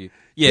slap you.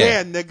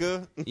 Yeah,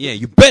 nigga. Yeah,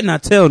 you better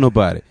not tell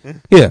nobody.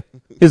 Here,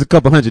 here's a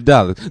couple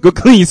 $100. Go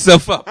clean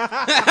yourself up.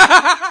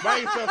 Buy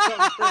yourself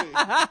something pretty.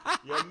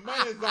 Your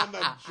money's on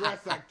the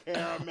dresser,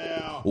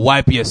 caramel.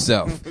 Wipe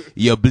yourself.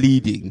 You're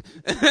bleeding.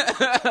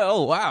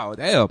 Oh wow,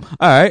 damn. All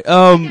right.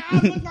 I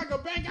look like a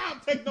bank. I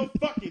don't take no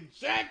fucking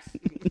checks.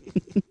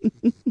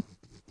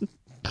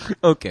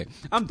 Okay,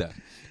 I'm done.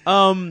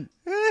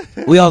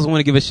 We also want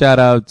to give a shout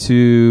out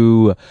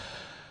to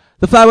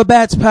the Fly with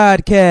Bats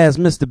podcast,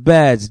 Mr.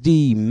 Bats,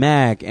 D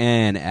Mac,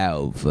 and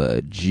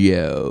Alpha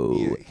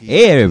Joe.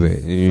 Hey,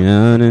 everybody.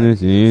 Look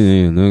at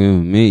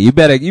me. You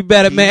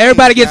better, man.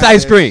 Everybody gets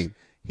ice cream.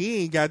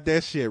 He ain't got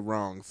that shit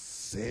wrong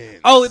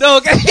since. Oh, no.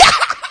 Okay. He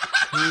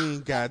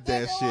ain't got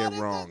that shit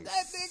wrong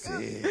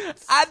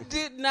I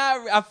did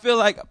not. I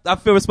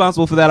feel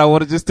responsible for that. I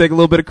want to just take a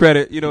little bit of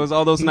credit. You know, it's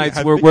all those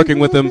nights we're working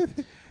with them,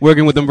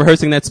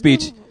 rehearsing that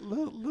speech. A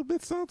little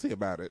bit salty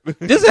about it.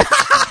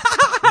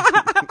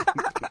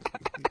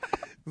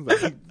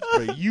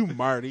 Like, you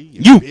Marty,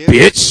 you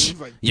bitch,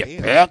 like, you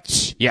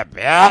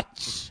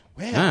bitch.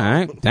 Well, all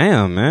right,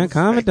 damn man,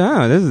 calm it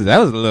down. That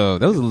was a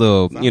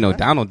little,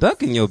 Donald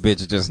Duck in your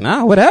bitch just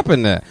now. What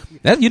happened there?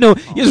 That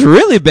it's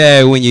really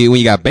bad when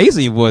you got bass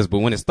in your voice, but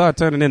when it start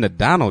turning into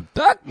Donald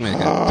Duck, man,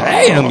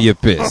 damn, you're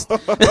pissed.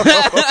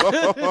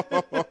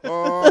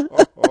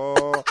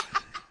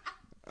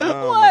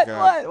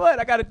 What?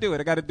 I gotta do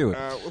it.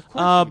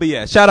 But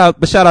yeah, shout out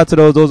to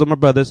those. Those are my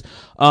brothers.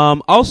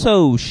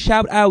 Also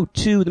shout out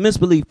to the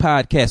Misbelief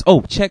podcast.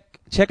 Oh, check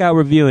out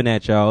Reviewing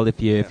That, y'all.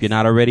 If you're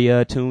not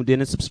already tuned in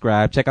and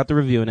subscribed, check out the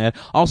Reviewing That.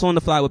 Also on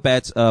the Fly with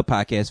Bats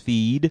podcast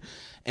feed.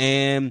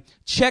 And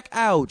check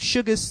out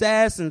Sugar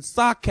Sass and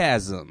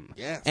Sarcasm.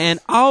 Yes.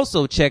 And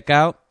also check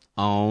out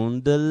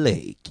On the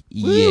Lake.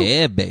 Woo.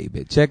 Yeah,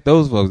 baby. Check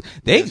those folks.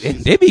 They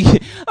be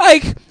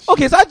like,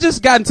 okay, so I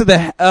just got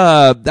into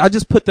I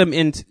just put them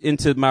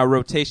into my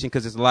rotation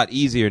because it's a lot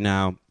easier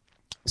now.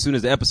 As soon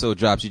as the episode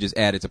drops, you just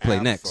add it to play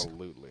next.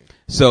 Absolutely.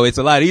 So it's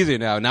a lot easier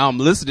now. Now I'm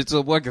listening to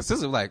it more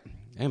consistent, like,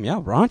 damn,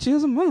 y'all raunchy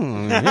as a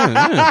moon.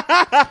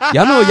 Yeah.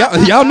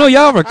 Y'all know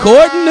y'all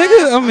recording,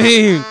 nigga? I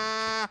mean,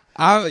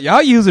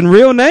 y'all using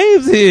real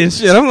names here and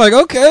shit. I'm like,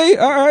 okay,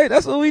 all right,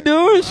 that's what we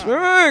doing.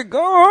 Sure,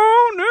 go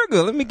on,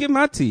 nigga. Let me get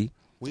my tea.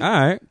 All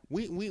right.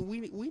 We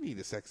need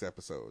a sex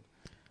episode.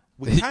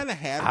 We kind of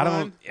had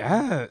one.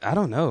 I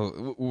don't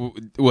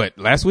know. What,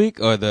 last week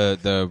or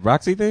the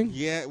Roxy thing?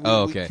 Yeah.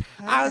 Okay.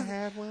 I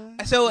had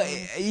one. So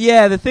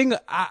yeah, the thing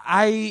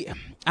I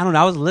don't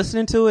know. I was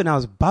listening to it and I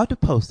was about to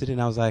post it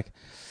and I was like,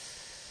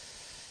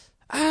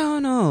 I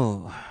don't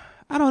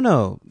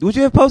know. Would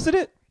you have posted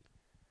it?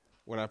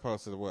 When I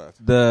posted what?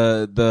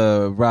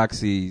 The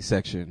Roxy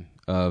section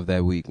of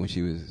that week when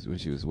she was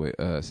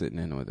sitting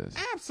in with us.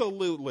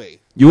 Absolutely.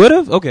 You would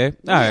have? Okay.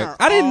 All right.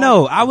 I didn't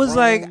know. I was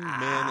like, men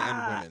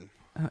and women.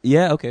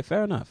 Yeah. Okay.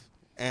 Fair enough.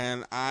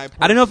 And I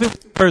didn't know if it was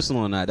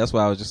personal or not. That's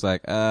why I was just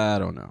like, I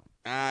don't know.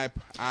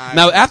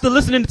 Now, after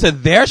listening to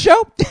their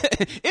show,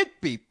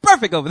 it'd be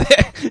perfect over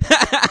there.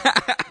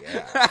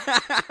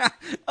 Yeah.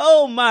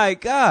 Oh my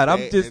God!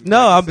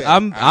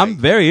 I'm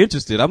very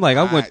interested. I'm like,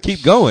 I'm going to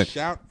keep going.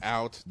 Shout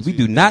out. We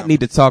do not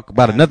need to talk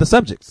about another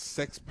subject.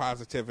 Sex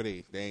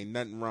positivity. There ain't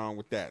nothing wrong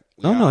with that.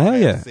 No, hell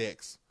yeah.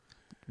 Sex.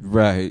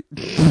 Right.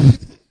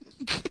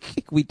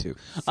 We do.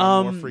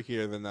 Some more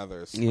freakier than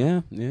others.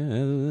 Yeah,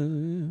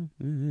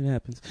 it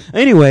happens.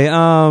 Anyway,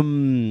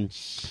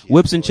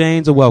 whips and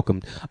chains are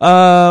welcomed.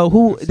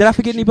 Who did I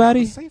forget?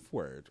 Anybody? Safe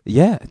word.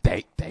 Yeah,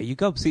 there you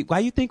go. See, why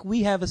you think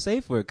we have a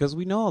safe word? Because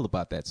we know all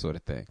about that sort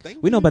of thing.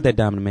 We know about that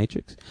Dominant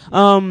Matrix. Did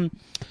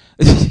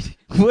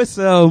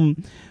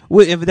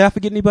I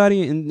forget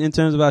anybody in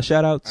terms of our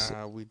shout outs?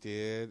 We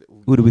did.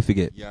 Who did we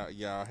forget? Y'all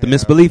the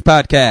Misbelief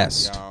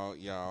podcast.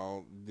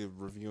 Y'all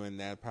reviewing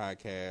that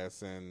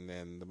podcast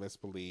and the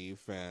Misbelief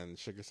and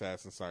Sugar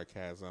Sass and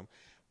Sarcasm.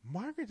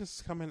 Margaret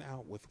is coming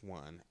out with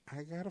one.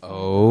 I gotta.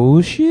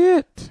 Oh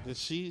shit!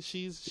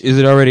 She's. Is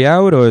it already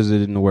out or is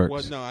it in the works?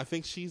 Well, no, I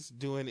think she's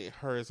doing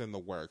hers in the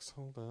works.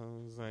 Hold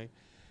on, it's like,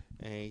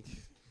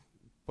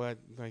 but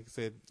like I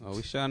said,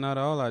 we shouting out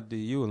all our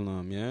DU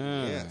alum.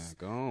 Yeah, yes.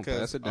 Go on,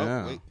 pass it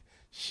down.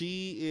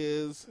 She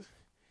is.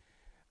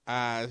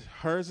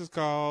 Hers is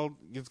called.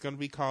 It's going to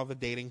be called The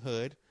Dating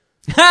Hood.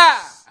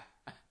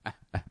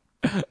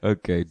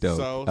 Okay,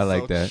 dope. I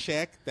like that.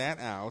 Check that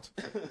out.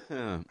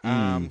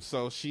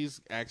 So she's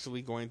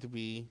actually going to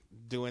be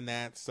doing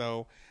that.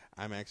 So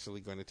I'm actually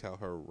going to tell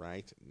her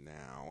right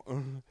now.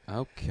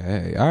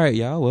 Okay. All right,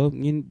 y'all. Well,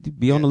 you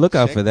be on the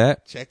lookout for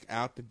that. Check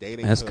out The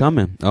Dating That's Hood.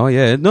 coming. Oh,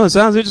 yeah. No, it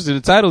sounds interesting.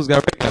 The title's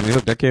got me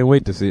hooked. I can't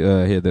wait to see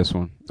hear this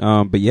one.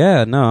 But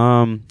yeah,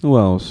 no, who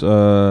else?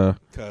 Yeah,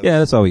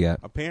 that's all we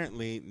got.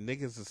 Apparently,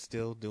 niggas are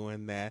still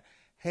doing that.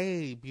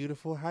 Hey,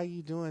 beautiful, how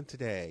you doing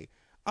today?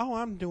 Oh,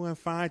 I'm doing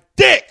fine.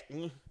 Dick!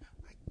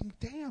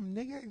 Damn,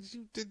 nigga,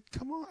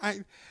 come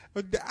on.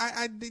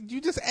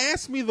 You just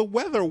asked me the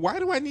weather. Why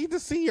do I need to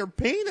see your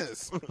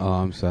penis? Oh,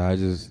 I'm sorry.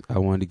 I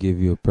wanted to give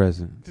you a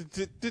present.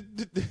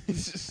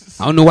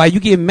 I don't know why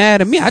you get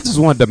mad at me. I just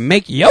wanted to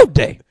make your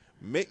day.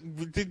 Put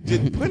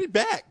it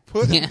back.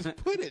 Put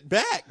it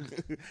back.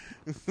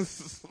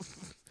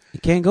 You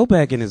can't go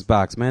back in this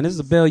box, man. This is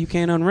a bell you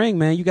can't unring,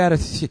 man. You gotta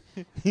take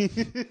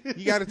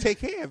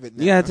care of it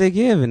now. You gotta take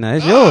care of it now.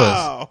 It's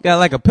yours. Got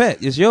like a pet.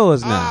 It's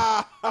yours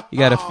now. You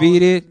gotta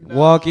feed it,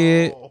 walk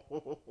it,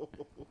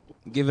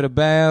 give it a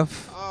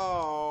bath,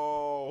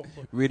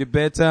 read it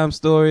bedtime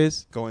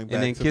stories, and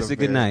then kiss it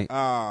goodnight.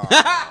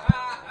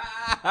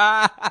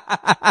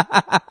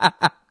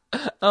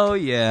 Oh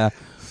yeah.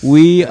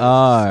 We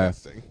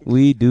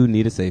do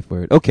need a safe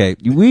word. Okay,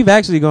 we've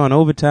actually gone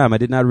over time. I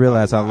did not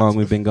realize how long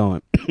we've been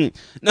going.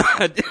 No,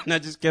 I didn't. I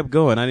just kept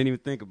going. I didn't even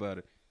think about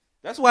it.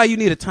 That's why you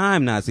need a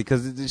time Nazi,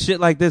 because shit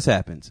like this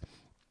happens.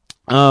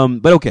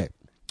 But okay.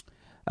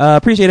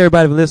 Appreciate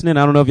everybody for listening.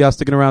 I don't know if y'all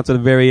sticking around to the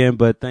very end,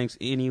 but thanks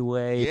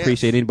anyway. Yes.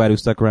 Appreciate anybody who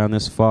stuck around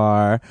this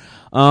far.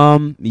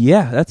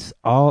 Yeah, that's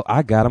all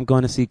I got. I'm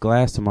going to see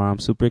Glass tomorrow. I'm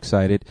super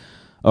excited.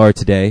 Or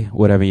today,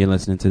 whatever you're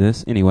listening to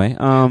this. Anyway,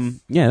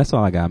 yeah, that's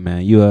all I got,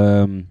 man. You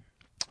got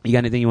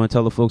anything you want to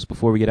tell the folks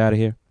before we get out of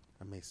here?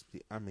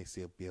 I may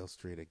see a Beale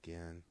Street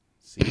again.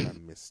 See if I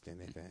missed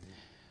anything.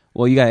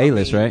 Well, you got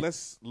A-list, right?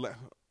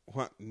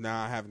 No,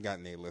 I haven't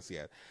gotten A-list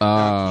yet.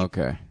 Oh,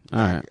 okay.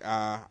 All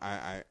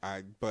right.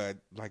 But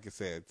like I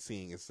said,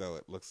 seeing as though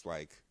it looks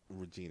like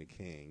Regina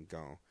King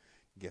gonna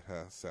get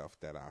herself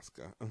that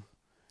Oscar.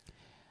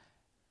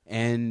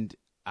 And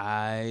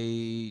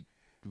I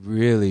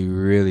really,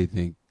 really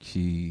think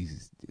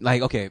she's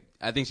like, okay,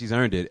 I think she's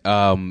earned it.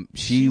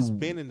 She's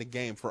been in the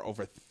game for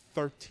over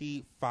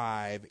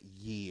 35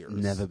 years.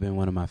 Never been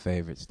one of my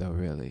favorites, though,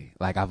 really.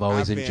 Like, I've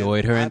always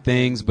enjoyed her in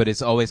things, but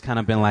it's always kind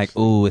of been like,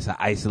 ooh, it's an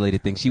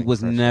isolated thing. She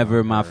was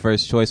never my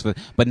first choice.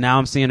 But now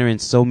I'm seeing her in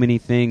so many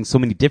things, so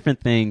many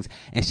different things,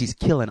 and she's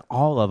killing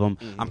all of them.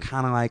 I'm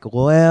kind of like,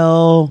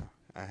 well...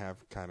 I have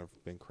kind of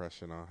been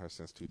crushing on her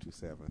since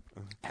 227.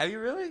 Have you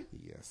really?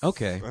 Yes.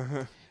 Okay.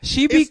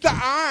 It's the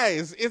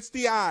eyes. It's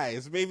the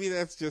eyes. Maybe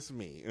that's just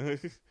me.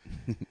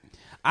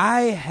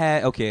 I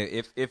had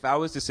if I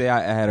was to say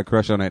I had a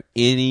crush on her at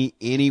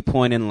any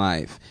point in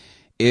life,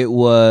 it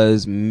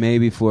was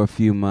maybe for a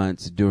few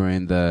months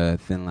during the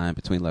Thin Line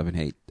Between Love and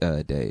Hate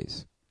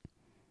days.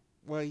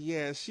 Well,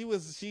 yeah,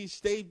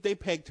 they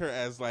pegged her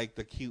as like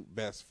the cute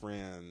best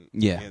friend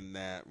in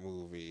that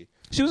movie.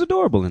 She was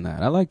adorable in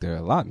that. I liked her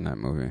a lot in that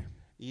movie.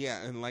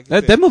 Yeah, and like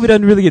that movie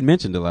doesn't really get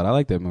mentioned a lot. I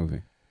like that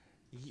movie.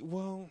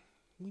 Well,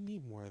 we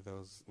need more of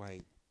those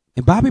like.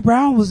 And Bobby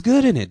Brown was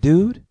good in it,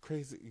 dude.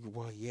 Crazy.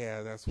 Well,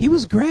 yeah, that's. He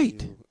was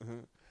great.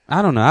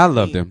 I don't know. I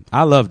loved him.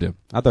 I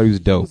thought he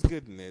was dope. He was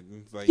good in it.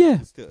 Like, yeah.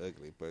 He's still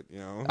ugly, but you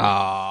know.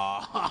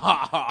 All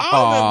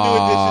the new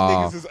edition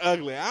niggas is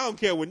ugly. I don't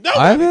care what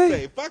nobody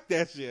say. Fuck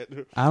that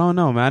shit. I don't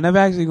know, man. I never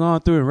actually gone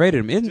through and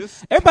rated him.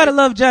 Everybody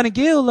loved Johnny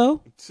Gill,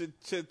 though.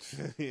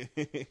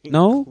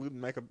 No?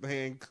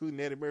 Including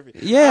Eddie Murphy.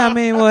 Yeah, I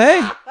mean, well,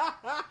 hey.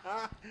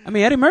 I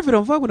mean, Eddie Murphy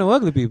don't fuck with no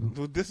ugly people.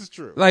 Well, this is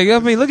true. Like, I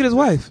mean, look at his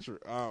wife. True.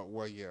 Oh,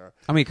 well, yeah.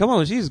 I mean, come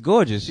on. She's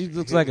gorgeous. She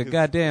looks like a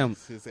goddamn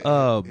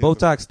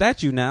Botox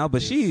statue now,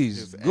 but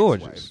she's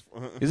gorgeous.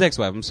 His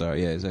ex-wife. I'm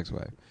sorry. Yeah, his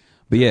ex-wife.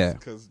 But yeah.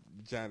 Because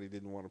Johnny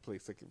didn't want to play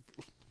second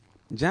fiddle.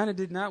 Johnny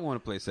did not want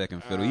to play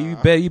second fiddle. You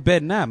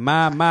bet not.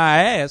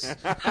 My ass.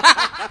 Well,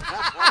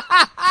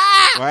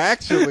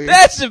 actually.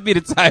 That should be the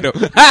title.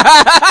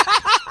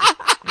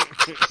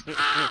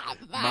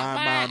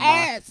 my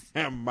ass.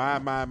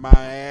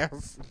 My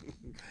ass.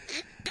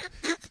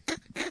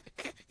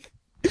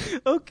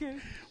 Okay.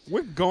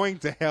 We're going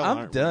to hell.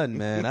 I'm done,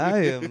 man.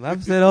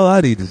 I've said all I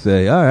need to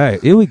say. All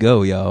right. Here we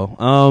go, y'all.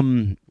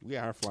 We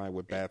are flying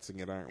with bats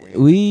in it, aren't we?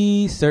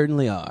 We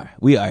certainly are.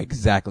 We are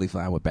exactly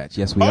flying with bats.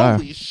 Yes, we are.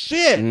 Holy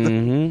shit!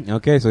 Mm-hmm.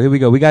 Okay, so here we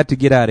go. We got to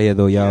get out of here,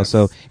 though, y'all. Yes.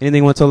 So anything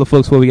you want to tell the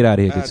folks before we get out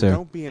of here, good sir?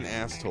 Don't be an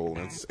asshole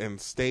and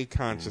stay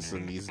conscious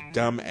in these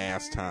dumb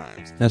ass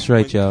times. That's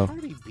right, y'all.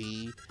 Cardi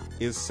B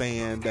is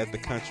saying that the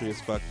country is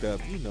fucked up.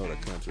 You know the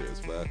country is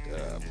fucked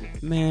up.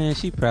 Man,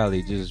 she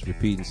probably just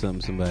repeating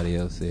something somebody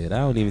else said. I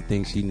don't even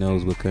think she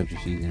knows what country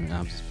she's in.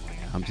 I'm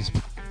just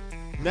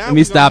Now let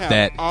me stop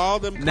that. All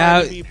them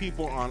Cardi B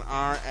people on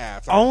our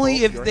ass.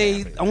 Only if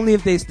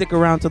they stick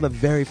around till the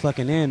very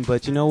fucking end.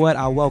 But you know what?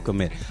 I'll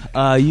welcome it.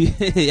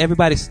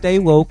 Everybody stay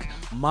woke.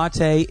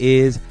 Mate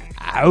is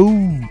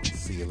out.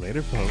 See you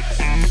later, folks.